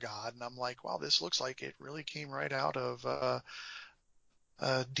spider god, and I'm like, wow, this looks like it really came right out of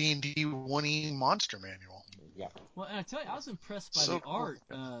D&D 1E monster manual. Yeah. Well, and I tell you, I was impressed by the art.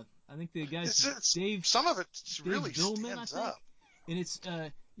 I think the guys, some of it really Billman, stands I think, up. and it's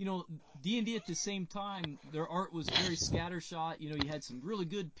D&D at the same time, their art was very scattershot. You had some really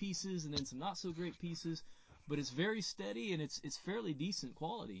good pieces and then some not so great pieces, but it's very steady and it's fairly decent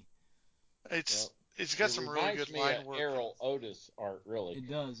quality. It's got some really good line work. Errol Otis art, really. It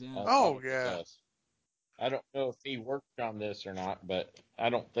does, yeah. Yeah. I don't know if he worked on this or not, but I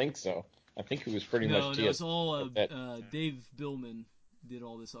don't think so. I think it was pretty much No, it's all Dave Billman did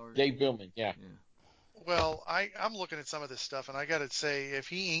all this art. Dave Billman, yeah. Well, I'm looking at some of this stuff, and I got to say, if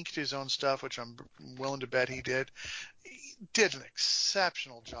he inked his own stuff, which I'm willing to bet he did an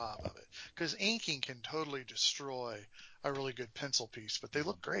exceptional job of it. Because inking can totally destroy a really good pencil piece, but they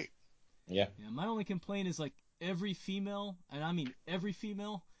look great. Yeah. Yeah. My only complaint is every female, and I mean every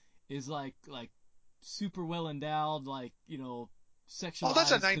female, is like super well endowed, sexualized. Oh,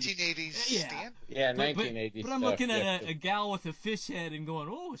 that's a 1980s standard. Yeah, 1980s. But I'm looking at a gal with a fish head and going,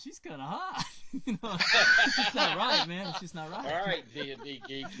 oh, she's kind of hot. It's just not right, man. It's just not right. All right, D&D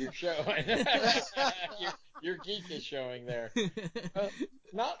geek, you're showing. your geek is showing there.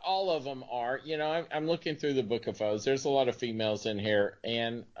 Not all of them are. I'm looking through the Book of Foes. There's a lot of females in here,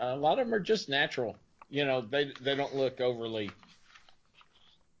 and a lot of them are just natural. They don't look overly,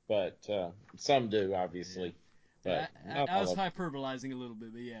 but some do, obviously. But I was hyperbolizing a little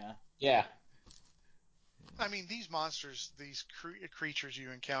bit, but yeah. Yeah. I mean, these monsters, these creatures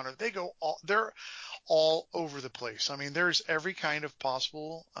you encounter, they're all over the place. I mean, there's every kind of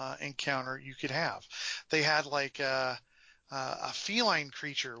possible encounter you could have. They had a feline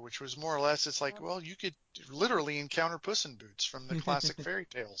creature, which was more or less, it's like, well, you could literally encounter Puss in Boots from the classic fairy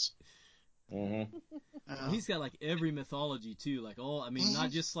tales. Mm-hmm. He's got every mythology too, not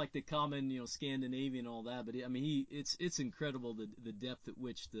just the common, Scandinavian and all that, but it's incredible the depth at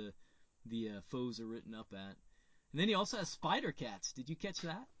which the foes are written up at. And then he also has spider cats. Did you catch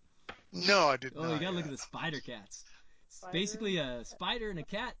that? No, I did not. Oh, you gotta look at the spider cats. It's basically a spider and a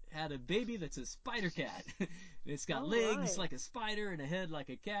cat had a baby that's a spider cat. It's got legs like a spider and a head like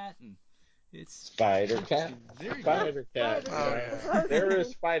a cat, and it's Spider cat. Spider cat. Oh, yeah. There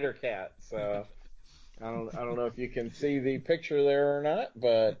is Spider Cat. So I don't know if you can see the picture there or not,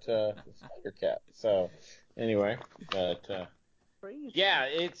 but Spider Cat. So anyway, but yeah,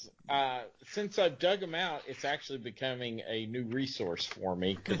 it's since I've dug them out, it's actually becoming a new resource for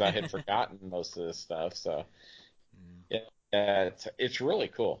me because I had forgotten most of this stuff. So it's really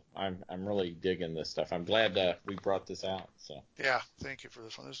cool. I'm really digging this stuff. I'm glad we brought this out. So yeah, thank you for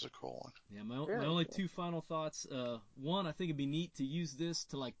this one. This is a cool one. Yeah, my only two final thoughts. One, I think it'd be neat to use this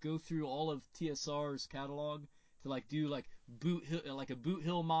to go through all of TSR's catalog to do a Boot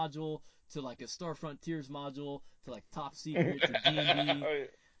Hill module to a Star Frontiers module to Top Secret to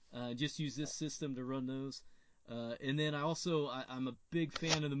D&D. Just use this system to run those. And then I'm a big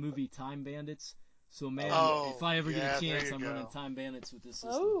fan of the movie Time Bandits. So, man, if I ever get a chance, I'm running Time Bandits with this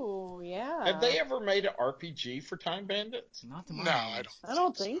system. Oh, yeah. Have they ever made an RPG for Time Bandits? Not to my knowledge. I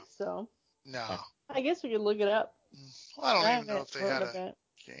don't think so. No. I guess we could look it up. Well, I don't even know if they had a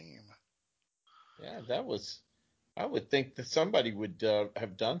game. Yeah, I would think that somebody would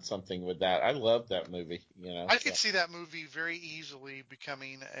have done something with that. I love that movie. I could see that movie very easily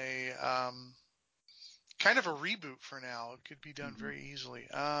becoming a kind of a reboot for now. It could be done very easily.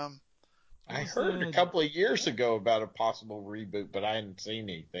 I heard a couple of years ago about a possible reboot, but I hadn't seen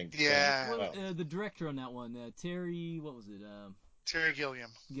anything. Yeah. Well, the director on that one, Terry, what was it? Terry Gilliam.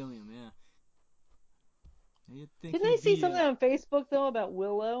 Gilliam, yeah. Didn't I see something on Facebook though about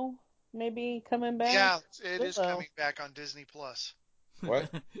Willow maybe coming back? Yeah, it is coming back on Disney Plus. What?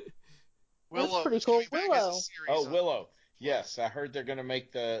 Willow. That's pretty cool. Willow. Willow. Yes, I heard they're going to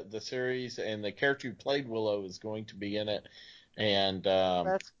make the series, and the character who played Willow is going to be in it. And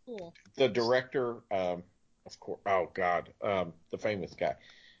that's cool. The director, of course, the famous guy,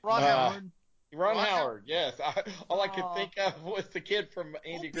 Ron Howard. Ron Howard, yes. All I could think of was the kid from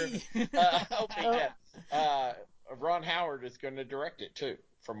Andy Griffith. Opie, yeah. Ron Howard is going to direct it too,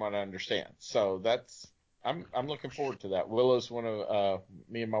 from what I understand. So I'm looking forward to that. Willow's one of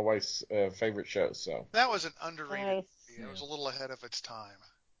me and my wife's favorite shows. So that was an underrated movie. Yeah. It was a little ahead of its time.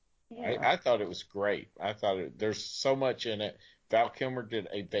 Yeah. I thought it was great. I thought there's so much in it. Val Kilmer did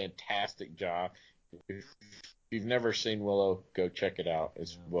a fantastic job. If you've never seen Willow, go check it out.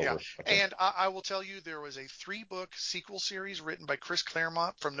 It's well worth watching. And I will tell you, there was a 3-book sequel series written by Chris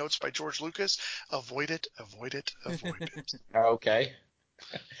Claremont from notes by George Lucas. Avoid it, avoid it, avoid it. Okay.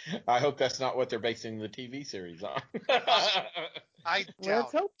 I hope that's not what they're basing the TV series on. I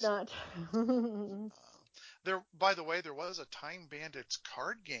doubt Let's hope not. By the way, there was a Time Bandits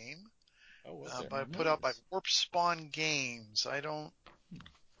card game put Nice. out by Warp Spawn Games. I don't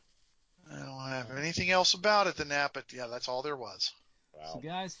have anything else about it than that, but yeah, that's all there was. Wow. So,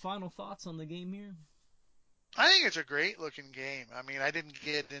 guys, final thoughts on the game here? I think it's a great looking game. I mean, I didn't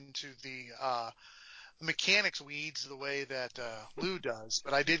get into the mechanics weeds the way that Lou does,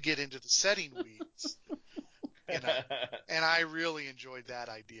 but I did get into the setting weeds. And I really enjoyed that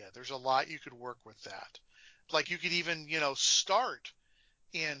idea. There's a lot you could work with that. Like you could even, start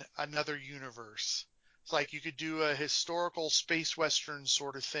in another universe. It's like you could do a historical space western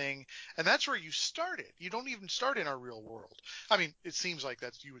sort of thing, and that's where you started. You don't even start in our real world. I mean, it seems like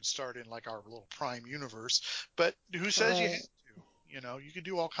that you would start in like our little prime universe, but who says you have to? You could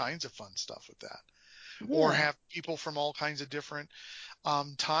do all kinds of fun stuff with that. Yeah. Or have people from all kinds of different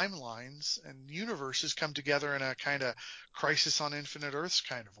timelines and universes come together in a kind of Crisis on Infinite Earths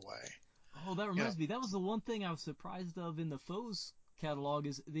kind of way. Oh, that reminds me. That was the one thing I was surprised of in the Foes catalog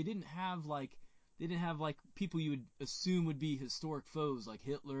is they didn't have like people you would assume would be historic foes like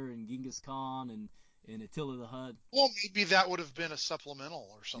Hitler and Genghis Khan and Attila the Hun. Well, maybe that would have been a supplemental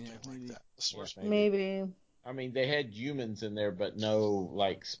or something like that. A source maybe. I mean, they had humans in there, but no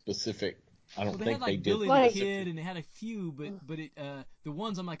like specific. I don't think had, like, they did. Billy the Kid, and they had a few, but the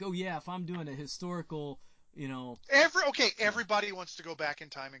ones I'm like, oh yeah, if I'm doing a historical, everybody wants to go back in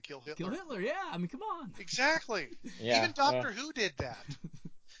time and kill Hitler. Kill Hitler, yeah. I mean, come on. Exactly. Yeah, even Doctor Who did that.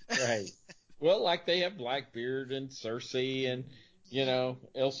 Right. Well, like they have Blackbeard and Cersei and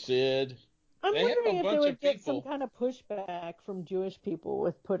El Cid. I'm they wondering have a if they bunch would of get people. some kind of pushback from Jewish people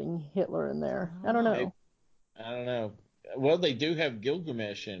with putting Hitler in there. I don't know. I don't know. Well, they do have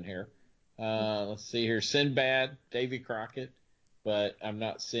Gilgamesh in here. Let's see here. Sinbad, Davy Crockett, but I'm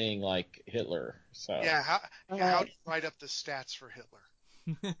not seeing like Hitler. So yeah, how do you write up the stats for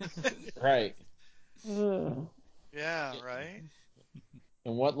Hitler? Right. Yeah, right.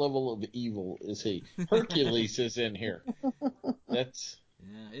 And what level of evil is he? Hercules is in here. That's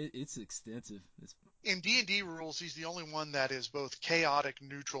it's extensive. In D&D rules, he's the only one that is both chaotic,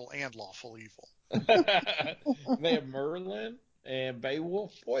 neutral, and lawful evil. They have Merlin and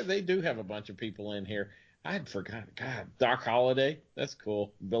Beowulf. Boy, they do have a bunch of people in here. I had forgotten. God, Doc Holliday. That's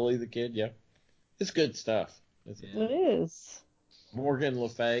cool. Billy the Kid. Yeah, it's good stuff. It is. Morgan Le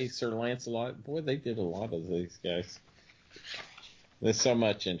Fay, Sir Lancelot. Boy, they did a lot of these guys. There's so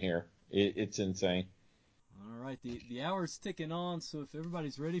much in here. It's insane. All right, the hour's ticking on, so if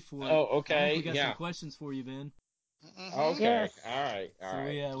everybody's ready for it, oh, okay, I think we got some questions for you, Ben. Okay, yes. all right.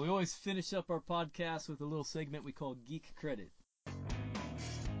 So we always finish up our podcast with a little segment we call Geek Credit.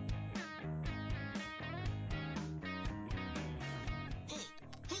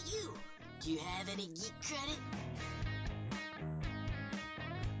 Hey you! Do you have any geek credit?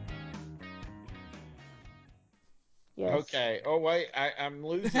 Yes. Okay. Oh wait, I'm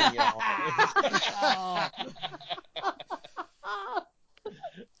losing y'all.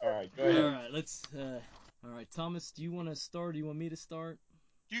 All right, go ahead. All right, let's. All right, Thomas, do you want to start? Or do you want me to start?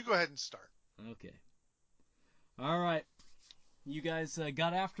 You go ahead and start. Okay. All right. You guys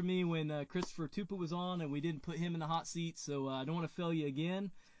got after me when Christopher Tupa was on, and we didn't put him in the hot seat, so I don't want to fail you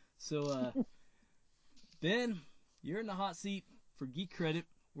again. So, Ben, you're in the hot seat for Geek Credit.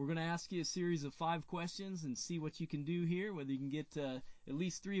 We're going to ask you a series of 5 questions and see what you can do here, whether you can get at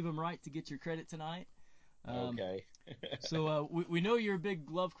least 3 of them right to get your credit tonight. Okay. So we know you're a big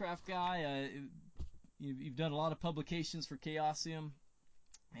Lovecraft guy. You've done a lot of publications for Chaosium.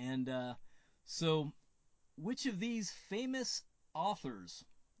 And so which of these famous authors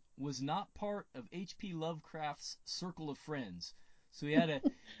was not part of H.P. Lovecraft's circle of friends? So he had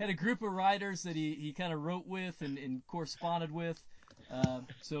a group of writers that he kind of wrote with and corresponded with.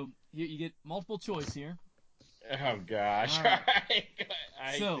 So you get multiple choice here. Oh gosh! All right.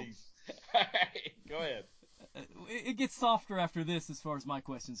 I hate these. Go ahead. it gets softer after this as far as my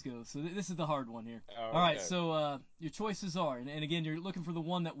questions go. So this is the hard one here. Oh, All right, okay. so your choices are, and again, you're looking for the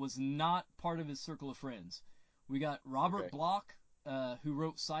one that was not part of his circle of friends. We got Robert Okay. Bloch, who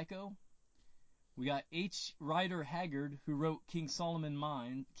wrote Psycho. We got H. Rider Haggard, who wrote King Solomon's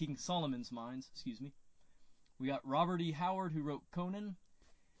Mines. Excuse me. We got Robert E. Howard, who wrote Conan,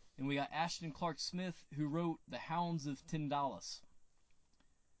 and we got Ashton Clark Smith, who wrote The Hounds of Tyndallis.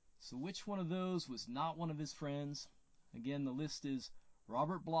 So which one of those was not one of his friends? Again, the list is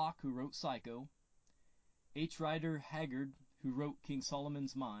Robert Bloch, who wrote Psycho, H. Rider Haggard, who wrote King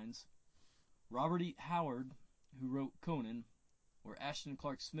Solomon's Mines, Robert E. Howard, who wrote Conan, or Ashton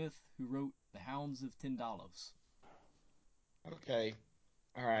Clark Smith, who wrote The Hounds of Tyndallis. Okay.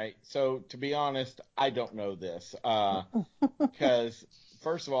 All right. So to be honest, I don't know this. Because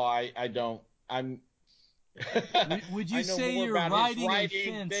first of all, I don't. I'm. Would you I know say more you're about riding his a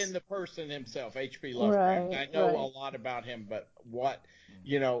writing fence? than the person himself, H.P. Lovecraft. Right, I know right. a lot about him, but what,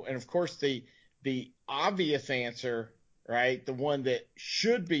 and of course the obvious answer, right, the one that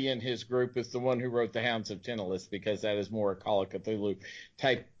should be in his group is the one who wrote The Hounds of Tyndallis, because that is more a Call of Cthulhu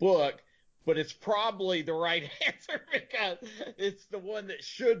type book. But it's probably the right answer because it's the one that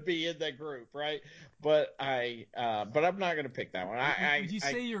should be in that group, right? But I'm not going to pick that one. Would you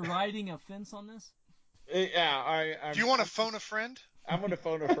say you're riding a fence on this? Yeah, Do you want to phone a friend? I'm going to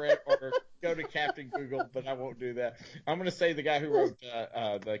phone a friend or go to Captain Google, but I won't do that. I'm going to say the guy who wrote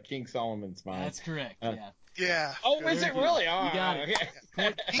the King Solomon's Mines. That's correct. Yeah. Yeah. Oh, good. is it really? Oh, You got it.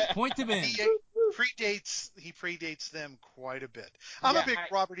 okay. Point to Ben. He predates them quite a bit. I'm a big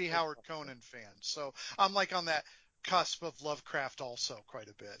Robert E. Howard Conan fan, so I'm like on that cusp of Lovecraft also quite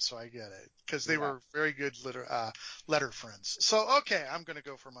a bit. So I get it because they were very good letter friends. So okay, I'm going to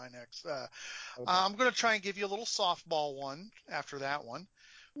go for my next. I'm going to try and give you a little softball one after that one.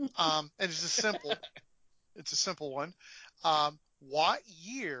 And it's a simple one. What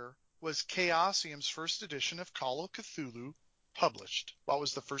year was Chaosium's first edition of Call of Cthulhu published? What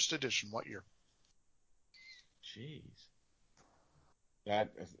was the first edition? What year? Jeez.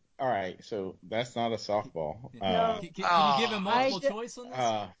 All right, so that's not a softball. Can you give him multiple choice on this?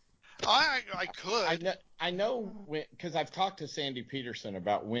 I could. I know because I've talked to Sandy Peterson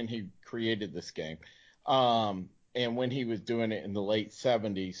about when he created this game, and when he was doing it in the late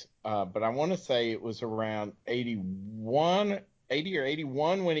 70s. But I want to say it was around 80 or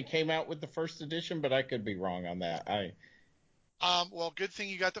 81 when he came out with the first edition, but I could be wrong on that. Well, good thing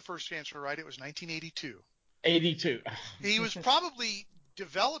you got the first answer right. It was 1982. 82. He was probably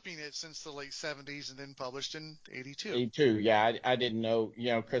developing it since the late 70s and then published in 82. 82, yeah. I didn't know,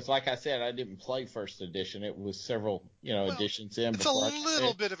 because like I said, I didn't play first edition. It was several, editions in. It's a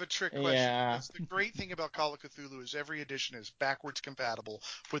little bit of a trick question. Yeah. Because the great thing about Call of Cthulhu is every edition is backwards compatible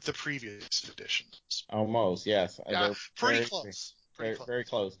with the previous editions. Almost, yes. Yeah, pretty close. Very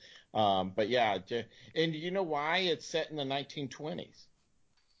close. But yeah, and you know why it's set in the 1920s?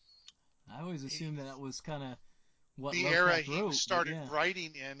 I always assumed that was kind of what the Lovecraft era he wrote, started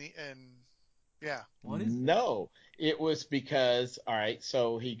writing in, and yeah. What is No, it was because, all right,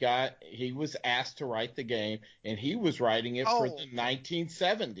 so he was asked to write the game, and he was writing it for the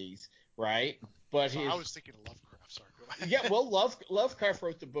 1970s, right? But I was thinking of Lovecraft. Sorry. Go ahead. Yeah, well, Lovecraft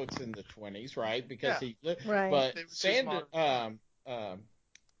wrote the books in the 20s, right? Because he lived. Right. But Sandy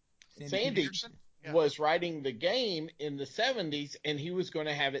was writing the game in the 70s, and he was going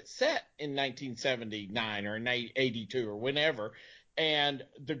to have it set in 1979 or 82 or whenever. And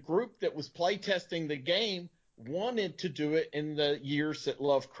the group that was playtesting the game wanted to do it in the years that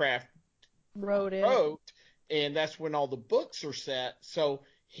Lovecraft wrote, and that's when all the books are set. So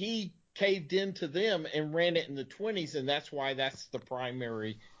he caved into them and ran it in the 20s, and that's why that's the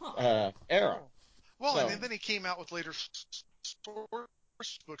primary era. Well, and then he came out with later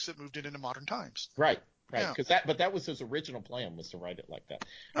books that moved it into modern times. Right. Because that was his original plan, was to write it like that.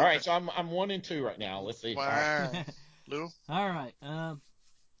 All right, so I'm 1 and 2 right now. Let's see. Wow. Lou? All right.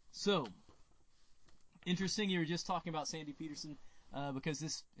 So, interesting you were just talking about Sandy Peterson because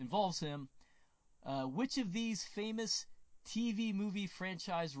this involves him. Which of these famous TV movie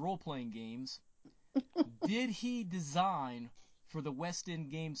franchise role-playing games did he design for the West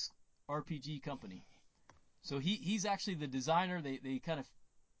End Games RPG company? So he's actually the designer. They kind of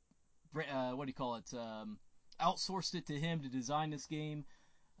outsourced it to him to design this game.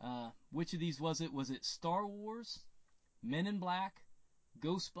 Which of these was it? Was it Star Wars, Men in Black,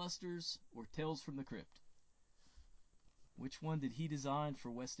 Ghostbusters, or Tales from the Crypt? Which one did he design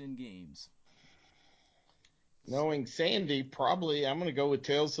for West End Games? Knowing Sandy, probably I'm going to go with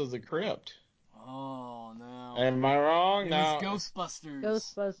Tales of the Crypt. Oh, no. Am I wrong? It No. was Ghostbusters.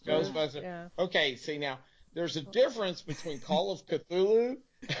 Ghostbusters. Ghostbusters. Yeah. Okay, see now, there's a difference between Call of Cthulhu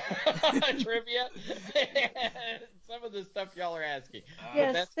trivia and some of the stuff y'all are asking.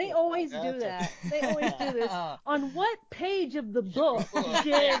 Yes, they always do that. They always do this. On what page of the book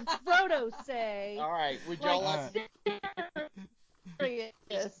did Frodo say? All right, would y'all like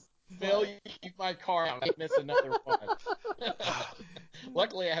Phil, you keep my car out. I can't miss another one.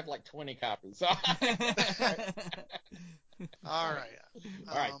 Luckily, I have like 20 copies. All right. All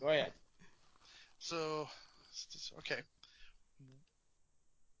right, go ahead. So, okay.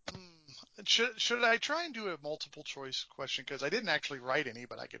 Should I try and do a multiple choice question? Because I didn't actually write any,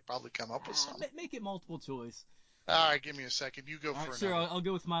 but I could probably come up with some. Make it multiple choice. All right, give me a second. You go for another. Sure, I'll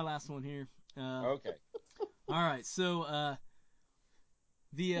go with my last one here. Okay. All right, so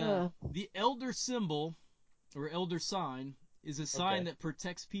the elder symbol or elder sign is a sign that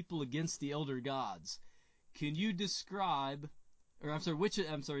protects people against the elder gods. Can you describe? Or I'm sorry,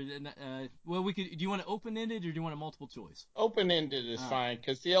 well, we could. Do you want it open-ended or do you want a multiple choice? Open-ended is fine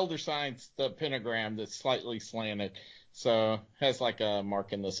because the elder sign's the pentagram that's slightly slanted, so has like a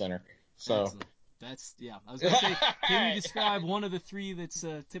mark in the center. So excellent. I was gonna say, can you describe one of the three that's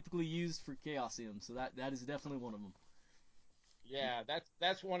typically used for Chaosium? So that is definitely one of them. Yeah,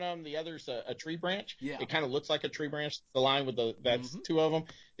 that's one of them. The other's a tree branch. Yeah. It kind of looks like a tree branch. The line with that's two of them.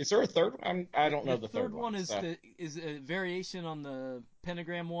 Is there a third one? I don't know the third one. Is a variation on the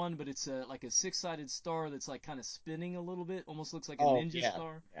pentagram one, but it's like a six-sided star that's like kind of spinning a little bit. Almost looks like a ninja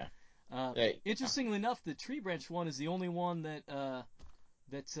star. Yeah. Interestingly enough, the tree branch one is the only one that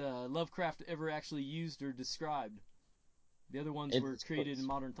Lovecraft ever actually used or described. The other ones were created in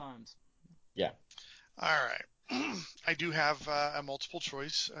modern times. Yeah. All right. I do have a multiple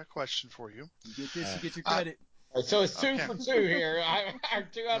choice question for you. You get this, you get your credit. So it's 2 for 2 here. I'm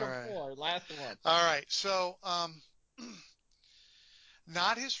 2 out of 4. Last one. All right. So,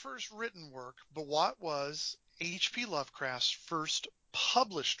 not his first written work, but what was H.P. Lovecraft's first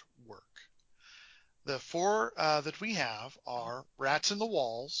published work? The 4 that we have are Rats in the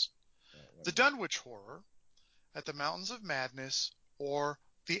Walls, The Dunwich Horror, At the Mountains of Madness, or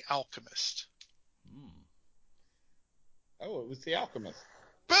The Alchemist. Oh, it was The Alchemist.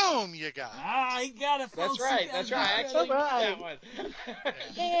 Boom, you got it. I got it, folks. That's right. I actually knew that one.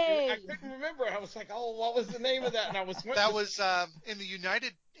 Yay. I couldn't remember. I was like, oh, what was the name of that? And I was That was in the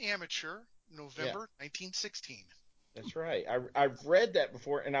United Amateur, November 1916. That's right. I've read that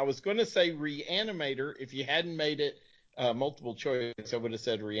before, and I was going to say Reanimator. If you hadn't made it multiple choice, I would have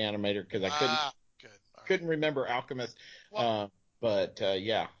said Reanimator because I couldn't remember Alchemist. Well,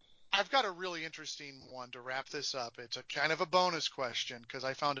 yeah. I've got a really interesting one to wrap this up. It's a kind of a bonus question because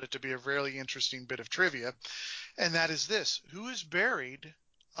I found it to be a really interesting bit of trivia, and that is this: who is buried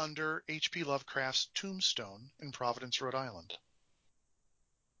under H.P. Lovecraft's tombstone in Providence, Rhode Island?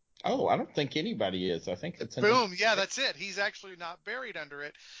 Oh, I don't think anybody is. I think it's boom. Yeah, that's it. He's actually not buried under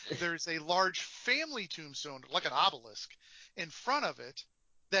it. There's a large family tombstone, like an obelisk, in front of it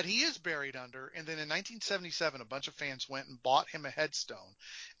that he is buried under. And then in 1977, a bunch of fans went and bought him a headstone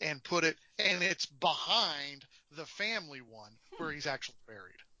and put it, and it's behind the family one where he's actually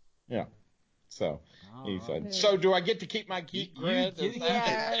buried. Yeah. So, so do I get to keep my geek cred?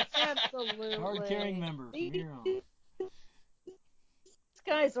 Yes, absolutely. Card-carrying member from here on. These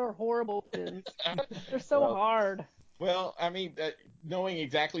guys are horrible pins. They're so hard. Well, I mean, knowing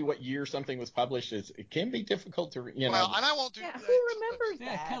exactly what year something was published it can be difficult to, Well, and I won't do. Yeah, who remembers that?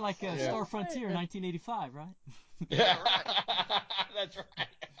 Yeah, kind of like Star Frontier, 1985, right? Yeah, right. That's right.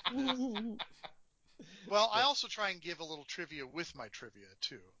 Well, I also try and give a little trivia with my trivia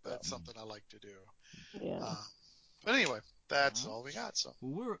too. That's something I like to do. Yeah. But anyway, that's all we got. So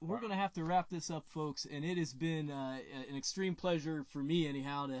we're gonna have to wrap this up, folks. And it has been an extreme pleasure for me,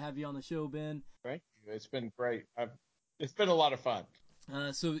 anyhow, to have you on the show, Ben. Thank you. It's been great. It's been a lot of fun.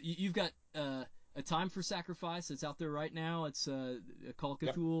 So you've got A Time for Sacrifice that's out there right now. It's a Call of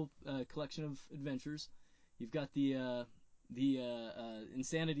Cthulhu collection of adventures. You've got the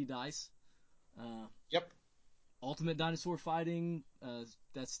Insanity Dice. Yep. Ultimate Dinosaur Fighting.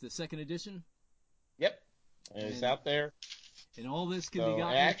 That's the second edition. Yep. It's out there. And all this can be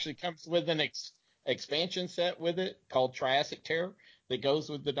gotten. It actually comes with an expansion set with it called Triassic Terror that goes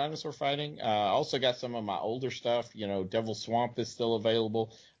with the dinosaur fighting. Also got some of my older stuff. Devil Swamp is still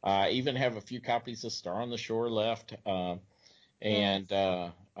available. I even have a few copies of Star on the Shore left. I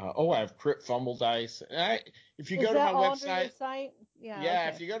have Crypt Fumble Dice. If you go to my website, site?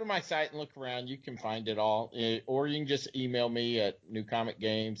 If you go to my site and look around, you can find it all. Or you can just email me at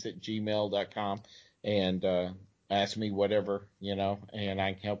newcomicgames@gmail.com and ask me whatever, and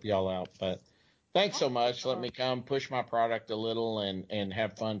I can help you all out. But Thanks so much. Let me come push my product a little and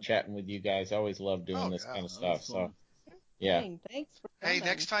have fun chatting with you guys. I always love doing this kind of stuff. So, yeah. Dang, thanks for coming. Hey,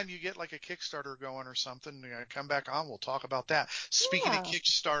 next time you get like a Kickstarter going or something, come back on. We'll talk about that. Speaking of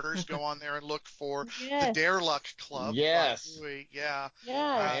Kickstarters, go on there and look for the Dare Luck Club. Yes. Yeah.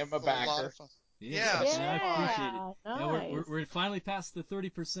 I am a backer. Yeah, I appreciate it. Nice. Yeah, we're finally past the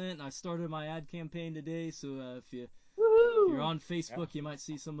 30%. I started my ad campaign today, so if you're on Facebook, you might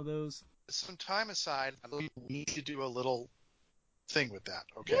see some of those. Some time aside, we need to do a little thing with that.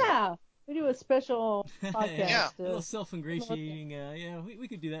 Okay. Yeah, we do a special podcast. A little self-ingratiating. We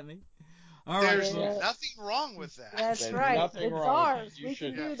could do that, maybe. All There's right, nothing wrong with that. That's right. It's ours. We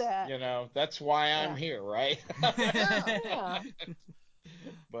can do that. You know, that's why I'm here, right? Yeah.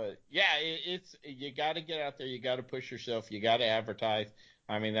 But yeah, it's you got to get out there. You got to push yourself. You got to advertise.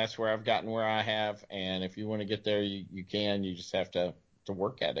 I mean, that's where I've gotten where I have. And if you want to get there, you can. You just have to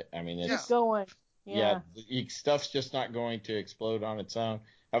work at it. I mean, it's going. Stuff's just not going to explode on its own.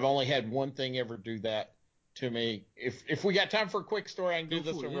 I've only had one thing ever do that to me. If we got time for a quick story, I can do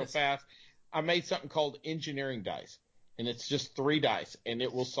this one real fast. I made something called engineering dice, and it's just 3 dice, and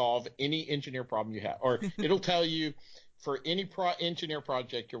it will solve any engineer problem you have, or it'll tell you for any engineer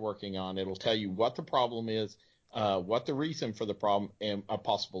project you're working on, it'll tell you what the problem is, what the reason for the problem, and a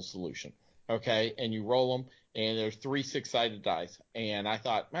possible solution. Okay, and you roll them, and there's 3 6-sided dice, and I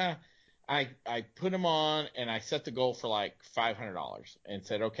thought, I put them on, and I set the goal for like $500 and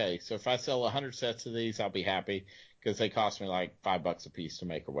said, okay, so if I sell 100 sets of these, I'll be happy because they cost me like $5 a piece to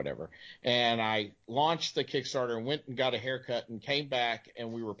make or whatever. And I launched the Kickstarter and went and got a haircut and came back,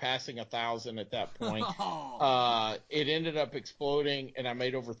 and we were passing 1,000 at that point. It ended up exploding, and I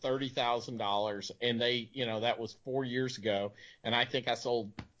made over $30,000. And that was 4 years ago, and I think I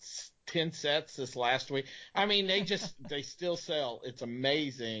sold 10 sets this last week. I mean, they still sell. It's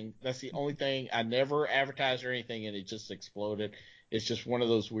amazing. That's the only thing. I never advertised or anything, and it just exploded. It's just one of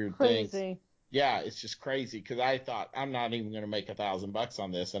those weird things. Yeah, it's just crazy because I thought I'm not even going to make $1,000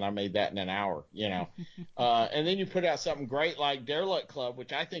 on this, and I made that in an hour, and then you put out something great like Dare Luck Club,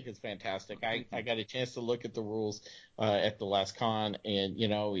 which I think is fantastic. I got a chance to look at the rules at the last con, and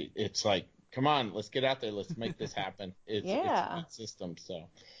it's like, come on, let's get out there, let's make this happen. It's a good system, so.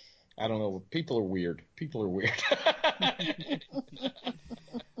 I don't know. People are weird.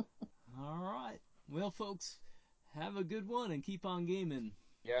 All right. Well, folks, have a good one and keep on gaming.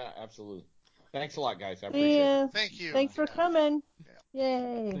 Yeah, absolutely. Thanks a lot, guys. I appreciate it. Thank you. Thanks for coming.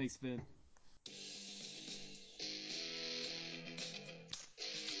 Yay. Thanks, Ben.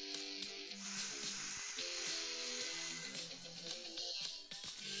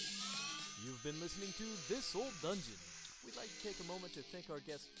 You've been listening to This Old Dungeon. We'd like to take a moment to thank our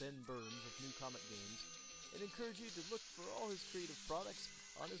guest Ben Burns of New Comet Games and encourage you to look for all his creative products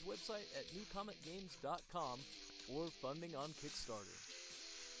on his website at newcometgames.com or funding on Kickstarter.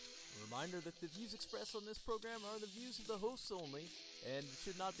 A reminder that the views expressed on this program are the views of the hosts only and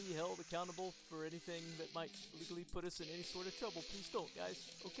should not be held accountable for anything that might legally put us in any sort of trouble. Please don't, guys.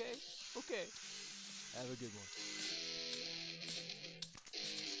 Okay? Okay. Have a good one.